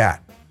can do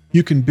that,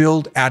 you can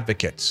build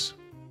advocates.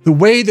 The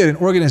way that an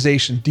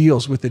organization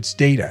deals with its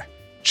data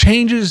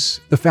changes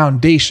the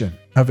foundation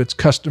of its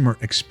customer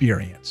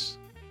experience.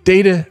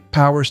 Data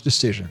powers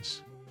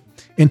decisions.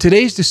 In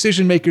today's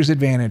Decision Maker's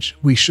Advantage,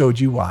 we showed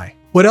you why.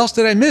 What else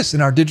did I miss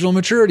in our digital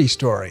maturity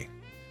story?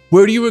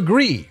 Where do you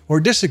agree or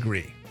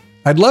disagree?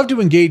 I'd love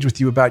to engage with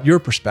you about your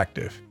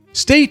perspective.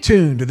 Stay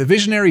tuned to the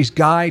Visionary's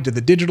Guide to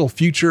the Digital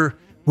Future,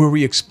 where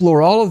we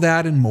explore all of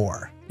that and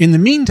more. In the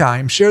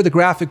meantime, share the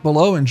graphic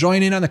below and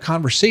join in on the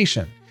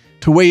conversation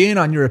to weigh in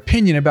on your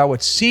opinion about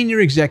what senior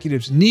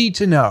executives need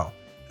to know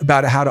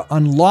about how to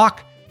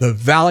unlock the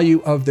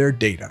value of their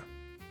data.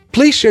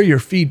 Please share your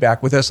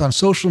feedback with us on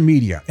social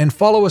media and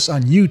follow us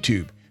on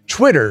YouTube,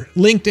 Twitter,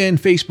 LinkedIn,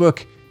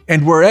 Facebook,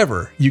 and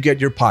wherever you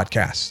get your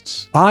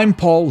podcasts. I'm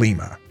Paul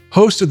Lima,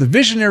 host of the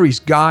Visionary's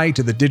Guide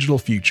to the Digital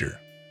Future.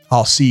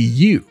 I'll see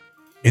you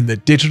in the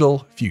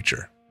digital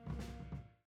future.